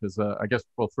excited because I guess,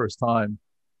 well, first time.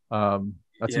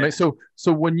 That's amazing.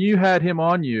 So when you had him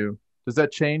on you, does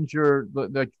that change your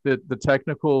the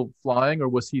technical flying, or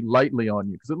was he lightly on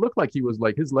you? Because it looked like he was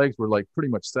like, his legs were like pretty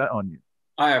much set on you.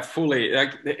 I have fully,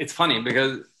 like, it's funny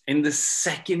because in the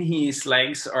second his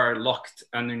legs are locked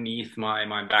underneath my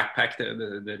backpack,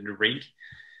 the rig,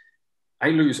 I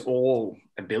lose all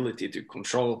ability to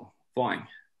control flying.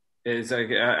 It's like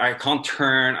I can't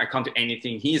turn, I can't do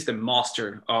anything. He's the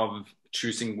master of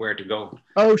choosing where to go.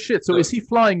 Oh shit! So is he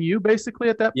flying you basically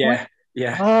at that point?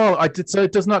 Yeah. Oh, I did. So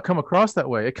it does not come across that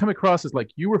way. It come across as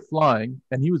like you were flying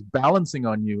and he was balancing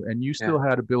on you, and you still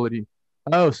had ability.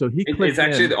 Oh, so he clicked It's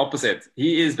actually in. the opposite.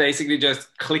 He is basically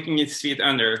just clicking his feet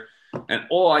under, and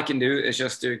all I can do is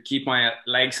just to keep my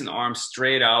legs and arms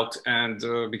straight out. And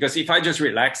because if I just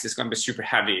relax, it's going to be super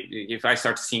heavy. If I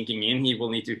start sinking in, he will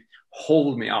need to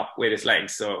hold me up with his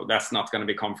legs. So that's not going to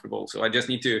be comfortable. So I just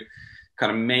need to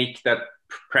kind of make that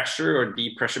pressure or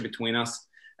deep pressure between us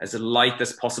as light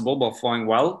as possible while flying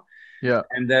well. Yeah.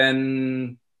 And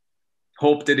then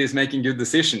hope that he's making good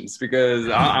decisions, because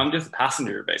I'm just a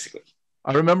passenger, basically.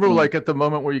 I remember like at the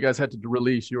moment where you guys had to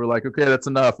release, you were like, okay, that's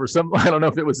enough, or something. I don't know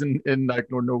if it was in like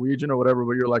Norwegian or whatever,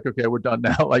 but you're like, okay, we're done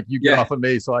now. Like you get off of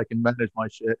me so I can manage my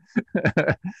shit.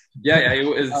 It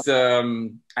was,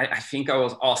 I think I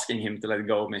was asking him to let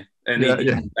go of me. And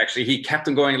actually he kept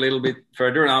on going a little bit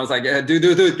further, and I was like,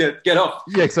 dude, get off.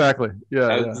 Yeah, exactly.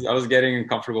 Yeah. I was getting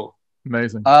uncomfortable.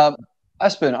 Amazing.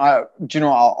 Espen, do you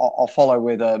know, I'll follow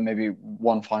with maybe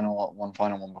one final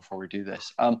one before we do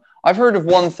this. I've heard of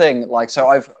one thing, like, so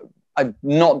I've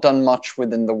not done much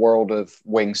within the world of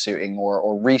wingsuiting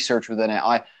or research within it.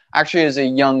 I actually, as a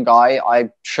young guy, I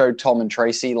showed Tom and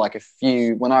Tracy like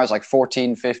when I was like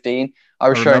 14, 15, I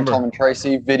was showing Tom and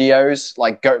Tracy videos,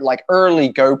 like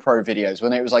early GoPro videos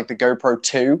when it was like the GoPro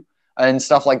 2 and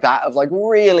stuff like that, of like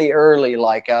really early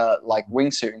like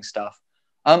wingsuiting stuff.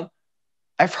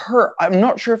 I've heard, I'm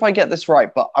not sure if I get this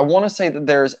right, but I want to say that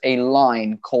there's a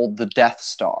line called the Death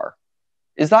Star.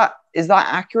 Is that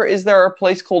accurate? Is there a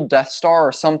place called Death Star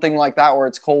or something like that where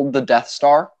it's called the Death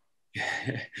Star?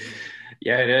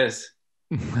 Yeah, it is.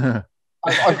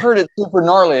 I've heard it super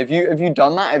gnarly. Have you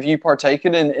done that? Have you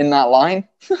partaken in that line?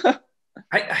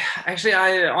 I honestly,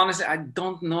 I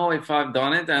don't know if I've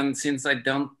done it. And since I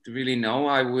don't really know,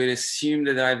 I would assume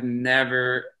that I've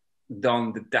never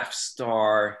done the Death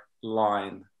Star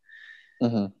line.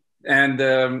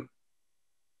 And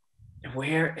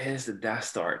where is the Death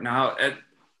Star now?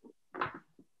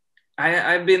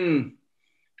 I've been,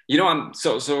 you know,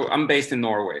 I'm based in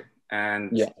Norway,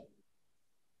 and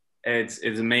it's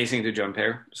amazing to jump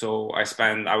here. So I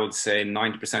spend, I would say,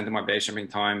 90% of my base jumping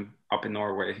time up in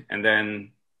Norway, and then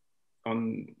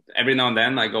every now and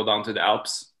then I go down to the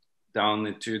Alps, down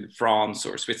into France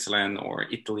or Switzerland or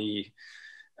Italy,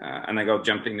 and I go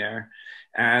jumping there.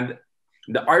 And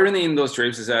the irony in those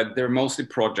trips is that they're mostly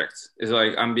projects. It's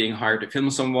like I'm being hired to film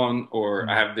someone, or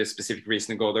I have this specific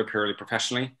reason to go there purely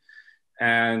professionally.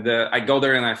 And I go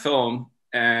there and I film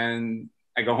and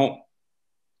I go home.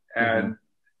 And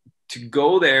to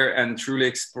go there and truly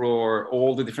explore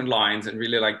all the different lines and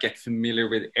really like get familiar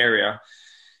with the area,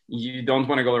 you don't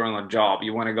want to go there on a job.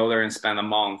 You want to go there and spend a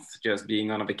month just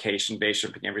being on a vacation, base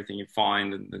jumping everything you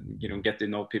find, and you know, get to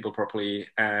know people properly.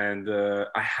 And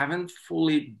I haven't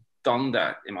fully done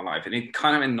that in my life, and it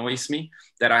kind of annoys me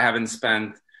that I haven't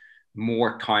spent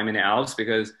more time in the Alps,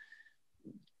 because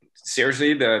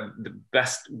seriously, the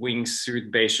best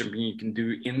wingsuit base jumping you can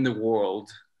do in the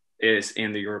world is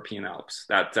in the European Alps.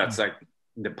 That's like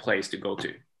the place to go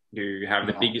to. You have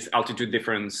the biggest altitude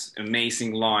difference,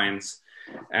 amazing lines,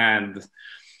 and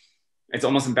it's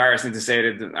almost embarrassing to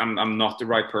say that I'm not the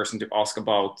right person to ask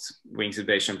about wingsuit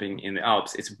base jumping in the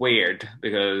Alps. It's weird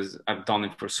because I've done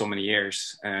it for so many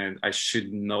years and I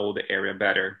should know the area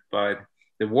better. But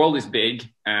the world is big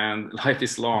and life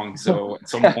is long. So at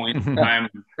some point, I'm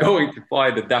going to fly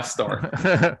the Death Star.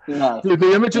 Nice. Dude,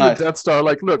 the image of the Death Star,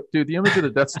 like, look, dude, the image of the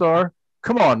Death Star,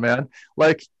 come on, man.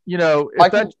 Like, you know, I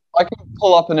can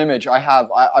pull up an image. I've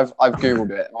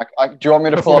Googled it. Do you want me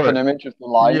to pull up an image of the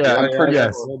line? Yeah, I'm pretty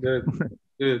sure.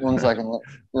 One second.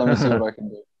 Let me see what I can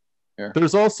do here.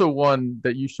 There's also one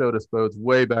that you showed us, Bodes,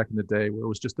 way back in the day where it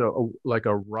was just like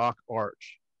a rock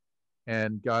arch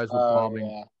and guys were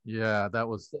bombing. Yeah, that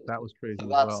was crazy as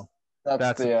well.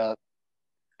 That's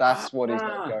what he's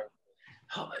going to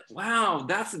go. Wow,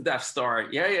 that's a Death Star.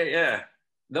 Yeah.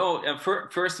 No,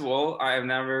 first of all, I've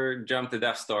never jumped the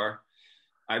Death Star.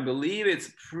 I believe it's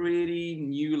a pretty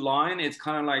new line. It's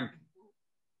kind of like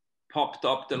popped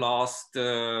up the last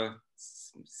 6,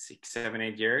 7,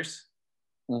 8 years.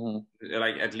 Mm-hmm.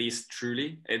 Like at least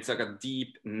truly. It's like a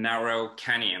deep, narrow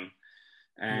canyon.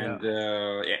 And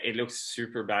it looks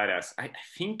super badass. I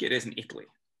think it is in Italy.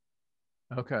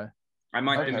 Okay. I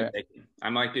might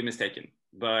be mistaken.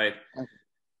 But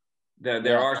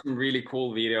there are some really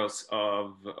cool videos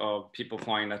of people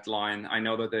flying that line. I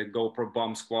know that the GoPro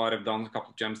Bomb Squad have done a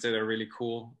couple of jumps there. They're really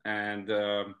cool. And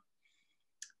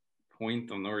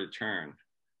point of no return.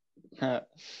 That's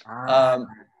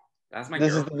my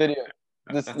This girl. is the video.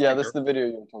 This is the video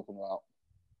you're talking about.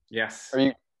 Yes. Are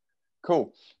you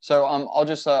cool? So I'll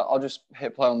just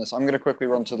hit play on this. I'm gonna quickly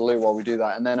run to the loo while we do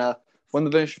that, and then when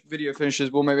the video finishes,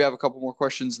 we'll maybe have a couple more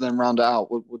questions and then round it out.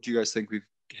 What do you guys think? We've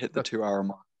hit the 2-hour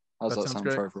mark. How's that sound?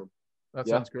 That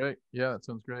sounds great. Yeah, that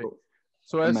sounds great. Cool.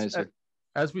 So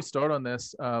as we start on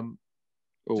this,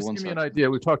 just give me an idea.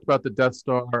 We talked about the Death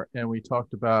Star, and we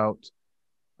talked about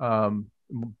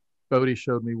Bodhi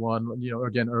showed me one. You know,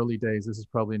 again, early days. This is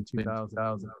probably in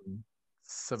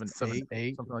 2007,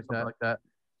 8, something like that.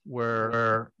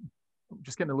 Where I'm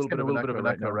just getting a little bit of an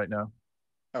echo right now.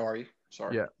 Oh, are you?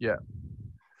 Sorry. Yeah.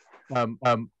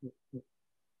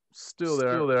 Still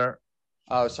there.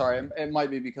 Oh, sorry. It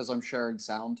might be because I'm sharing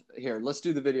sound. Here, let's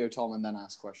do the video, Tom, and then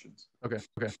ask questions. Okay.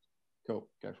 Cool.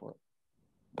 Go for it.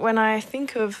 When I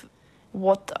think of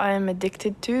what I'm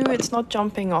addicted to, it's not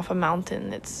jumping off a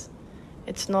mountain. It's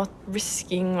not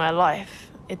risking my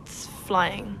life. It's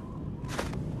flying.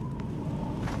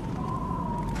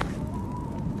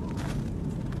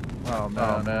 Oh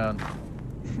man.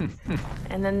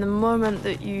 And then the moment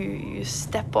that you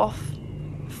step off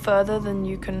further than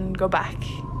you can go back,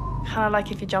 kind of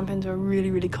like if you jump into a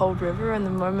really, really cold river, and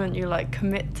the moment you like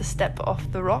commit to step off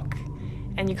the rock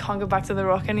and you can't go back to the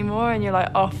rock anymore, and you're like,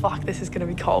 oh fuck, this is gonna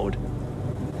be cold.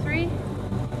 3,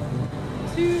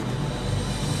 2,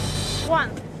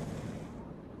 1.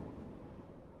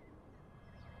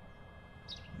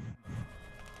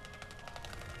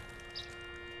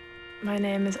 My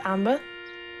name is Amber,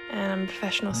 and I'm a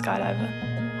professional skydiver.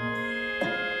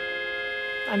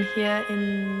 I'm here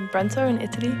in Brento in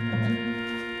Italy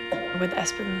with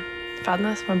Espen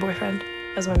Fadnes, my boyfriend,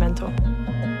 as my mentor.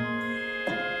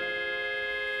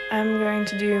 I'm going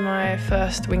to do my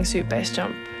first wingsuit base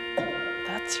jump.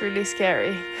 That's really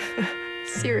scary.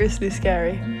 Seriously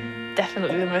scary.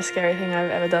 Definitely the most scary thing I've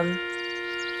ever done.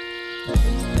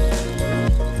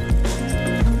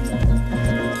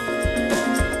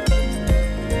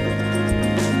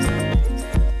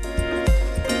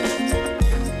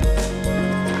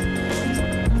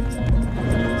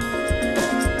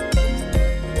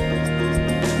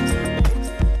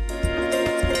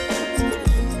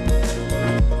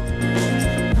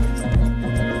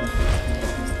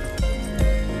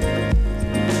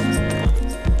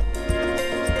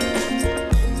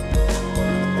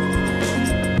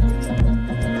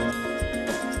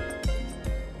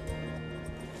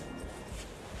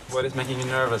 What is making you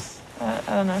nervous? I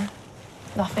don't know.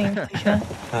 Nothing in particular.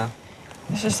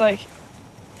 It's just like,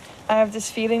 I have this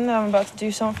feeling that I'm about to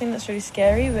do something that's really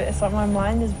scary, but it's like my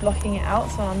mind is blocking it out,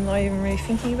 so I'm not even really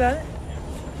thinking about it.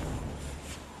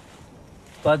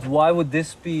 But why would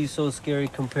this be so scary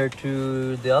compared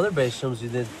to the other base jumps you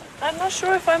did? I'm not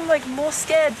sure if I'm like more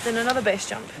scared than another base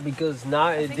jump. Because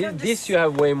now this you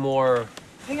have way more. I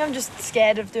think I'm just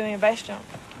scared of doing a base jump.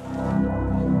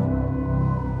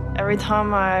 Every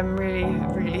time I'm really,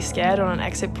 really scared on an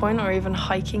exit point or even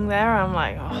hiking there, I'm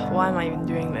like, oh, why am I even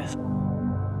doing this?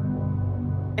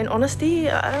 In honesty,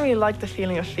 I don't really like the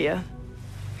feeling of fear.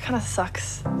 It kind of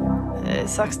sucks. It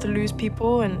sucks to lose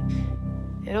people, and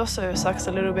it also sucks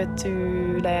a little bit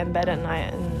to lay in bed at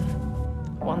night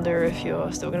and wonder if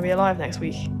you're still going to be alive next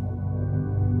week.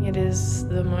 It is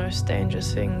the most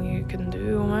dangerous thing you can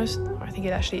do, almost, I I think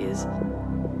it actually is.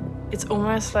 It's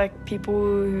almost like people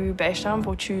who base jump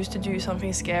or choose to do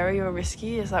something scary or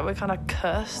risky, it's like we're kind of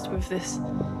cursed with this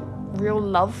real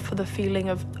love for the feeling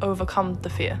of overcome the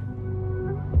fear.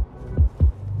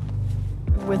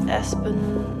 With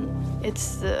Espen,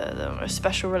 it's the most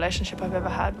special relationship I've ever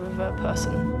had with a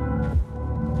person.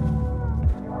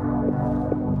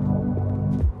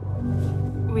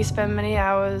 We spend many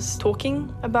hours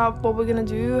talking about what we're gonna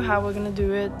do, how we're gonna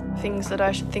do it, things that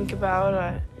I should think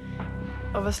about.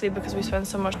 Obviously, because we spend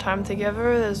so much time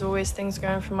together, there's always things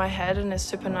going through my head, and it's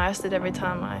super nice that every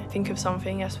time I think of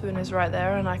something, Espen is right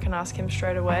there and I can ask him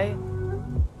straight away.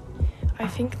 I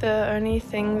think the only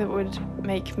thing that would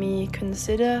make me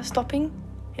consider stopping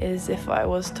is if I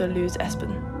was to lose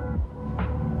Espen.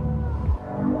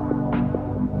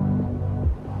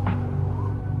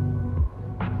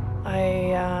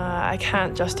 I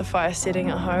can't justify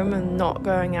sitting at home and not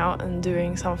going out and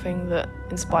doing something that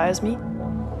inspires me.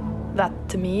 That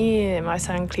to me, it might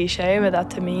sound cliche, but that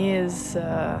to me is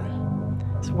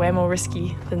way more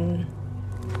risky than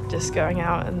just going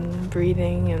out and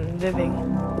breathing and living.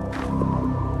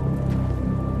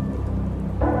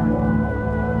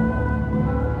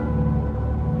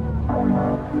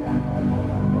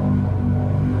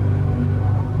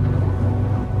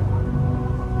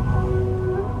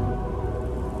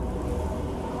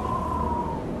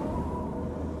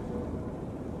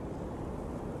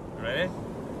 Ready?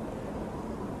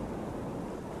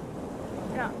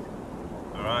 Yeah.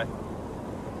 All right.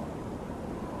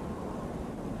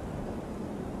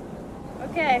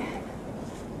 Okay.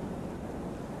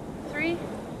 3,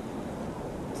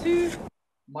 2.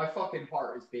 My fucking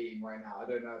heart is beating right now. I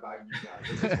don't know about you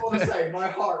guys. I just want to say my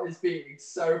heart is beating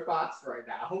so fast right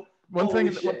now. One Holy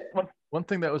thing shit. one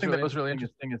thing that was really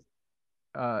interesting is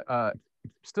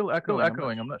still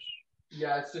echoing. I'm not.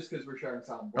 Yeah, it's just because we're sharing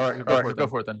sound. All right, go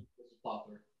for it then. This is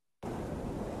popular.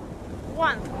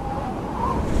 1.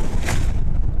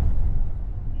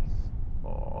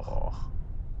 Oh.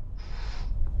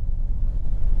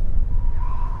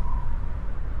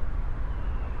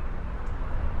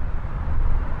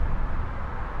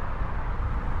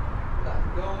 Let's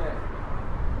go.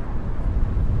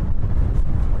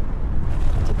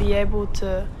 To be able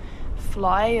to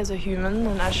fly as a human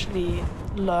and actually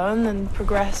learn and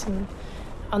progress and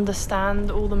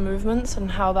understand all the movements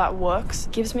and how that works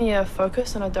gives me a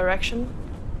focus and a direction.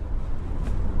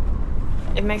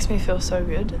 It makes me feel so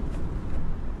good,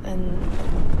 and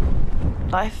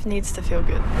life needs to feel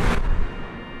good.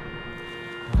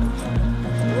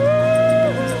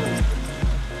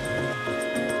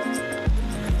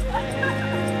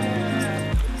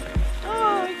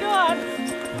 Oh my God.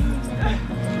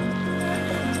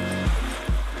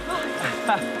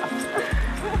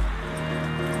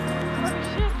 Holy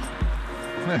shit.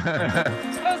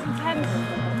 That was intense.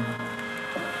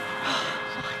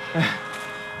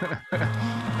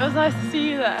 It was nice to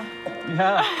see you there.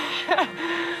 Yeah,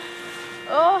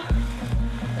 Oh,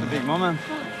 it's a big moment.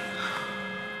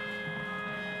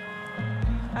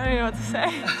 I don't know what to say.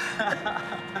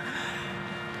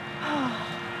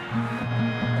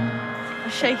 I'm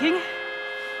shaking.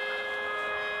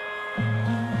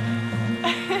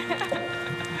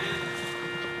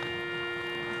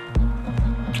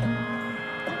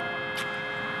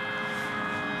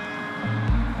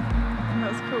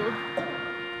 That was cool.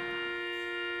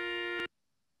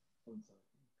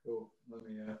 Cool. Let me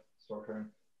start hearing.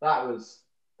 That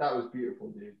was beautiful,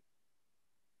 dude.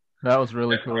 That was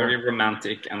really cool. Very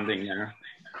romantic ending there.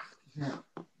 Yeah,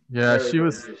 Very, she very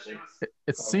was. beautiful.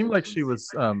 It seemed like she was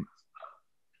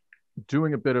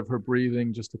doing a bit of her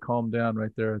breathing just to calm down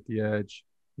right there at the edge.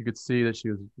 You could see that she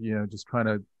was, just trying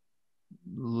to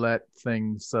let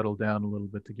things settle down a little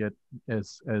bit to get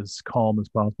as calm as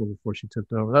possible before she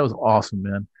tipped over. That was awesome,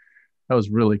 man. That was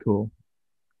really cool.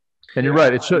 And you're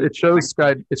right. It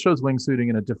shows wingsuiting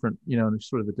in a different,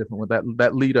 sort of a different one.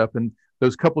 That lead up and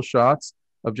those couple shots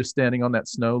of just standing on that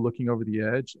snow, looking over the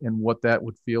edge, and what that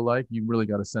would feel like. You really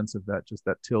got a sense of that. Just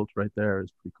that tilt right there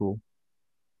is pretty cool.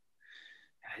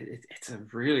 It's a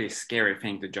really scary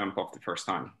thing to jump off the first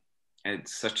time.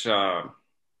 It's like, she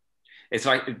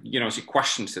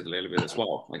questions it a little bit as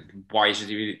well. Like, why is she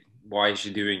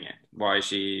doing it? Why is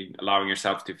she allowing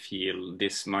herself to feel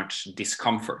this much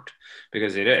discomfort?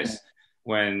 Because it is.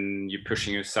 When you're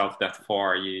pushing yourself that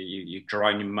far, you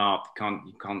dry in your mouth,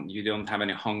 you don't have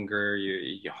any hunger,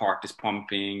 your heart is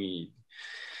pumping,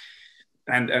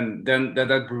 and then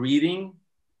that breathing,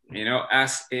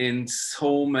 as in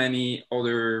so many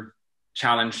other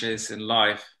challenges in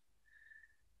life,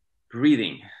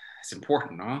 breathing is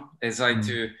important, no? It's like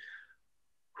to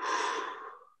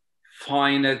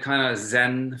find that kind of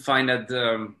zen, find that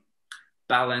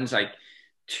balance, like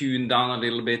tune down a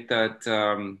little bit that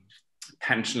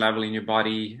tension level in your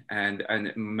body, and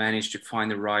manage to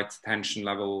find the right tension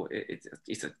level.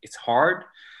 It's hard,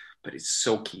 but it's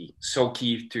so key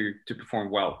to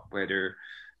perform well, whether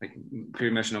like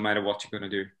pretty much no matter what you're gonna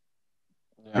do.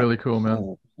 Yeah. Really cool,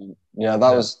 man. Yeah,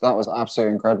 that was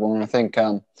absolutely incredible. And I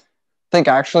think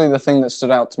actually the thing that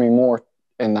stood out to me more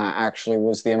in that actually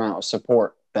was the amount of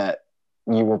support that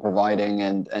you were providing,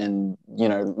 and you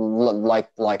know,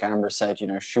 like Amber said, you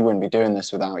know, she wouldn't be doing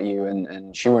this without you,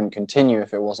 and she wouldn't continue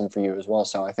if it wasn't for you as well.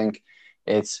 So I think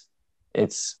it's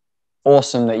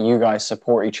awesome that you guys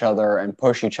support each other and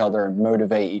push each other and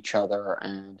motivate each other.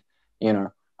 And you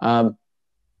know,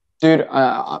 dude,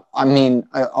 I mean,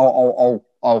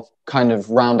 I'll kind of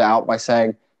round out by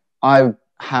saying I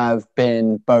have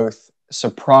been both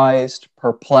surprised,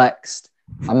 perplexed,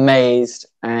 amazed,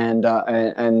 and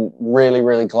really,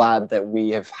 really glad that we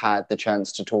have had the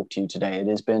chance to talk to you today. It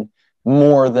has been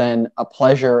more than a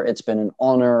pleasure. It's been an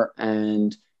honor,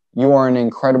 and you are an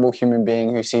incredible human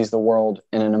being who sees the world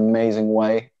in an amazing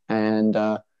way. And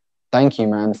thank you,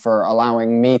 man, for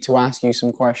allowing me to ask you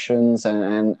some questions,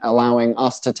 and allowing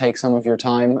us to take some of your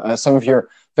time, some of your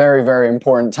very, very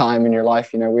important time in your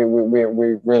life. You know, we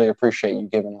really appreciate you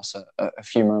giving us a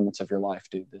few moments of your life,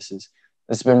 dude. This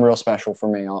has been real special for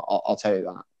me. I'll tell you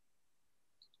that.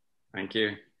 Thank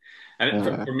you. And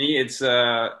for me, it's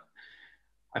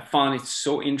I found it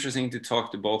so interesting to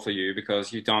talk to both of you,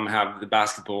 because you don't have the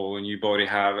basketball and you both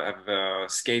have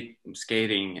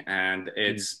skating, and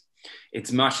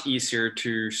it's much easier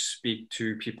to speak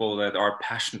to people that are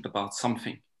passionate about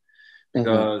something,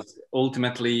 because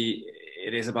ultimately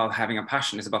it is about having a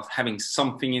passion. It's about having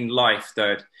something in life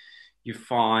that you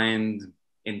find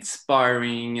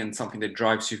inspiring, and something that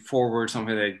drives you forward,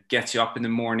 something that gets you up in the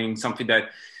morning, something that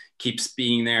keeps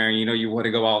being there. You know, you want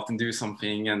to go out and do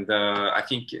something. And I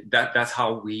think that's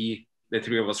how the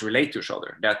three of us relate to each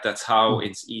other. That's how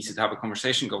it's easy to have a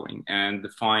conversation going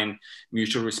and find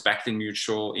mutual respect and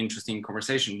mutual interesting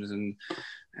conversations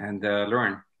and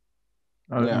learn.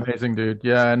 Oh, yeah. Amazing, dude.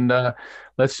 Yeah, and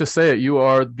let's just say it. You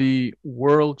are the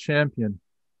world champion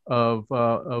of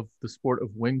the sport of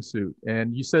wingsuit,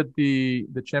 and you said the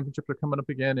championships are coming up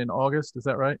again in August. Is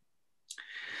that right?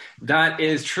 That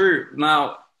is true.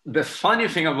 Now, the funny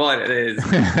thing about it is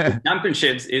the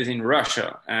championships is in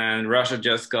Russia, and Russia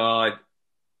just got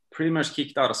pretty much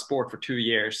kicked out of sport for 2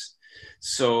 years.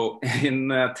 So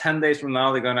in 10 days from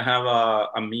now, they're going to have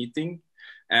a meeting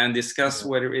and discuss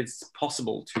whether it's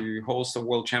possible to host the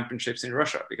world championships in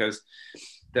Russia, because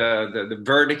the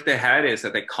verdict they had is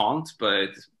that they can't. But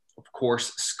of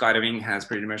course, skydiving has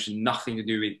pretty much nothing to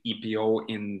do with EPO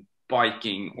in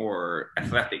biking or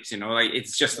athletics. You know, like,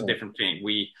 it's just a different thing.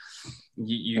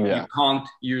 You can't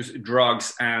use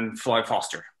drugs and fly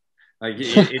faster. Like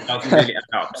it doesn't really add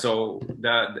up. So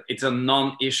it's a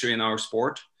non-issue in our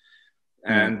sport,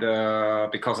 and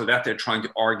because of that, they're trying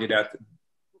to argue that,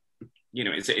 you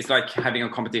know, it's like having a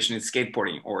competition in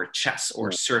skateboarding or chess or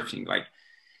surfing. Like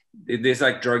this,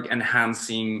 like, drug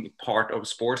enhancing part of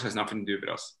sports has nothing to do with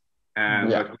us, and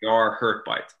but we are hurt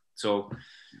by it. So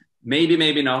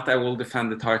maybe not. I will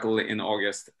defend the title in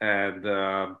August, and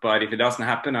but if it doesn't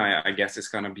happen, I guess it's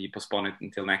going to be postponed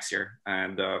until next year,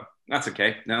 and that's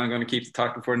okay. Then I'm going to keep the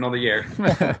title for another year.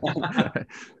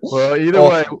 Well, either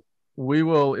way, we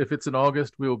will. If it's in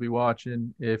August, we will be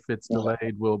watching. If it's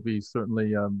delayed, we'll be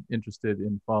certainly interested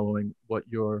in following what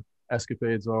your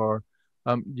escapades are.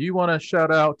 Do you want to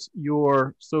shout out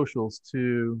your socials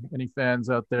to any fans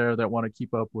out there that want to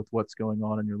keep up with what's going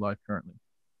on in your life currently?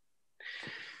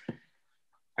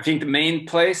 I think the main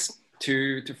place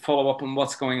to follow up on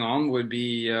what's going on would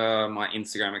be my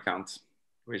Instagram account,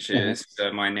 which is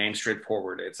my name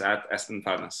straightforward. It's at Espen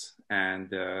Fadnes,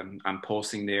 and I'm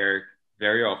posting there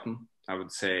very often. I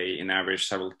would say in average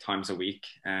several times a week.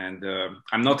 And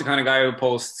I'm not the kind of guy who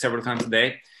posts several times a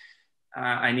day.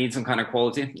 I need some kind of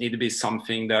quality. It need to be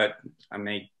something that I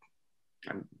make.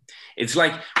 It's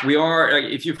like we are, like,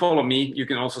 if you follow me, you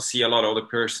can also see a lot of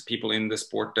other people in the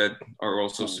sport that are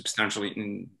also substantially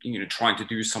in, you know, trying to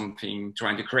do something,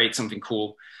 trying to create something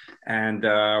cool. And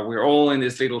we're all in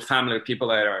this little family of people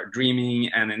that are dreaming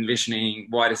and envisioning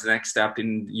what is the next step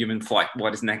in human flight,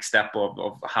 what is the next step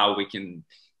of how we can,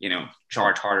 you know,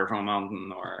 charge harder from a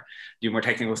mountain or do more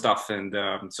technical stuff. And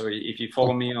so if you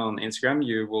follow me on Instagram,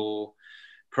 you will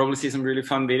probably see some really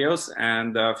fun videos,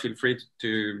 and feel free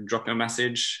to drop me a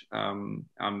message. I'm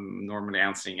normally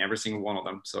answering every single one of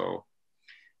them, so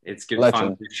it's good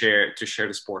fun to share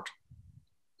the sport.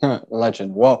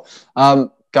 Legend. Well,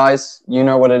 guys, you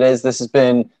know what it is. This has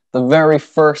been the very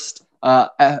first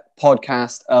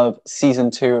podcast of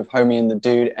season 2 of Homie and the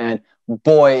Dude. And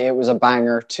boy, it was a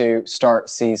banger to start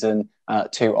season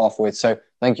 2 off with. So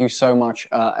thank you so much,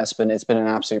 Espen. It's been an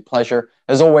absolute pleasure.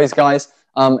 As always, guys,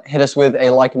 hit us with a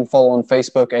like and follow on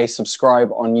Facebook, a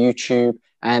subscribe on YouTube,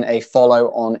 and a follow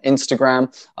on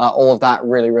Instagram. All of that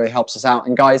really, really helps us out.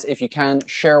 And guys, if you can,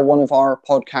 share one of our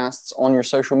podcasts on your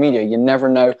social media. You never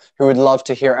know who would love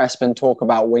to hear Espen talk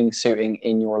about wingsuiting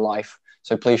in your life.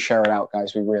 So please share it out,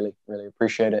 guys. We really, really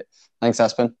appreciate it. Thanks,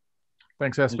 Espen.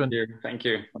 Thanks, Espen. Thank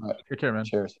you. All right. Take care, man.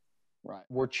 Cheers. Right.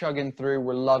 We're chugging through.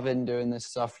 We're loving doing this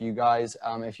stuff for you guys.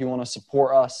 If you want to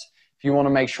support us, if you want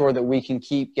to make sure that we can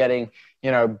keep getting,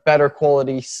 better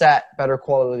quality set, better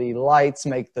quality lights,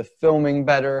 make the filming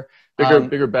better.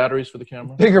 Bigger batteries for the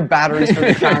camera. Bigger batteries for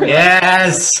the camera.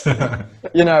 Yes.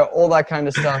 All that kind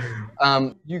of stuff.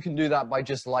 You can do that by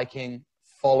just liking,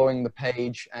 following the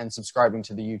page, and subscribing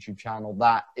to the YouTube channel.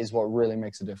 That is what really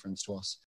makes a difference to us.